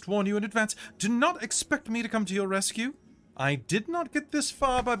I must warn you in advance, do not expect me to come to your rescue. I did not get this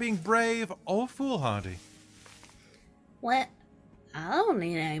far by being brave or foolhardy. What? I don't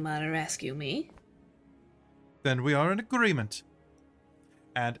need anybody to rescue me. Then we are in agreement.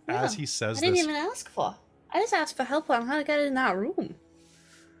 And as he says I didn't this... even ask for. I just asked for help on how to get in that room.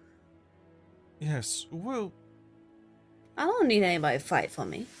 Yes, well, I don't need anybody to fight for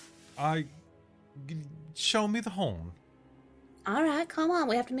me. show me the horn. Alright, come on.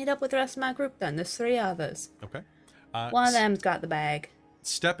 We have to meet up with the rest of my group then. There's 3 others. Okay. One of them's got the bag.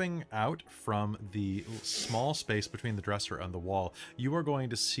 Stepping out from the small space between the dresser and the wall, you are going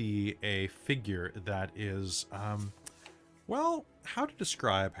to see a figure that is, well, how to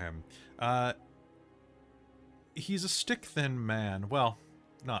describe him? He's a stick-thin man. Well,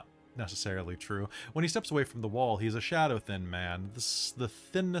 not necessarily true. When he steps away from the wall, he's a shadow-thin man. The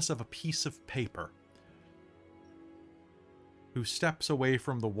thinness of a piece of paper. Who steps away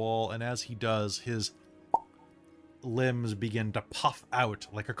from the wall, and as he does, his limbs begin to puff out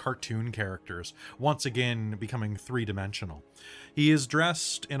like a cartoon character's, once again becoming 3-dimensional. He is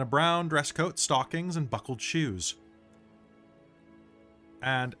dressed in a brown dress coat, stockings, and buckled shoes.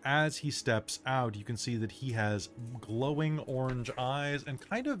 And as he steps out, you can see that he has glowing orange eyes and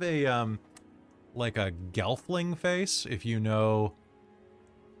kind of a, like a gelfling face, if you know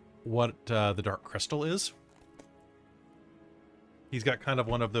what the Dark Crystal is. He's got kind of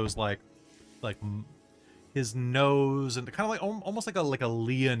one of those, like his nose and kind of like almost like a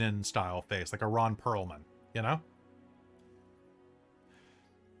Leonin style face, like a Ron Perlman, you know?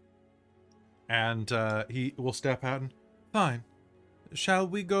 And he will step out and, fine. Shall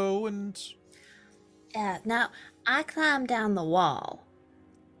we go and... Yeah, now, I climbed down the wall.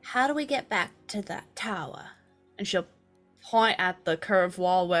 How do we get back to that tower? And she'll point at the curved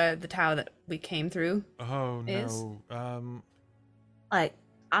wall where the tower that we came through. Oh, is? no. Like,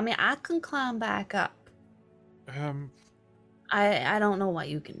 I mean, I can climb back up. Um, I don't know what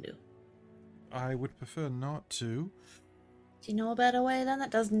you can do. I would prefer not to. Do you know a better way then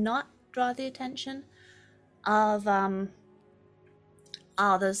that does not draw the attention of,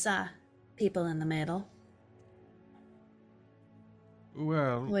 all those, people in the middle?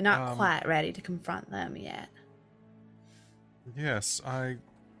 Well, We're not quite ready to confront them yet. Yes, I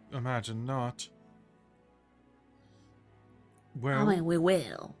imagine not. Well, I mean, we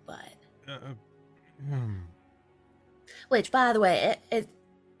will, but... hmm. Which, by the way, it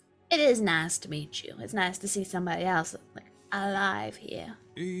is nice to meet you. It's nice to see somebody else, like, alive here.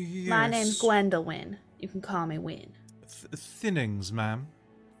 Yes. My name's Gwendolyn. You can call me Win. Thinnings, ma'am.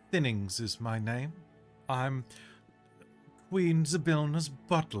 Thinnings is my name. I'm Queen Zabilna's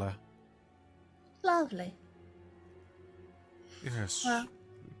butler. Lovely. Yes, Well,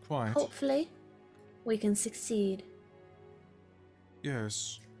 quite. hopefully, we can succeed.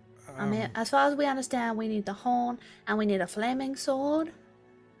 Yes. I mean, as far as we understand, we need the horn, and we need a flaming sword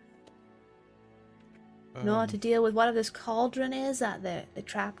in order to deal with whatever this cauldron is that they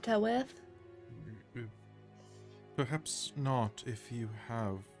trapped her with. Perhaps not if you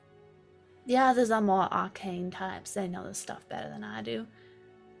have... The others are more arcane types. They know this stuff better than I do.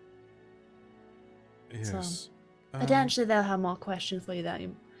 Yes. Potentially they'll have more questions for you that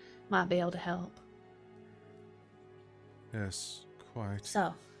you might be able to help. Yes, quite.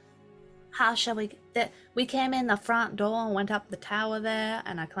 So, how shall we... We came in the front door and went up the tower there,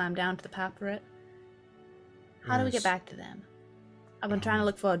 and I climbed down to the parapet. How do we get Yes. back to them? I've been trying to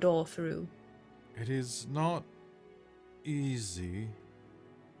look for a door through. It is not easy.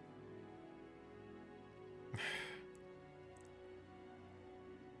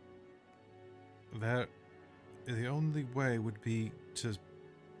 That the only way would be to,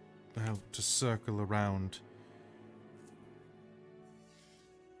 well, to circle around.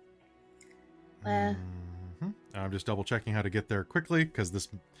 Well, I'm just double checking how to get there quickly because this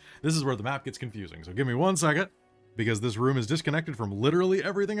is where the map gets confusing. So give me 1 second because this room is disconnected from literally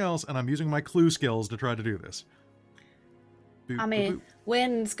everything else, and I'm using my clue skills to try to do this. Boop, I boop, mean, boop.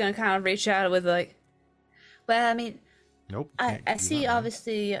 Wynn's gonna kind of reach out with like, well, I mean, Nope. I can't do see that now.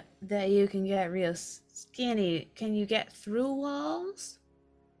 obviously that you can get real skinny. Can you get through walls?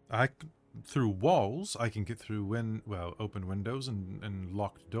 Through walls, I can get through open windows and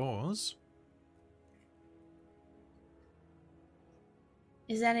locked doors.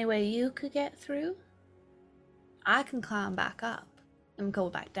 Is there any way you could get through? I can climb back up and go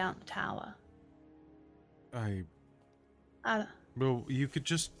back down the tower. I I, Well, you could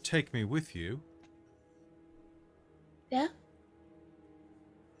just take me with you. yeah?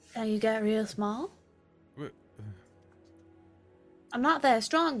 Can you get real small? Wh- I'm not very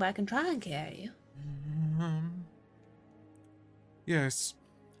strong, but I can try and carry you. Yes.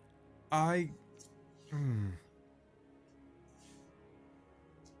 I...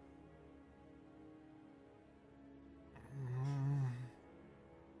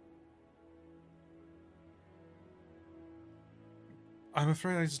 I'm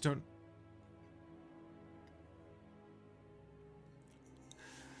afraid I just don't...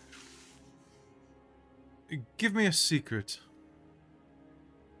 Give me a secret.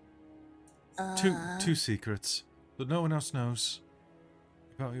 Two secrets that no one else knows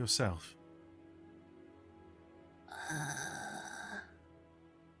about yourself.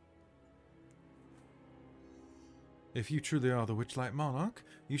 If you truly are the Witchlight Monarch,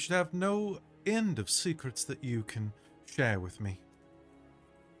 you should have no end of secrets that you can share with me.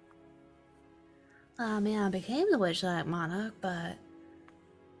 I mean, I became the Witchlight Monarch, but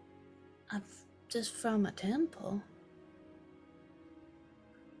I'm just from a temple.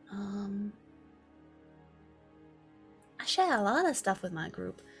 I share a lot of stuff with my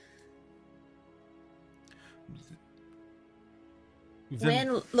group.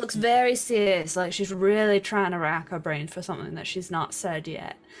 Wynn looks very serious, like she's really trying to rack her brain for something that she's not said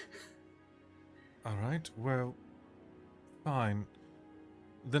yet. Alright, well, fine.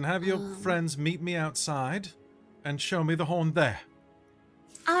 Then have your friends meet me outside and show me the horn there.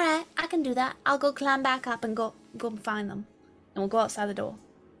 Alright, I can do that. I'll go climb back up and go find them. And we'll go outside the door.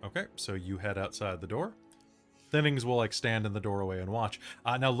 Okay, so you head outside the door. Thinnings will like stand in the doorway and watch.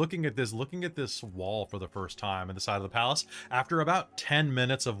 Now looking at this wall for the first time in the side of the palace, after about 10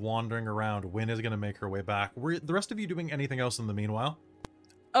 minutes of wandering around, Wynn is going to make her way back. Were the rest of you doing anything else in the meanwhile?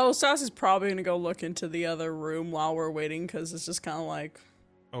 Oh, Sassy's probably gonna go look into the other room while we're waiting, because it's just kind of like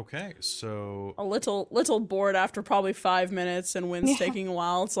Okay, so a little bored after probably 5 minutes, and Wynn's taking a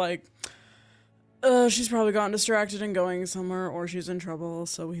while. It's like, she's probably gotten distracted and going somewhere, or she's in trouble,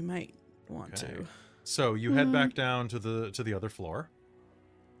 so we might want to. So you head back down to the other floor.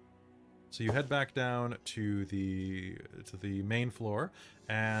 So you head back down to the main floor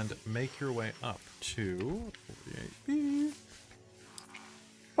and make your way up to 48B.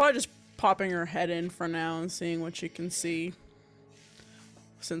 Probably just popping her head in for now and seeing what she can see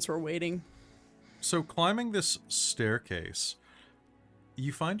since we're waiting. So climbing this staircase,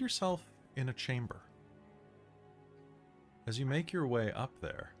 you find yourself in a chamber. As you make your way up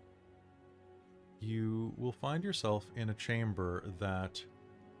there, you will find yourself in a chamber that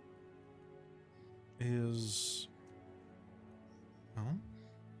is... Oh?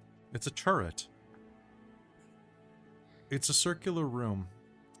 It's a turret. It's a circular room,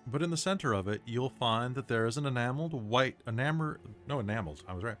 but in the center of it, you'll find that there is an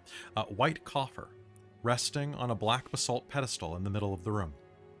white coffer resting on a black basalt pedestal in the middle of the room.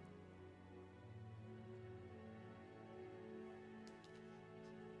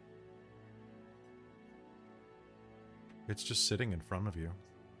 It's just sitting in front of you.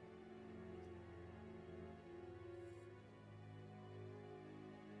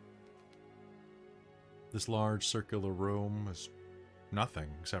 This large circular room is nothing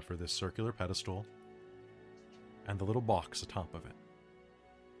except for this circular pedestal and the little box atop of it.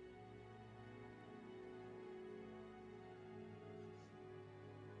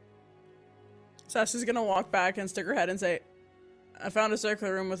 Sassy's gonna walk back and stick her head and say, I found a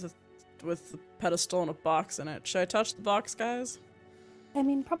circular room with a pedestal and a box in it. Should I touch the box, guys? I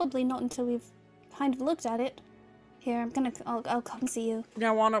mean, probably not until we've kind of looked at it. Here, I'll come see you.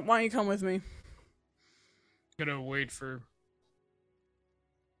 Yeah, why don't you come with me? Gonna wait for.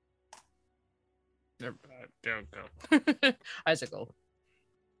 Don't go. Isaac go.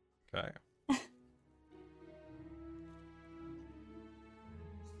 Okay.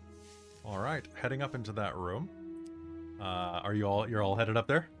 All right, heading up into that room. You're all headed up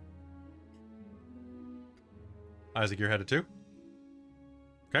there? Isaac, you're headed too?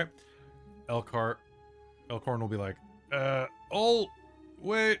 Okay. Elkhorn will be like, I'll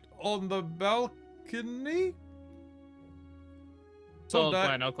wait on the balcony? Solid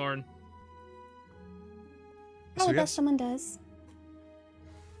plan, Elkhorn. Probably best someone does.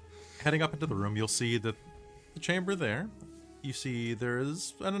 Heading up into the room, you'll see that the chamber there, you see there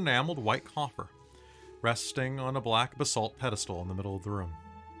is an enameled white coffer resting on a black basalt pedestal in the middle of the room.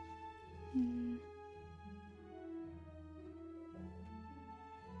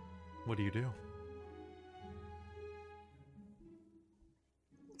 What do you do?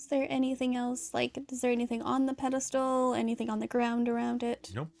 Is there anything else? Like, is there anything on the pedestal? Anything on the ground around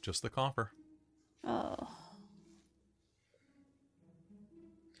it? Nope, just the coffer. Oh.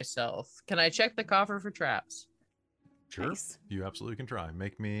 Myself. Can I check the coffer for traps? Sure, Nice. you absolutely can try.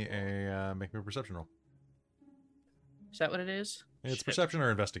 Make me a perception roll. Is that what it is? It's Shit. perception or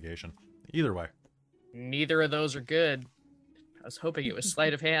investigation. Either way. Neither of those are good. I was hoping it was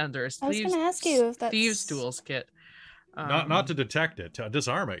sleight of hand or a I was gonna ask you if that's thieves' tools kit. Not to detect it, to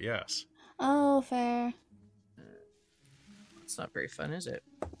disarm it, yes. Oh, fair. It's not very fun, is it?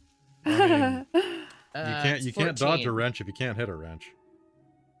 I mean, It's you can't dodge a 14. wrench if you can't hit a wrench.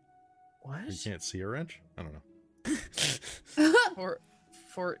 What? You can't see a wrench? I don't know.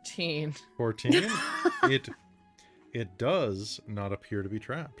 14. 14? It does not appear to be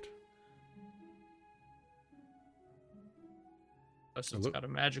trapped. Unless it's got a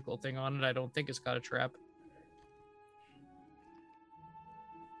magical thing on it, I don't think it's got a trap.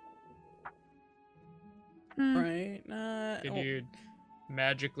 Right. Can you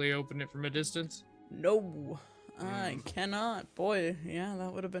magically open it from a distance? No, I cannot. Boy, yeah,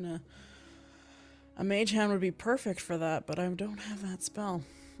 that would have been a mage hand would be perfect for that, but I don't have that spell.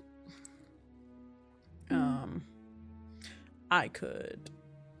 I could.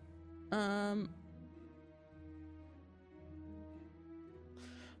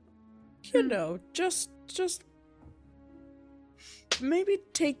 You know, just maybe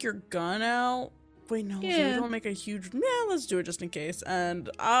take your gun out. Wait, no, so we Yeah. don't make a huge. Yeah, let's do it just in case, and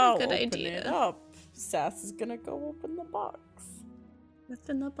I'll good open idea. it up. Sass is gonna go open the box. What's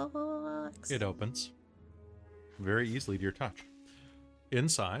in the box? It opens very easily to your touch.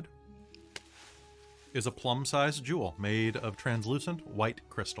 Inside is a plum-sized jewel made of translucent white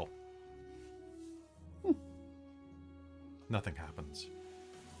crystal. Nothing happens.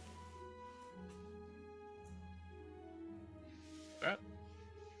 That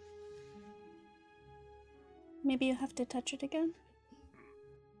Maybe you have to touch it again.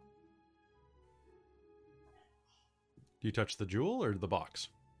 Do you touch the jewel or the box?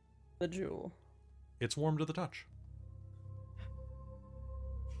 The jewel. It's warm to the touch.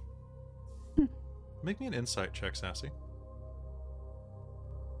 Make me an insight check, Sassy.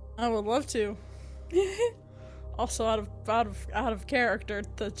 I would love to. Also, out of character,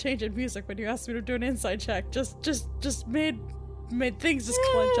 the change in music when you asked me to do an insight check just made things just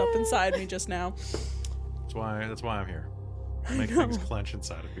clench up inside me just now. That's why I'm here. Make things clench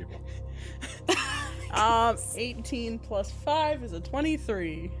inside of people. 18 plus 5 is a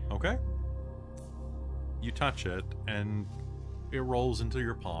 23. Okay. You touch it, and it rolls into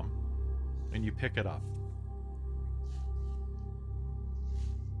your palm, and you pick it up.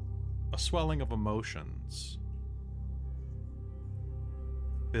 A swelling of emotions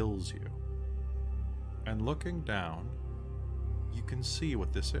fills you. And looking down, you can see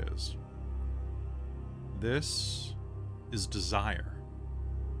what this is. This is desire.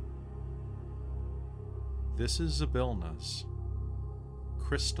 This is Abilna's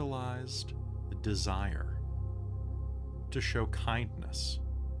crystallized desire to show kindness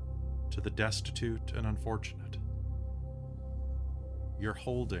to the destitute and unfortunate. You're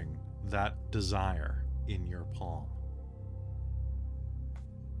holding that desire in your palm.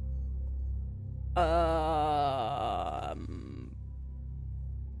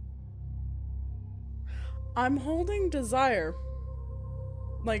 I'm holding desire.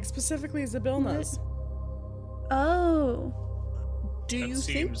 Like, specifically Zabilna's. Oh. Do That you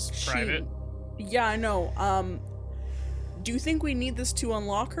seems think private. Yeah, I know. Do you think we need this to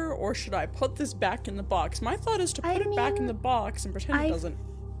unlock her, or should I put this back in the box? My thought is to put it back in the box and pretend it doesn't.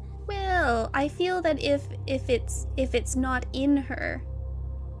 Well, I feel that if it's not in her,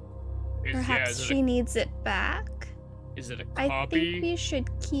 perhaps she needs it back. Is it a I copy? think we should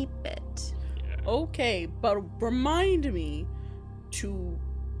keep it. Yeah. Okay, but remind me to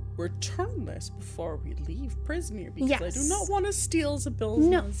return this before we leave Prismere, because I do Yes. not want to steal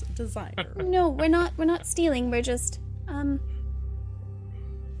Zabilna's desire. No, we're not stealing. We're just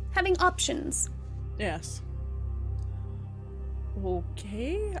having options. Yes.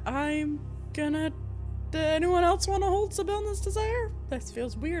 Okay, I'm gonna. Anyone else want to hold Zabilna's desire? This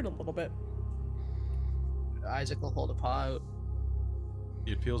feels weird a little bit. Isaac will hold a paw out.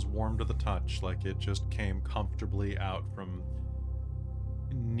 It feels warm to the touch, like it just came comfortably out from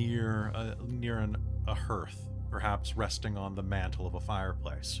near a hearth, perhaps resting on the mantle of a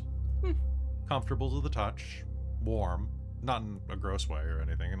fireplace. Comfortable to the touch, warm, not in a gross way or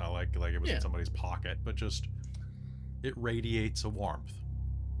anything, not like it was in somebody's pocket, but just it radiates a warmth.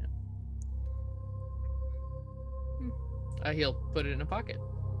 He'll put it in a pocket.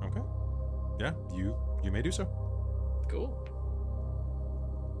 Okay. Yeah, you may do so. Cool.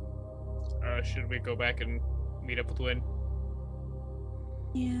 Should we go back and meet up with Wynn?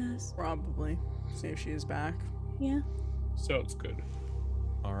 Yes. Probably. See if she is back. Yeah. Sounds good.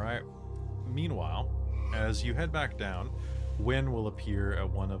 All right. Meanwhile, as you head back down, Wynn will appear at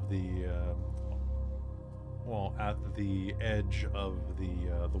one of the, at the edge of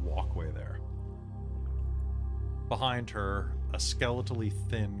the walkway there. Behind her, a skeletally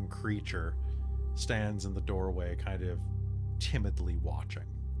thin creature stands in the doorway, kind of timidly watching.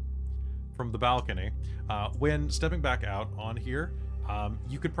 From the balcony, when stepping back out on here,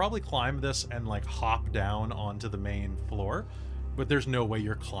 you could probably climb this and like hop down onto the main floor, but there's no way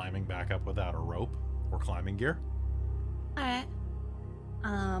you're climbing back up without a rope or climbing gear. Alright.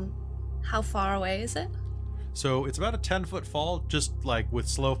 How far away is it? So it's about a 10-foot fall, just like with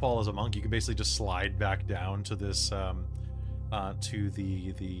slow fall as a monk, you can basically just slide back down to this, to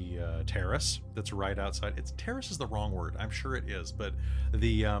the terrace that's right outside. Terrace is the wrong word, I'm sure it is, but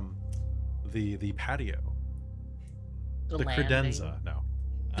the patio. The landing. credenza, no.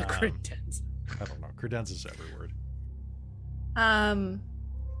 The credenza. I don't know. Credenza's every word. I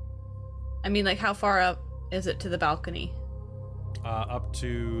mean, like, how far up is it to the balcony? Up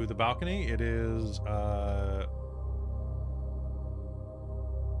to the balcony, it is,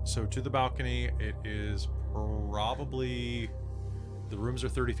 so to the balcony, it is probably, the rooms are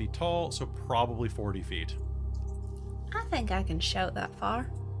 30 feet tall, so probably 40 feet. I think I can shout that far.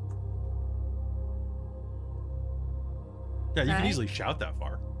 Yeah, you can Right. easily shout that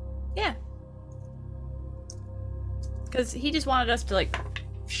far. Yeah. Because he just wanted us to, like,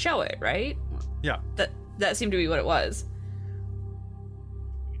 show it, right? Yeah. That seemed to be what it was.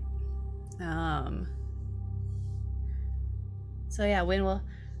 So yeah, Wynn will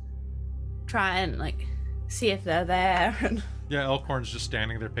try and, like, see if they're there. And Yeah, Elkhorn's just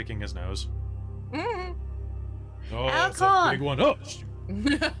standing there picking his nose. Mm-hmm. Oh, that's a Elkhorn! big one. Oh,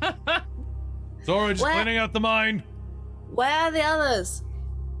 sorry, just What? cleaning out the mine. where are the others?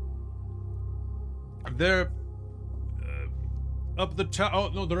 They're up the top. Oh,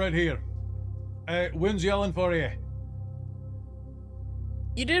 no, they're right here. Wynn's yelling for you.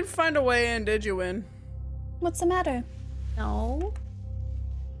 You didn't find a way in, did you, Win? What's the matter? No.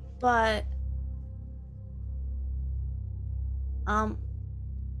 But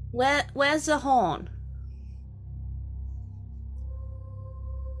where's the horn?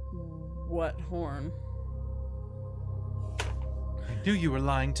 What horn? I knew you were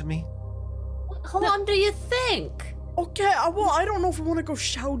lying to me. What horn do you think? Okay, well, I don't know if we want to go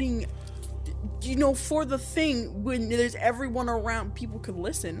shouting, you know, for the thing when there's everyone around. People could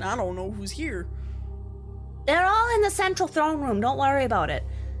listen. I don't know who's here. They're all in the central throne room. Don't worry about it.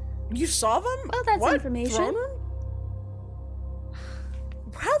 You saw them? Well, that's What? information. Throne room?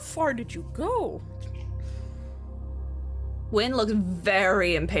 How far did you go? Wynn looks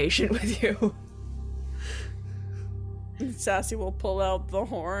very impatient with you. Sassy will pull out the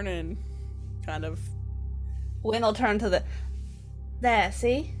horn and kind of. Wynn will turn to the... There,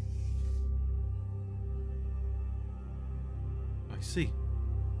 see? I see.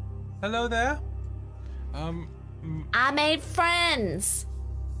 Hello there. I made friends.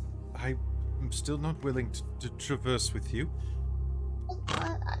 I'm still not willing to traverse with you.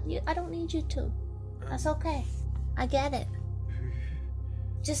 I don't need you to. That's okay. I get it.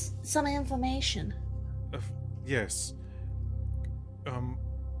 Just some information. Yes.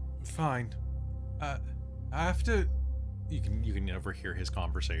 Fine. After you can never hear his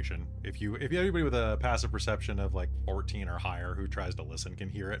conversation. If anybody with a passive perception of like 14 or higher who tries to listen can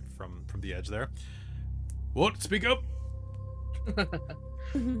hear it from the edge there. What? Speak up.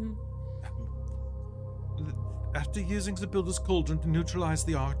 After using the Builder's Cauldron to neutralize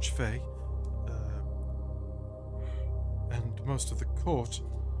the Archfey, and most of the court,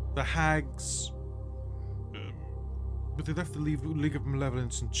 the hags, but they left the League of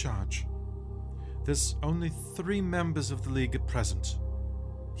Malevolence in charge. There's only 3 members of the League at present.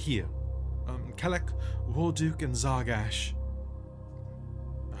 Here. Kelek, Warduke, and Zargash.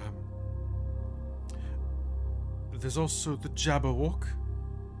 There's also the Jabberwock.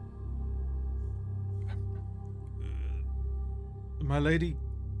 My lady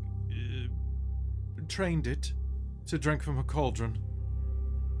trained it to drink from her cauldron.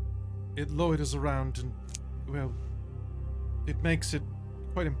 It loiters around and, well, it makes it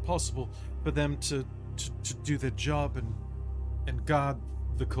quite impossible for them to do their job and guard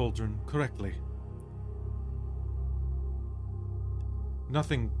the cauldron correctly.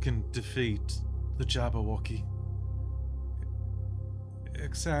 Nothing can defeat the Jabberwocky.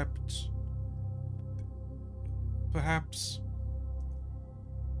 Except... perhaps...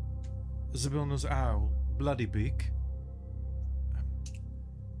 Zybilna's owl, Bloodybeak,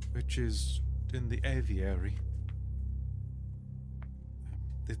 which is in the aviary.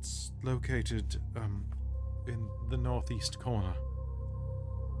 It's located in the northeast corner.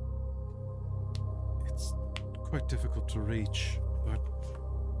 It's quite difficult to reach, but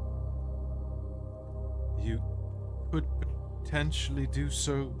you could potentially do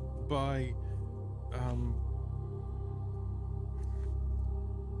so by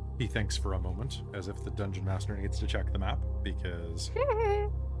He thinks for a moment, as if the dungeon master needs to check the map, because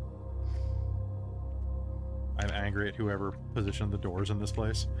I'm angry at whoever positioned the doors in this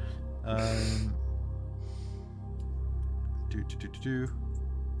place. Okay,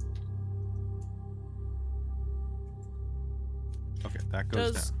 that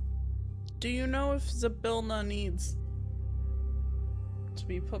goes down. Do you know if Zybilna needs to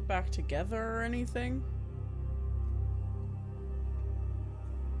be put back together or anything?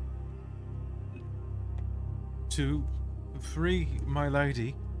 To free my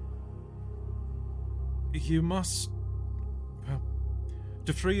lady, you must... well,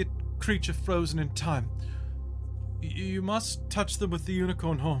 to free a creature frozen in time, you must touch them with the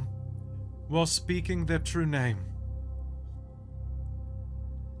unicorn horn while speaking their true name.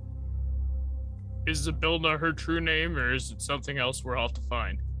 Is Zybilna her true name, or is it something else we'll have to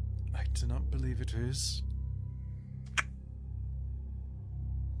find? I do not believe it is.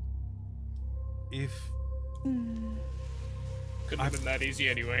 If... Couldn't have been that easy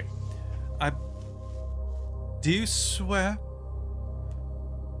anyway. Do you swear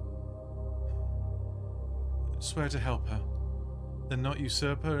swear to help her, then not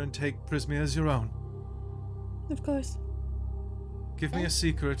usurp her and take Prismia as your own. Of course. Give me a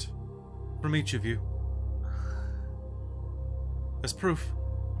secret from each of you. As proof.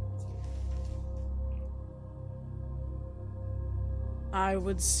 I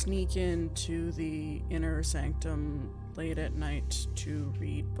would sneak into the inner sanctum late at night to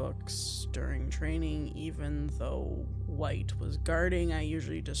read books during training, even though White was guarding. I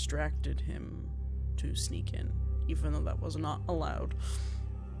usually distracted him to sneak in, even though that was not allowed.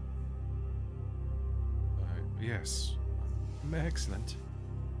 Yes. Excellent.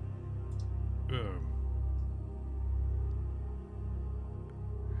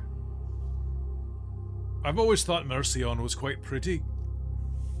 I've always thought Mercion was quite pretty.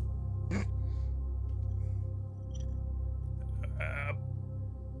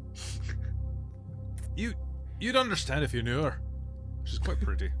 You'd understand if you knew her. She's quite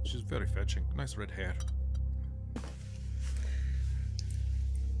pretty. She's very fetching. Nice red hair.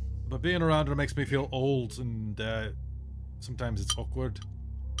 But being around her makes me feel old, and sometimes it's awkward.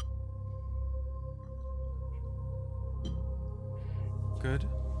 Good.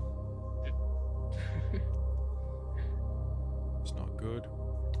 It's not good.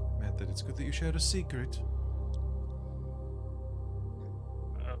 It meant that it's good that you shared a secret.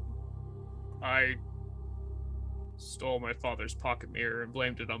 I stole my father's pocket mirror and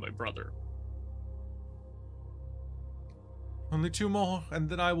blamed it on my brother. Only 2 more, and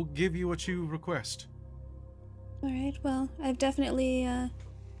then I will give you what you request. Alright, well, I've definitely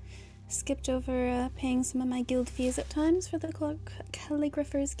skipped over paying some of my guild fees at times for the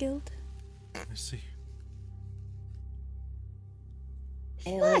Calligraphers Guild. I see.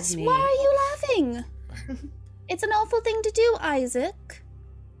 What? Why are you laughing? It's an awful thing to do, Isaac.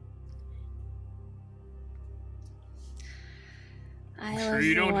 I'm sure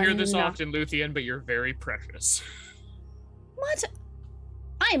you don't hear this often, Luthien, but you're very precious. What?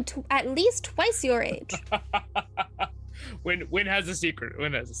 I am at least twice your age. Win has a secret.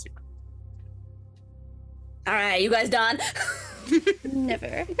 Win has a secret. All right, you guys done?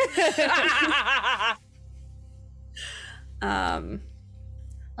 Never. Well,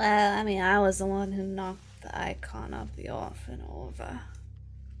 I mean, I was the one who knocked the icon of the orphan over.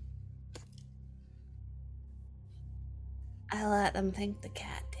 I let them think the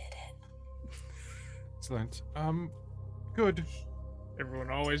cat did it. Excellent. Good. Everyone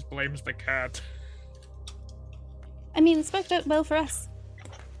always blames the cat. I mean, it's worked out well for us.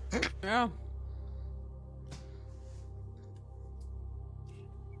 Yeah.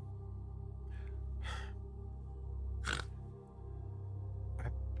 I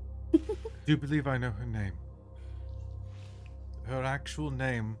do believe I know her name. Her actual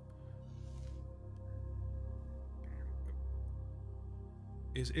name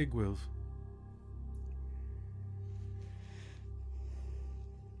is Igwilv.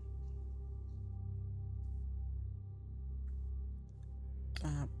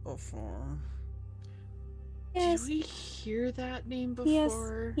 Before. Yes. Did we hear that name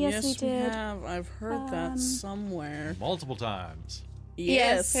before? Yes, we did. have. I've heard that somewhere. Multiple times.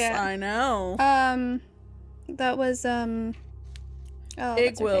 Yes, yeah. I know. That was what's her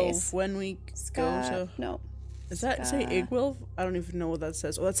Igwilv, face? when we go to... No. Does that say Igwilv? I don't even know what that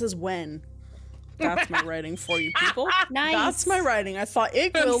says. Oh, that says when. That's my writing for you people. Nice. That's my writing. I thought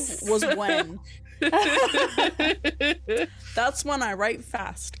Igwilv was when. That's when I write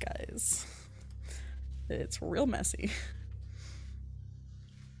fast, guys. It's real messy.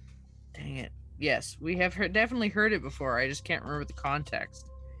 Dang it. Yes, we have definitely heard it before. I just can't remember the context.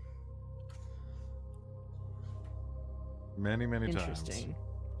 Many times. Interesting.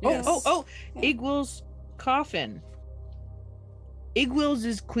 Yes. Oh! Igwil's coffin. Igwil's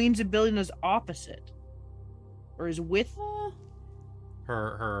is Queen Zybilia's opposite. Or is with...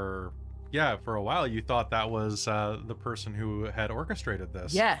 Her yeah, for a while you thought that was the person who had orchestrated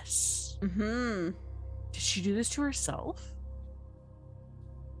this. Yes. Mm-hmm. Did she do this to herself?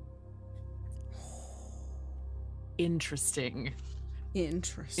 Interesting.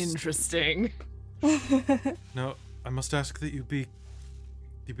 Interesting. No, I must ask that you be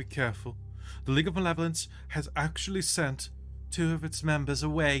careful. The League of Malevolence has actually sent 2 of its members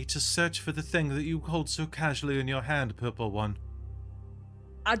away to search for the thing that you hold so casually in your hand, Purple One.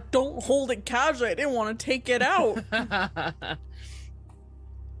 I don't hold it casually. I didn't want to take it out. The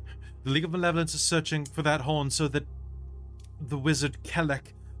League of Malevolence is searching for that horn so that the wizard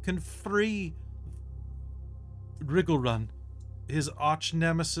Kelek can free Wrigglrun, his arch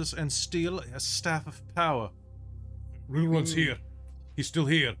nemesis, and steal a staff of power. Wrigglrun's here. He's still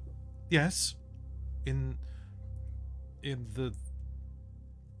here. Yes. In the...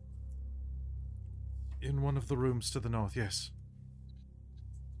 In one of the rooms to the north, yes.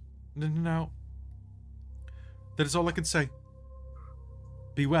 Now, that is all I can say.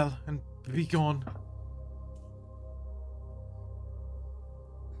 Be well and be gone.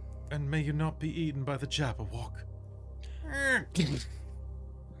 And may you not be eaten by the Jabberwock.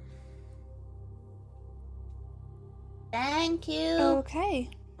 Thank you. Okay.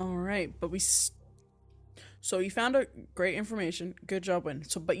 All right, but so you found a great information. Good job, Win.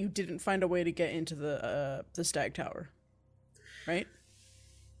 But you didn't find a way to get into the Stag Tower, right?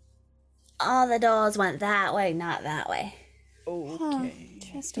 All the doors went that way, not that way. Okay.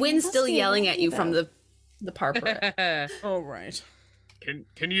 Interesting. Wynn's Must still be a yelling way, at you from though. the parpet. Oh, right.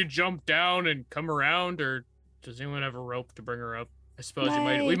 Can you jump down and come around, or does anyone have a rope to bring her up? I suppose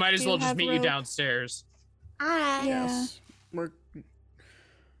we might as do well just have meet you rope. downstairs. Alright. Yeah. Yes. We're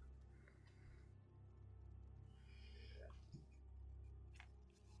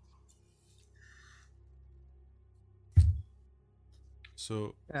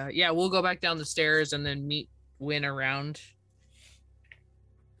So, Yeah, we'll go back down the stairs and then meet Win around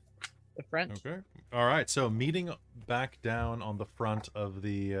the front. okay. All right. So, meeting back down on the front of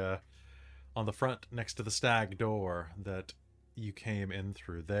on the front next to the stag door that you came in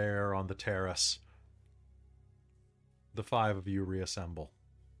through there on the terrace, the five of you reassemble.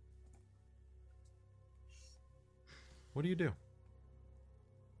 What do you do?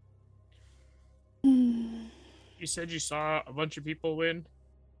 You said you saw a bunch of people win.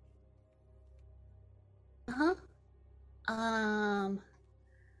 Uh-huh.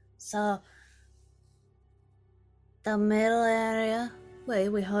 So the middle area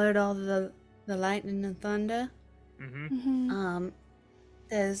where we heard all the lightning and thunder, Mm-hmm.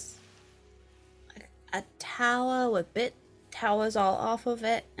 there's a tower with bit towers all off of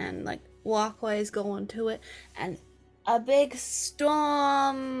it and like walkways going to it and a big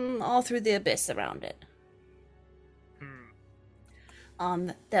storm all through the abyss around it.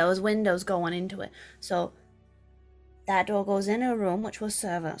 There was windows going into it. So that door goes in a room which was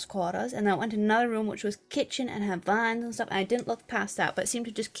servants' quarters, and then it went to another room which was kitchen and had vines and stuff. And I didn't look past that, but it seemed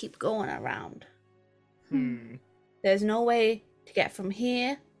to just keep going around. There's no way to get from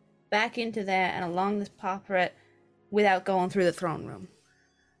here back into there and along this parapet without going through the throne room.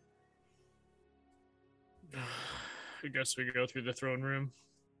 I guess we go through the throne room.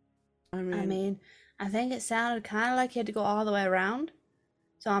 I I mean, I think it sounded kind of like you had to go all the way around.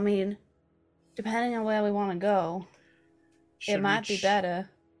 So, I mean, depending on where we want to go, Should it we might be better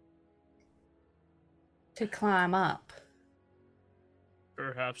to climb up.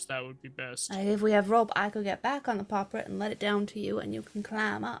 Perhaps that would be best. Like, if we have rope, I could get back on the parapet and let it down to you, and you can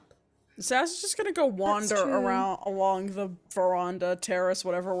climb up. Sass is just gonna go wander true. around along the veranda, terrace,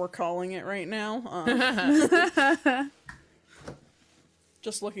 whatever we're calling it right now.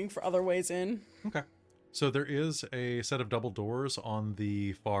 Just looking for other ways in. Okay. So there is a set of double doors on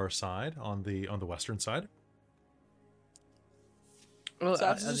the far side, on the western side. Well,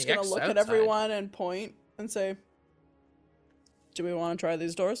 Sass is just gonna look at everyone and point and say, "Do we want to try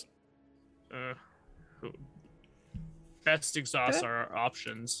these doors?" Best exhaust our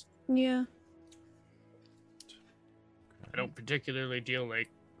options. Yeah. I don't particularly deal like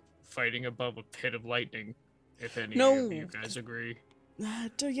fighting above a pit of lightning, if any No. of you guys agree.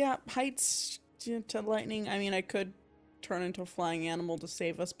 Yeah, heights to lightning. I mean, I could turn into a flying animal to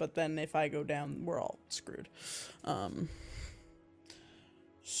save us, but then if I go down, we're all screwed.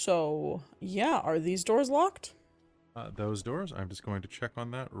 So, yeah, are these doors locked? Those doors, I'm just going to check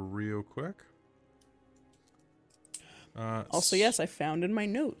on that real quick. Also, yes, I found in my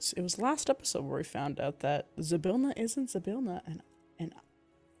notes. It was last episode where we found out that Zybilna isn't Zybilna, and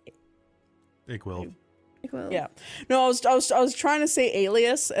Igwil. Well, yeah. No, I was trying to say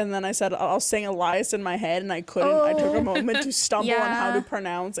alias, and then I said I was saying Elias in my head, and I couldn't. I took a moment to stumble on how to Yeah.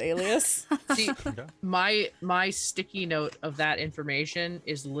 pronounce alias. See, Okay. my sticky note of that information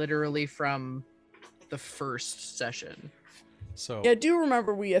is literally from the first session. So Yeah, I do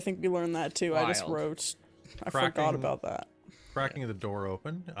remember I think we learned that too. I just Wild. wrote. I Cracking- forgot about that. cracking the door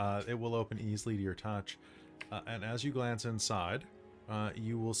open, it will open easily to your touch. And as you glance inside,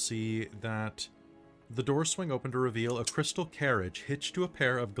 you will see that the doors swing open to reveal a crystal carriage hitched to a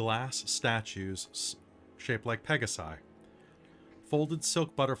pair of glass statues shaped like Pegasi. Folded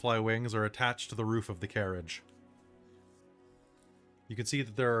silk butterfly wings are attached to the roof of the carriage. You can see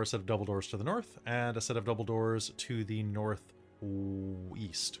that there are a set of double doors to the north and a set of double doors to the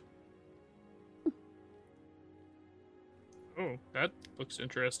northeast. Oh, that looks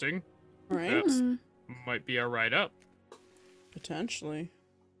interesting. Right? That's might be a ride up. Potentially.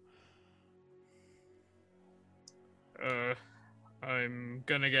 I'm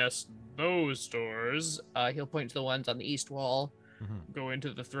gonna guess those doors He'll point to the ones on the east wall. Mhm. go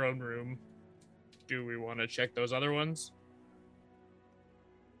into the throne room. Do we want to check those other ones?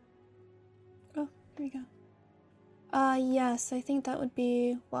 Oh, there you go. Yes, I think that would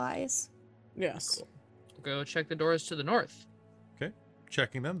be wise. Yes. We'll go check the doors to the north. Okay.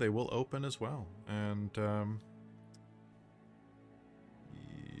 Checking them, they will open as well. And,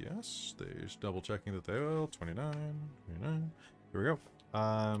 yes, they're just double checking that they will. 29, 29. Here we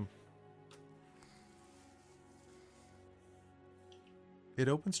go. It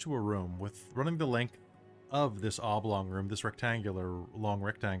opens to a room with running the length of this oblong room, this long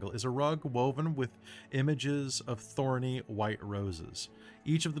rectangle, is a rug woven with images of thorny white roses.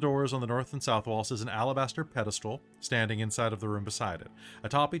 Each of the doors on the north and south walls is an alabaster pedestal standing inside of the room beside it.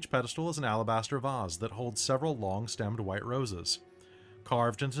 Atop each pedestal is an alabaster vase that holds several long-stemmed white roses.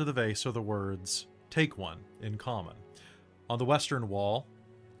 Carved into the vase are the words, "Take one," in common. On the western wall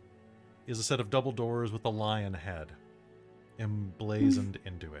is a set of double doors with a lion head emblazoned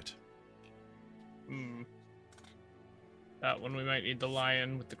into it. That one we might need the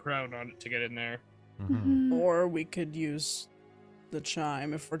lion with the crown on it to get in there. Mhm. Or we could use the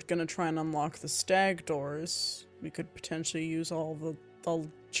chime. If we're gonna try and unlock the stag doors, we could potentially use all the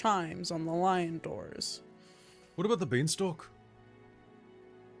chimes on the lion doors. What about the beanstalk?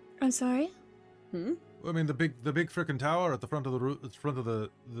 I'm sorry? Hmm? I mean, the big freaking tower at the front of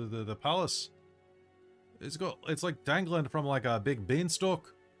the palace. It's like dangling from like a big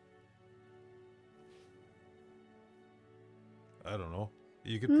beanstalk. I don't know.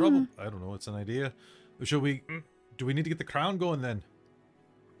 You could probably. I don't know. It's an idea. Should we? Do we need to get the crown going then?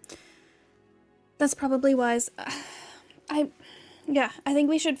 That's probably wise. I think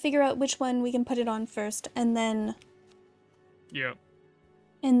we should figure out which one we can put it on first, and then Yeah.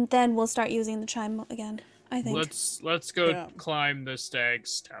 we'll start using the chime again. I think. Let's go Yeah. climb the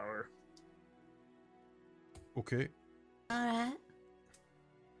stag's tower. Okay. Alright.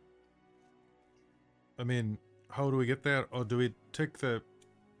 I mean, how do we get there? Or do we take the?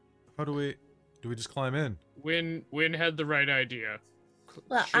 How do we? Do we just climb in? Win had the right idea.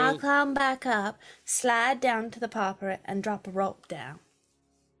 Well, I'll climb back up, slide down to the popper, and drop a rope down.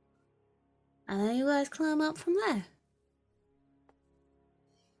 And then you guys climb up from there.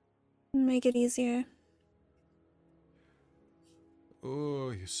 Make it easier. Oh,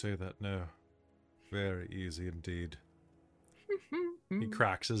 you say that now. Very easy indeed. He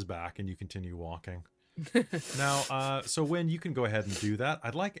cracks his back and you continue walking. Now, so Win, you can go ahead and do that.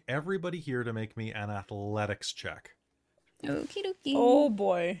 I'd like everybody here to make me an athletics check. Okie dokie. Oh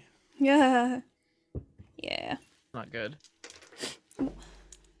boy. Yeah. Yeah. Not good.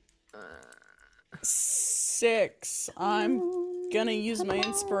 6. I'm gonna use my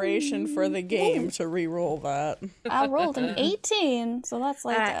inspiration for the game to re-roll that. I rolled an 18, so that's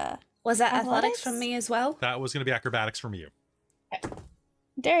like Alright. Was that athletics Athletics? from me as well? That was going to be acrobatics from you.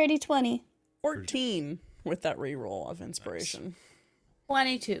 dirty 20. 14 with that re-roll of inspiration.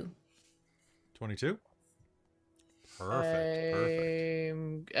 22. 22?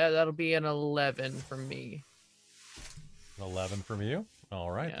 Perfect. That'll be an 11 from me. 11 from you. All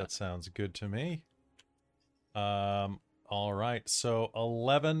right, Yeah. that sounds good to me. All right, so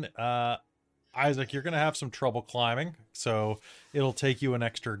 11. Isaac, you're going to have some trouble climbing, so it'll take you an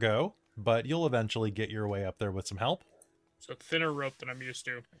extra go, but you'll eventually get your way up there with some help. So thinner rope than I'm used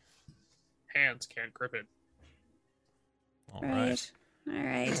to. Hands can't grip it. All right. All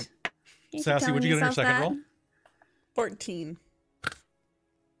right. keep Sassy, what'd you get on your telling second yourself roll? 14.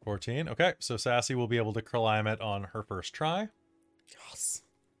 14. Okay, so Sassy will be able to climb it on her first try. Yes.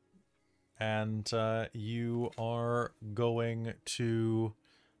 And you are going to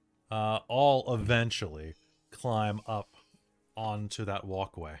all eventually climb up onto that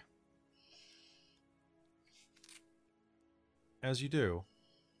walkway. As you do,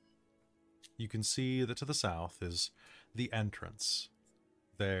 you can see that to the south is the entrance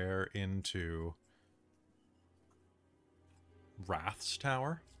there into Wrath's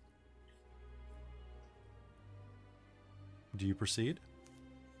Tower. Do you proceed?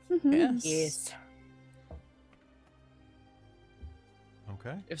 Yes. Yes.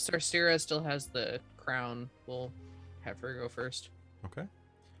 Okay. If Sarstira still has the crown, we'll have her go first. Okay.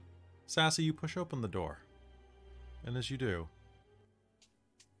 Sassy, you push open the door. And as you do,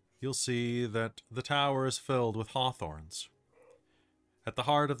 you'll see that the tower is filled with hawthorns. At the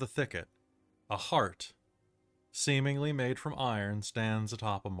heart of the thicket, a heart, seemingly made from iron, stands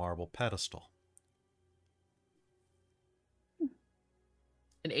atop a marble pedestal.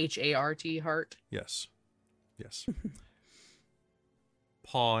 An HART heart. Yes. Yes.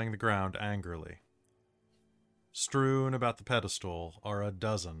 Pawing the ground angrily. Strewn about the pedestal are a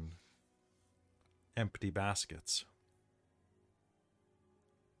dozen empty baskets.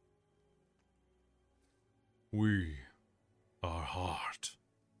 We are heart,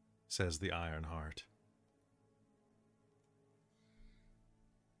 says the Iron Heart.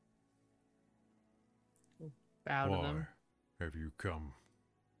 Bow to Why them. have you come?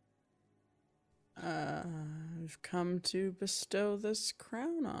 I've come to bestow this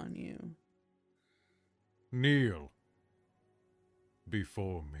crown on you. Kneel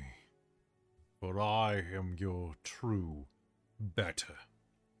before me, for I am your true better.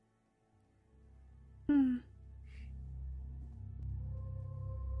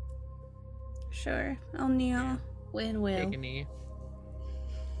 Sure, I'll kneel. Win will. Take a knee.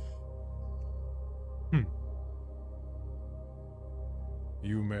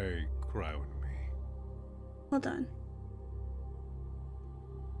 You may crown me. Hold on.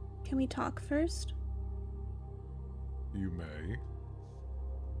 Can we talk first? You may.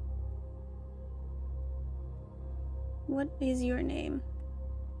 What is your name?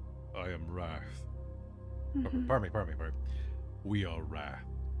 I am Wrath. Mhm. Pardon me. We are Wrath.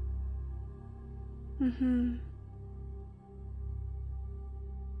 Mm-hmm.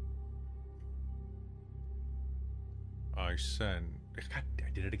 I send. God, I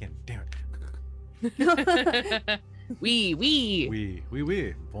did it again. Damn it. Oui.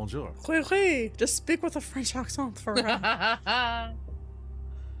 Oui. Bonjour. Oui. Just speak with a French accent for a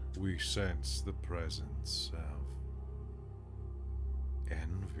We sense the presence of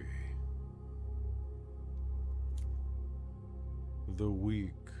envy. The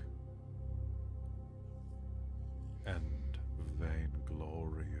weak and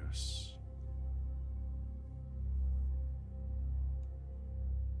vainglorious.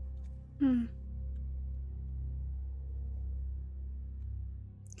 Hmm.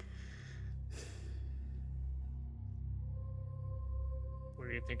 What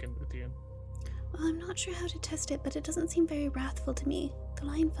are you thinking, Luthien? Well, I'm not sure how to test it, but it doesn't seem very wrathful to me. The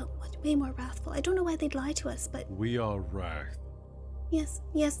lion felt way more wrathful. I don't know why they'd lie to us, but We are Wrath. yes,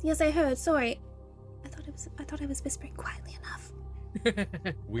 I heard. Sorry. I thought I was whispering quietly enough.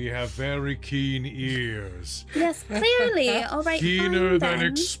 We have very keen ears. Yes, clearly. All right, Keener fine than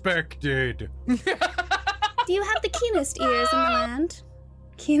then. expected. Do you have the keenest ears in the land?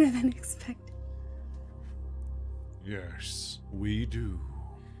 Keener than expected. Yes, we do.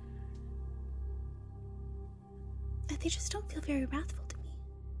 They just don't feel very wrathful to me.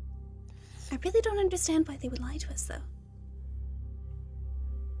 I really don't understand why they would lie to us, though.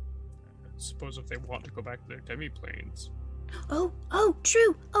 I suppose if they want to go back to their demi-planes. Oh,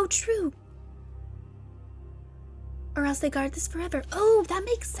 true. Or else they guard this forever. Oh, that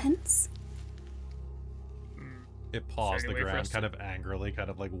makes sense. It paws Is the there any way for ground us to- kind of angrily, kind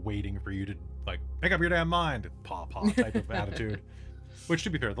of like waiting for you to, like, make up your damn mind. Paw type of attitude. Which,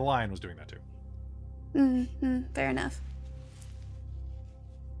 to be fair, the lion was doing that too. Fair enough.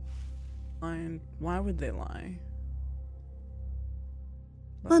 And why would they lie?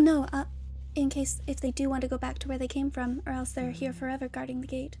 Well, no, in case if they do want to go back to where they came from, or else they're here forever guarding the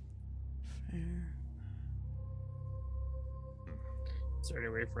gate. Fair. Is there any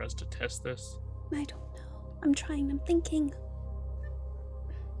way for us to test this? I don't know. I'm thinking.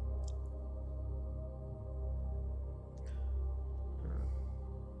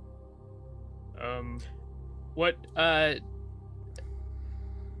 What, I'm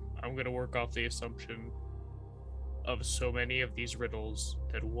gonna work off the assumption of so many of these riddles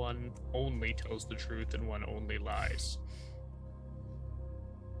that one only tells the truth and one only lies.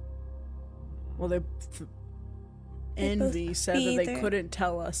 Well, They Envy both said that they either. couldn't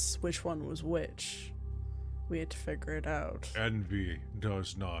tell us which one was which. We had to figure it out. Envy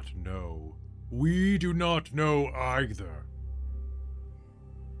does not know. We do not know either.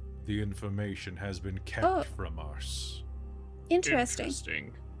 The information has been kept Oh. from us.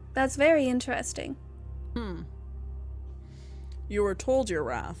 Interesting. That's very interesting. You were told your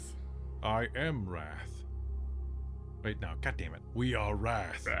wrath. I am Wrath. Wait, no, goddammit. We are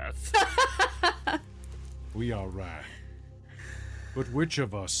Wrath. Wrath. We are Wrath. But which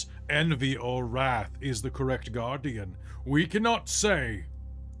of us, Envy or Wrath, is the correct guardian? We cannot say.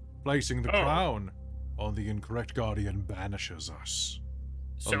 Placing the Oh. crown on the incorrect guardian banishes us.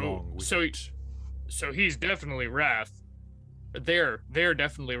 Along with it. So he's definitely Wrath. They're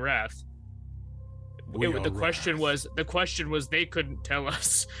definitely Wrath. We are The question Wrath. was they couldn't tell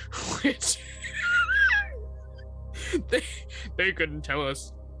us which they couldn't tell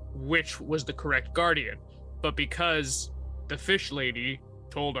us which was the correct guardian. But because the fish lady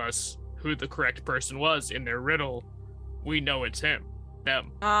told us who the correct person was in their riddle, we know it's him.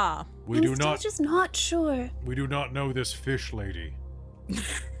 Them. Ah. We I'm do still not. just not sure. We do not know this fish lady.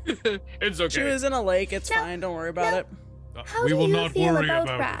 It's She okay. was in a lake. It's No, fine. Don't worry about no. it. How We do will you not feel worry about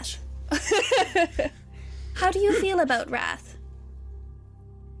about Wrath? it. How do you feel about Wrath?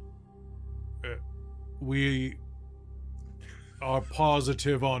 We are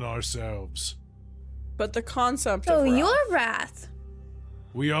positive on ourselves. But the concept So of Wrath. you're Wrath.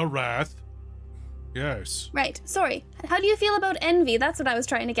 We are Wrath. Yes. Right. Sorry. How do you feel about Envy? That's what I was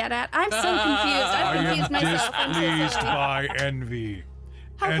trying to get at. I'm so confused. I I've am confused myself. I'm so displeased sorry. by envy.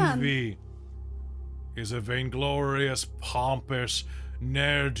 How come? Envy is a vainglorious, pompous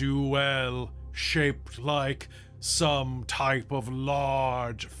ne'er-do-well shaped like some type of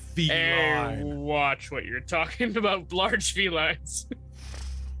large Hey, feline. watch what you're talking about, large felines.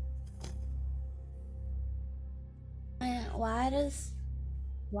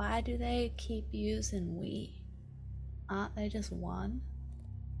 Why do they keep using we? Aren't they just one?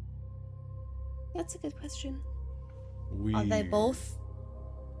 That's a good question. We Are they both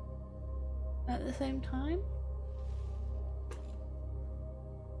at the same time?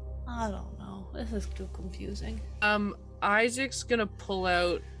 I don't know. This is too confusing. Isaac's gonna pull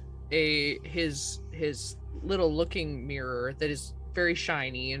out his little looking mirror that is very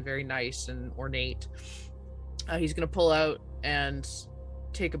shiny and very nice and ornate. He's gonna pull out and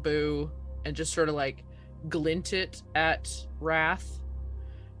take a boo and just sort of like glint it at Wrath,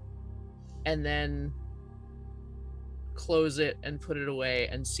 and then close it and put it away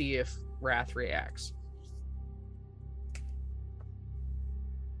and see if Wrath reacts.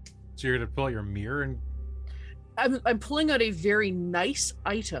 So you're gonna pull out your mirror and I'm pulling out a very nice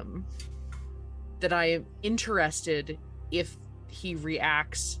item that I am interested if he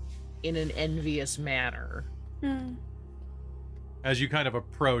reacts in an envious manner. Hmm. as you kind of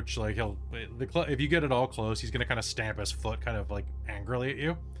approach, like if you get it all close, he's gonna kind of stamp his foot, kind of like angrily at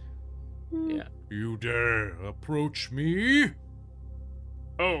you. Yeah. You dare approach me?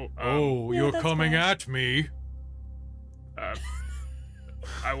 Oh, Oh, Yeah, you're that's coming fair. at me.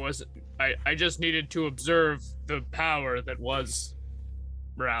 I wasn't. I just needed to observe the power that was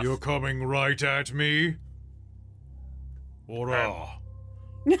Wrath. You're coming right at me. Ora.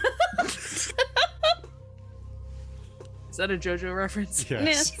 Is that a JoJo reference?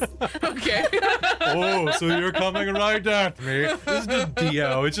 Yes. Okay. Oh, so you're coming right at me. This is just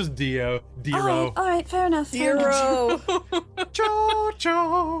Dio. It's just Dio. Oh, Diro. all right, fair enough. Fair enough. Zero.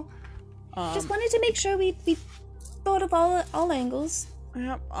 Jojo. Just wanted to make sure we thought of all angles.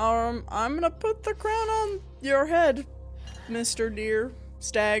 Yep. I'm gonna put the crown on your head, Mr. Deer,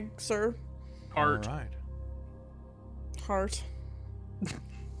 Stag, sir, Heart. All right. Heart.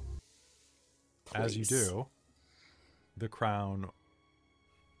 As you Please. do, the crown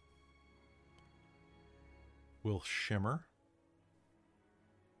will shimmer.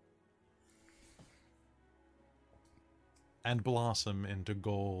 And blossom into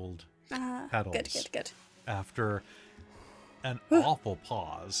gold petals Good. after an awful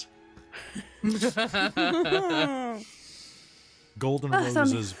pause. Golden Oh,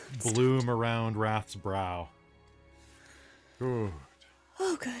 roses bloom around Wrath's brow. Good.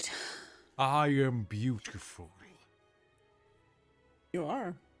 Oh, good. I am beautiful. You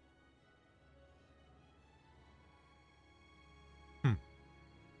are.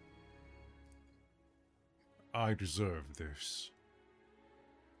 I deserve this.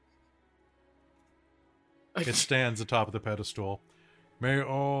 It stands atop of the pedestal. May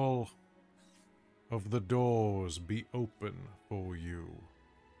all of the doors be open for you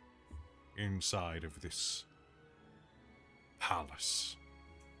inside of this palace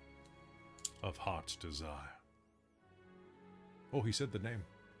of heart's desire. Oh, he said the name.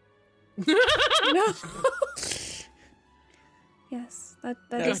 No. Yes, that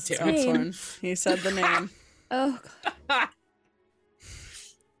Yes, is damn it. name. Oxhorn. He said the name. Oh, God.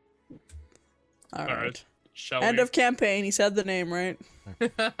 All All right. right. Shall End we? of campaign. He said the name, right?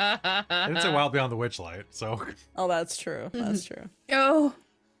 I didn't say Wild Beyond the Witchlight, so Oh, that's true. That's true. Oh,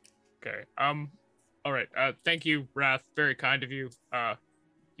 Okay. All right. Thank you, Wrath. Very kind of you.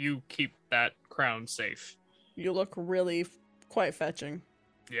 You keep that crown safe. You look really quite fetching.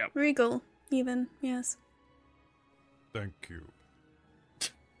 Yep. regal, even, yes. thank you.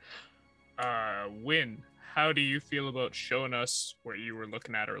 Win. How do you feel about showing us what you were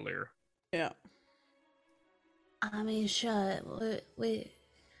looking at earlier? Yeah. I mean, sure,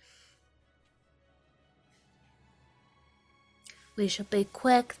 we should be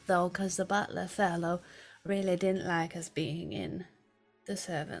quick though, because the butler fellow really didn't like us being in the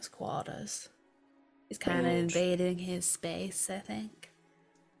servants' quarters. He's kind of invading his space, I think.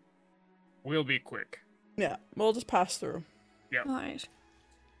 We'll be quick. Yeah. We'll just pass through. All right.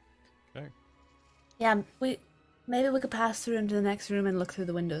 Okay. Yeah, maybe we could pass through into the next room and look through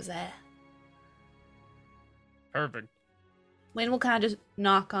the windows there. Perfect. Wayne will kind of just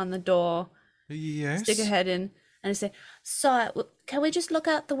knock on the door, Yes. stick her head in, and say, "So, can we just look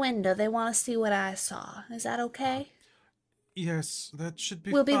out the window? They want to see what I saw. Is that okay?" Yes, that should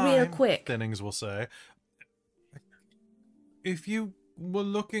be We'll be real fine, quick. Thinnings will say. If you were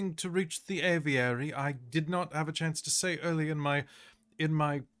looking to reach the aviary, I did not have a chance to say early in my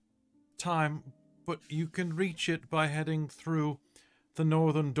time, but you can reach it by heading through the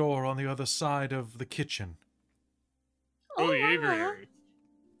northern door on the other side of the kitchen, Oh, the wow. aviary.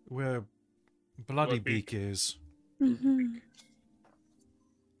 where Bloody Bloodbeak. Beak is. Mm-hmm.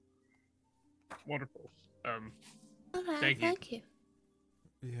 Wonderful. All right, Thank you.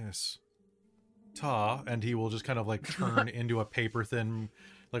 you. Yes. Ta, and he will just kind of like turn into a paper thin,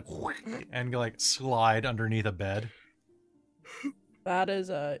 like, and like slide underneath a bed. That is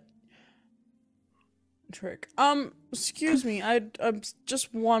a trick. Excuse me. I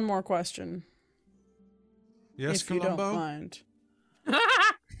just one more question, Yes, if you Columbo? don't mind.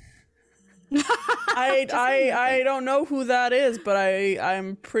 I don't know who that is, but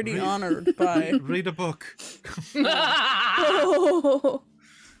I'm pretty Read- honored by. Read a book.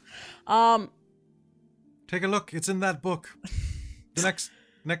 Take a look. It's in that book. The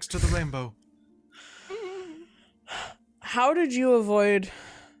next to the rainbow. How did you avoid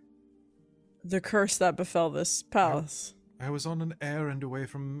the curse that befell this palace? I was on an errand away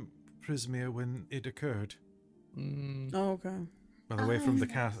from Prismere when it occurred. Oh, okay. Well, away from the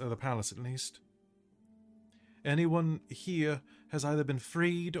palace, at least. Anyone here has either been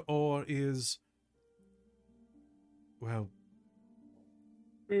freed or is, well,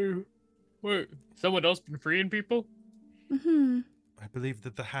 Wait, someone else been freeing people? Mm-hmm. I believe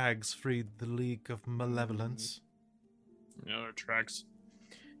that the hags freed the League of Malevolence. No, it tracks.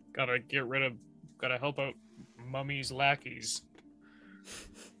 Gotta help out Mummy's lackeys.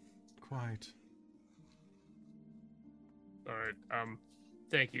 Quite. Alright,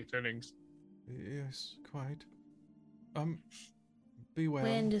 thank you, Thinnings. Yes, quite. Be well.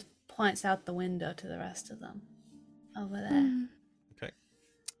 Wayne just points out the window to the rest of them. Over there. Mm-hmm. Okay.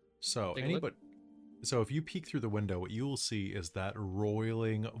 So Take a look. So if you peek through the window, what you will see is that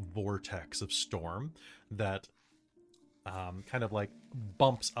roiling vortex of storm that kind of like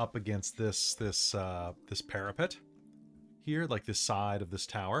bumps up against this parapet here, like this side of this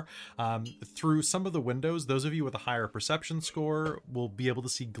tower. Through some of the windows, those of you with a higher perception score will be able to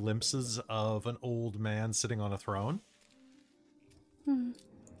see glimpses of an old man sitting on a throne.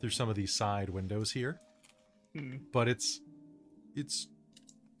 Through some of these side windows here. But it's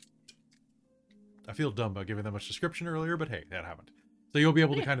I feel dumb about giving that much description earlier, but hey, that happened. So you'll be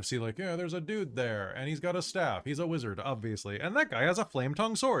able to kind of see like, yeah, there's a dude there, and he's got a staff. He's a wizard, obviously. And that guy has a flame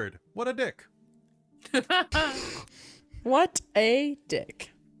tongue sword. What a dick. What a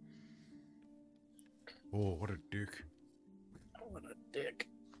dick. Oh, what a dick. What a dick.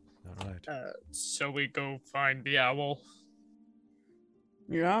 All right. So we go find the owl.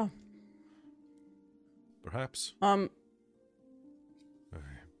 Yeah. Perhaps. Um,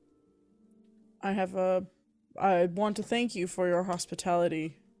 Okay. I want to thank you for your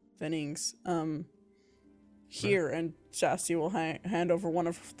hospitality, Thinnings. Here, and Shasti will hand over one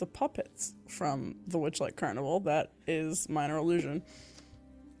of the puppets from the Witchlight Carnival. That is minor illusion.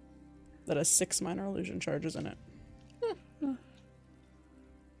 That has 6 minor illusion charges in it.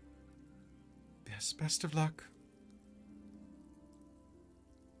 Yes, best of luck.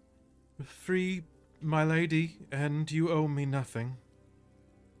 Free, my lady, and you owe me nothing.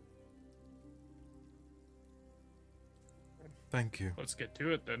 Thank you. Let's get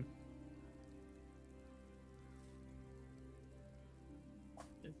to it then.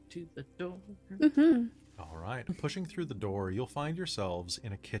 To the door. Mm-hmm. All right. Pushing through the door, you'll find yourselves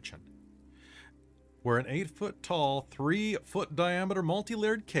in a kitchen where an 8-foot tall, 3-foot diameter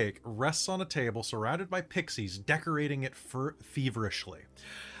multi-layered cake rests on a table surrounded by pixies decorating it feverishly.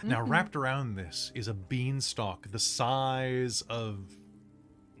 Now, wrapped around this is a beanstalk the size of,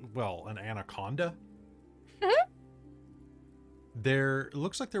 well, an anaconda. There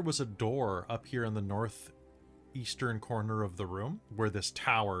looks like there was a door up here in the northeastern corner of the room where this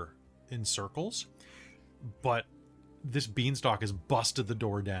tower encircles, but this beanstalk has busted the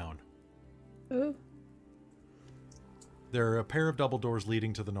door down. Ooh. There are a pair of double doors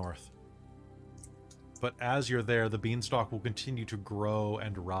leading to the north. But as you're there, the beanstalk will continue to grow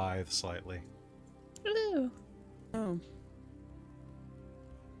and writhe slightly. Ooh. Oh.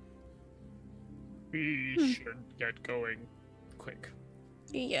 We should get going quick.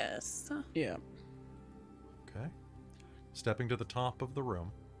 Yes. Yeah. Okay. stepping to the top of the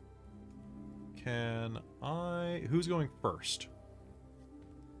room. Who's going first?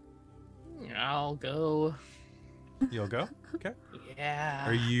 I'll go. You'll go? Okay. Yeah.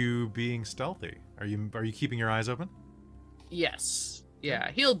 Are you being stealthy? Are you keeping your eyes open? Yes.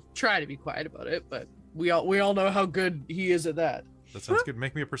 Yeah. He'll try to be quiet about it, but we all know how good he is at that. That sounds good.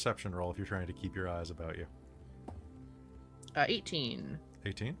 Make me a perception roll if you're trying to keep your eyes about you. 18.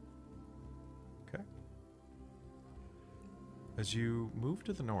 18? Okay. As you move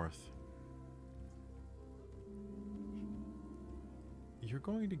to the north, you're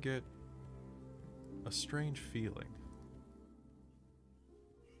going to get a strange feeling.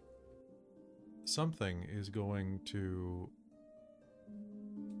 Something's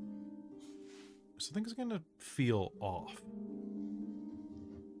going to feel off.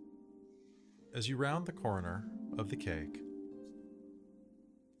 As you round the corner of the cake,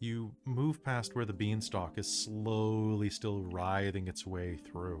 you move past where the beanstalk is slowly still writhing its way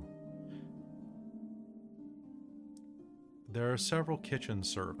through. There are several kitchen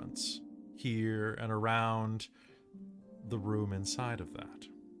servants here and around the room inside of that.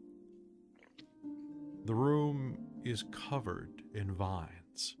 The room is covered in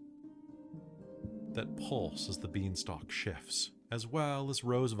vines that pulse as the beanstalk shifts, as well as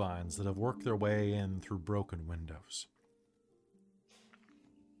rose vines that have worked their way in through broken windows.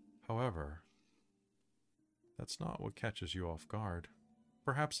 However, that's not what catches you off guard.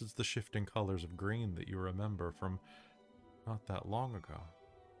 Perhaps it's the shifting colors of green that you remember from not that long ago.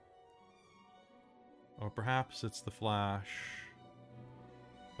 Or perhaps it's the flash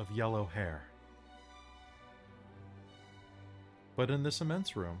of yellow hair. But in this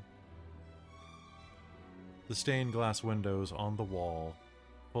immense room, the stained glass windows on the wall,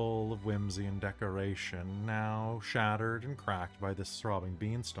 full of whimsy and decoration, now shattered and cracked by this throbbing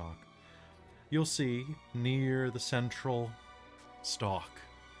beanstalk, you'll see, near the central stalk,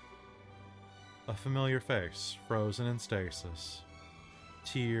 a familiar face frozen in stasis,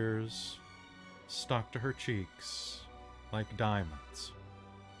 tears stuck to her cheeks like diamonds,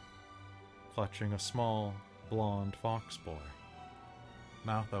 clutching a small, blonde fox boy,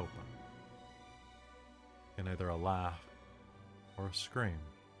 mouth open, in either a laugh or a scream.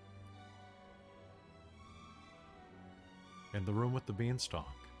 In the room with the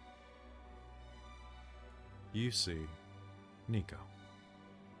beanstalk, you see Nico.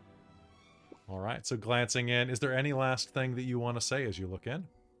 All right, so glancing in, is there any last thing that you want to say as you look in?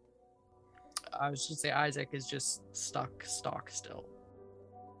 I was just say Isaac is just stock still.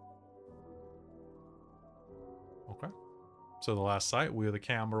 Okay. So the last sight, the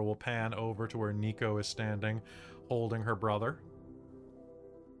camera will pan over to where Nico is standing, holding her brother.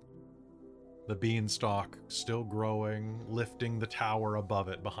 The beanstalk still growing, lifting the tower above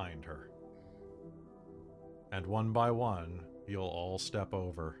it behind her. And one by one, you'll all step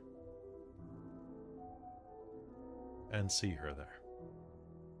over and see her there.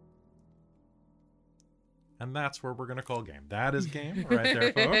 And that's where we're going to call game. That is game right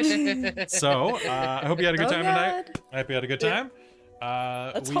there, folks. So, I hope you had a good time tonight. I hope you had a good time.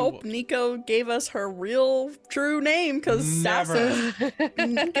 Let's hope Nico gave us her real, true name, because Sasa's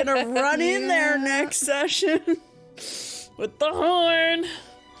gonna run in there next session with the horn.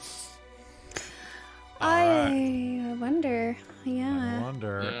 I wonder. I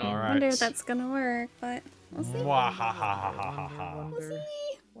wonder. Yeah. All I right. wonder if that's gonna work, but we'll see. Mwahahahaha. We'll see.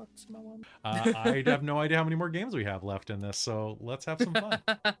 What's my one? I have no idea how many more games we have left in this, so let's have some fun.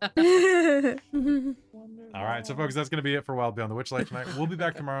 All right, so folks, that's going to be it for Wild Beyond the Witchlight tonight. We'll be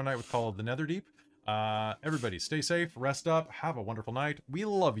back tomorrow night with Call of the Netherdeep. Everybody, stay safe, rest up, have a wonderful night. We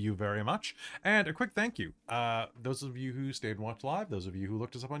love you very much. And a quick thank you. Those of you who stayed and watched live, those of you who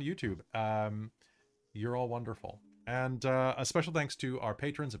looked us up on YouTube, you're all wonderful. And a special thanks to our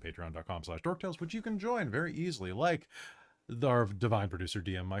patrons at patreon.com/dorktales, which you can join very easily, like our divine producer,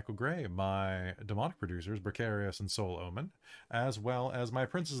 DM Michael Gray, my demonic producers, Precarious and Soul Omen, as well as my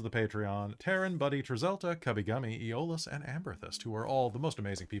princes of the Patreon, Taryn, Buddy, Trizelta, Cubby Gummy, Aeolus, and Amberthist, who are all the most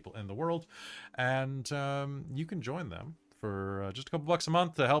amazing people in the world. And you can join them for just a couple bucks a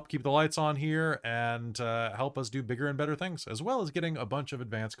month to help keep the lights on here and help us do bigger and better things, as well as getting a bunch of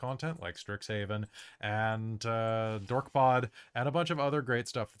advanced content like Strixhaven and Dorkpod and a bunch of other great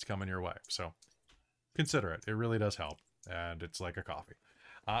stuff that's coming your way. So consider it. It really does help. And it's like a coffee.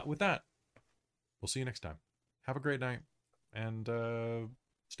 With that, we'll see you next time. Have a great night. And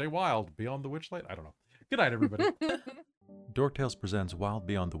stay wild beyond the Witchlight. I don't know. Good night, everybody. Dork Tales presents Wild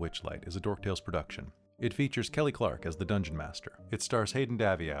Beyond the Witchlight is a Dork Tales production. It features Kelly Clark as the Dungeon Master. It stars Hayden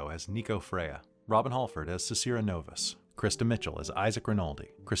Davio as Nico Freya, Robin Halford as Cicera Novus, Krista Mitchell as Isaac Rinaldi,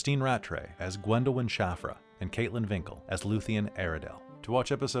 Christine Rattray as Gwendolyn Shafra, and Caitlin Vinkel as Luthien Aradel. To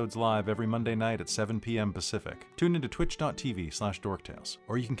watch episodes live every Monday night at 7 p.m. Pacific, tune into twitch.tv/dorktales,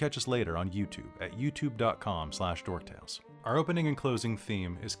 or you can catch us later on YouTube at youtube.com/dorktales. Our opening and closing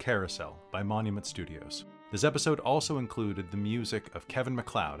theme is Carousel by Monument Studios. This episode also included the music of Kevin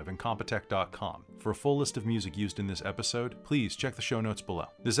MacLeod of Incompetech.com. For a full list of music used in this episode, please check the show notes below.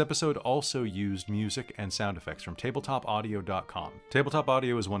 This episode also used music and sound effects from TabletopAudio.com. Tabletop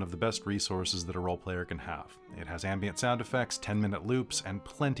Audio is one of the best resources that a role player can have. It has ambient sound effects, 10-minute loops, and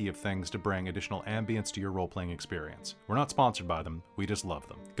plenty of things to bring additional ambience to your role-playing experience. We're not sponsored by them, we just love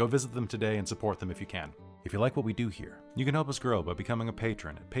them. Go visit them today and support them if you can. If you like what we do here, you can help us grow by becoming a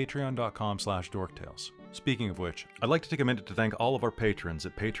patron at patreon.com/dorktales. Speaking of which, I'd like to take a minute to thank all of our patrons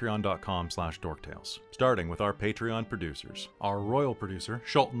at patreon.com/dorktales, starting with our Patreon producers. Our royal producer,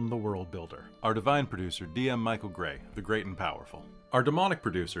 Shulton the World Builder. Our divine producer, DM Michael Gray, the Great and Powerful. Our demonic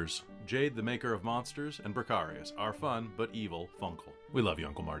producers, Jade, the Maker of Monsters, and Bricarius, our fun but evil Funkle. We love you,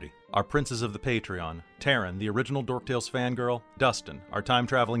 Uncle Marty. Our princes of the Patreon, Taryn, the original Dorktales fangirl, Dustin, our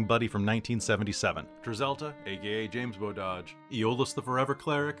time-traveling buddy from 1977, Drizelta, aka James Bododge, Aeolus the Forever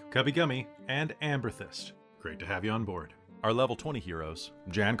Cleric, Cubby Gummy, and Amberthist. Great to have you on board. Our level 20 heroes,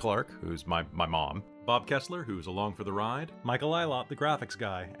 Jan Clark, who's my mom, Bob Kessler, who's along for the ride, Michael Ilott, the graphics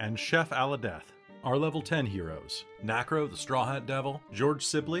guy, and Chef Aladeth. Our level 10 heroes, Nacro, the Straw Hat Devil, George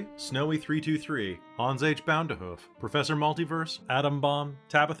Sibley, Snowy323, Hans H. Boundahoof, Professor Multiverse, Adam Baum,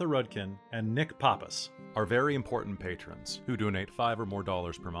 Tabitha Rudkin, and Nick Pappas. Our very important patrons, who donate $5 or more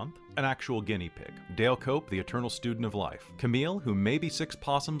per month, an actual guinea pig, Dale Cope, the eternal student of life, Camille, who may be 6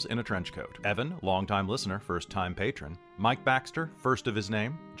 possums in a trench coat, Evan, longtime listener, first-time patron, Mike Baxter, first of his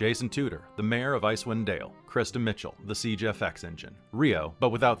name, Jason Tudor, the mayor of Icewind Dale, Krista Mitchell, the Siege FX engine, Rio, but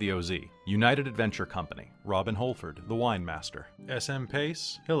without the OZ, United Adventure Company, Robin Holford, the wine master, SM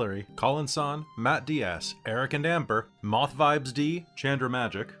Pace, Hillary, Colin Son, Matt DS, Eric and Amber, Moth Vibes D, Chandra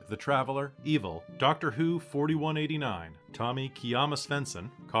Magic, The Traveler, Evil, Doctor Who 4189, Tommy Kiyama Svensson,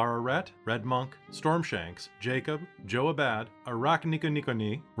 Kara Rhett, Red Monk, Stormshanks, Jacob, Joe Abad,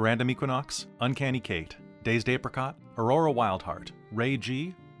 Arachnikoni, Random Equinox, Uncanny Kate, Dazed Apricot, Aurora Wildheart, Ray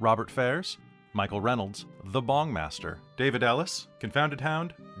G, Robert Fairs, Michael Reynolds, The Bong Master, David Ellis, Confounded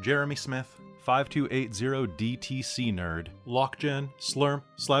Hound, Jeremy Smith, 5280DTC Nerd, Lockgen, Slurp,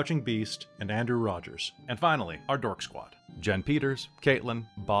 Slouching Beast, and Andrew Rogers. And finally, our Dork Squad. Jen Peters, Caitlin,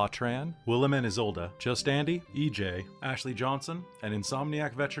 Ba Tran, Willem and Isolda, Just Andy, EJ, Ashley Johnson, and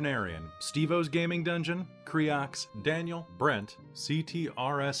Insomniac Veterinarian, Steve-O's Gaming Dungeon, Creox, Daniel, Brent,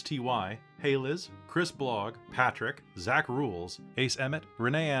 CTRSTY, Hey Liz, Chris Blog, Patrick, Zach Rules, Ace Emmett,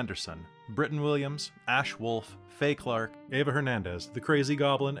 Renee Anderson, Britton Williams, Ash Wolf, Faye Clark, Ava Hernandez, The Crazy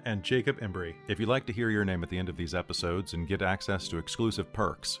Goblin, and Jacob Embry. If you'd like to hear your name at the end of these episodes and get access to exclusive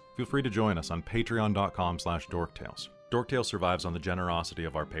perks, feel free to join us on patreon.com/dorktales. Dorktales survives on the generosity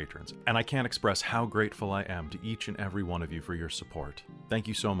of our patrons, and I can't express how grateful I am to each and every one of you for your support. Thank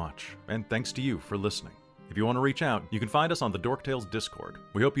you so much, and thanks to you for listening. If you want to reach out, you can find us on the Dorktales Discord.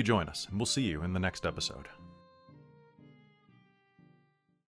 We hope you join us, and we'll see you in the next episode.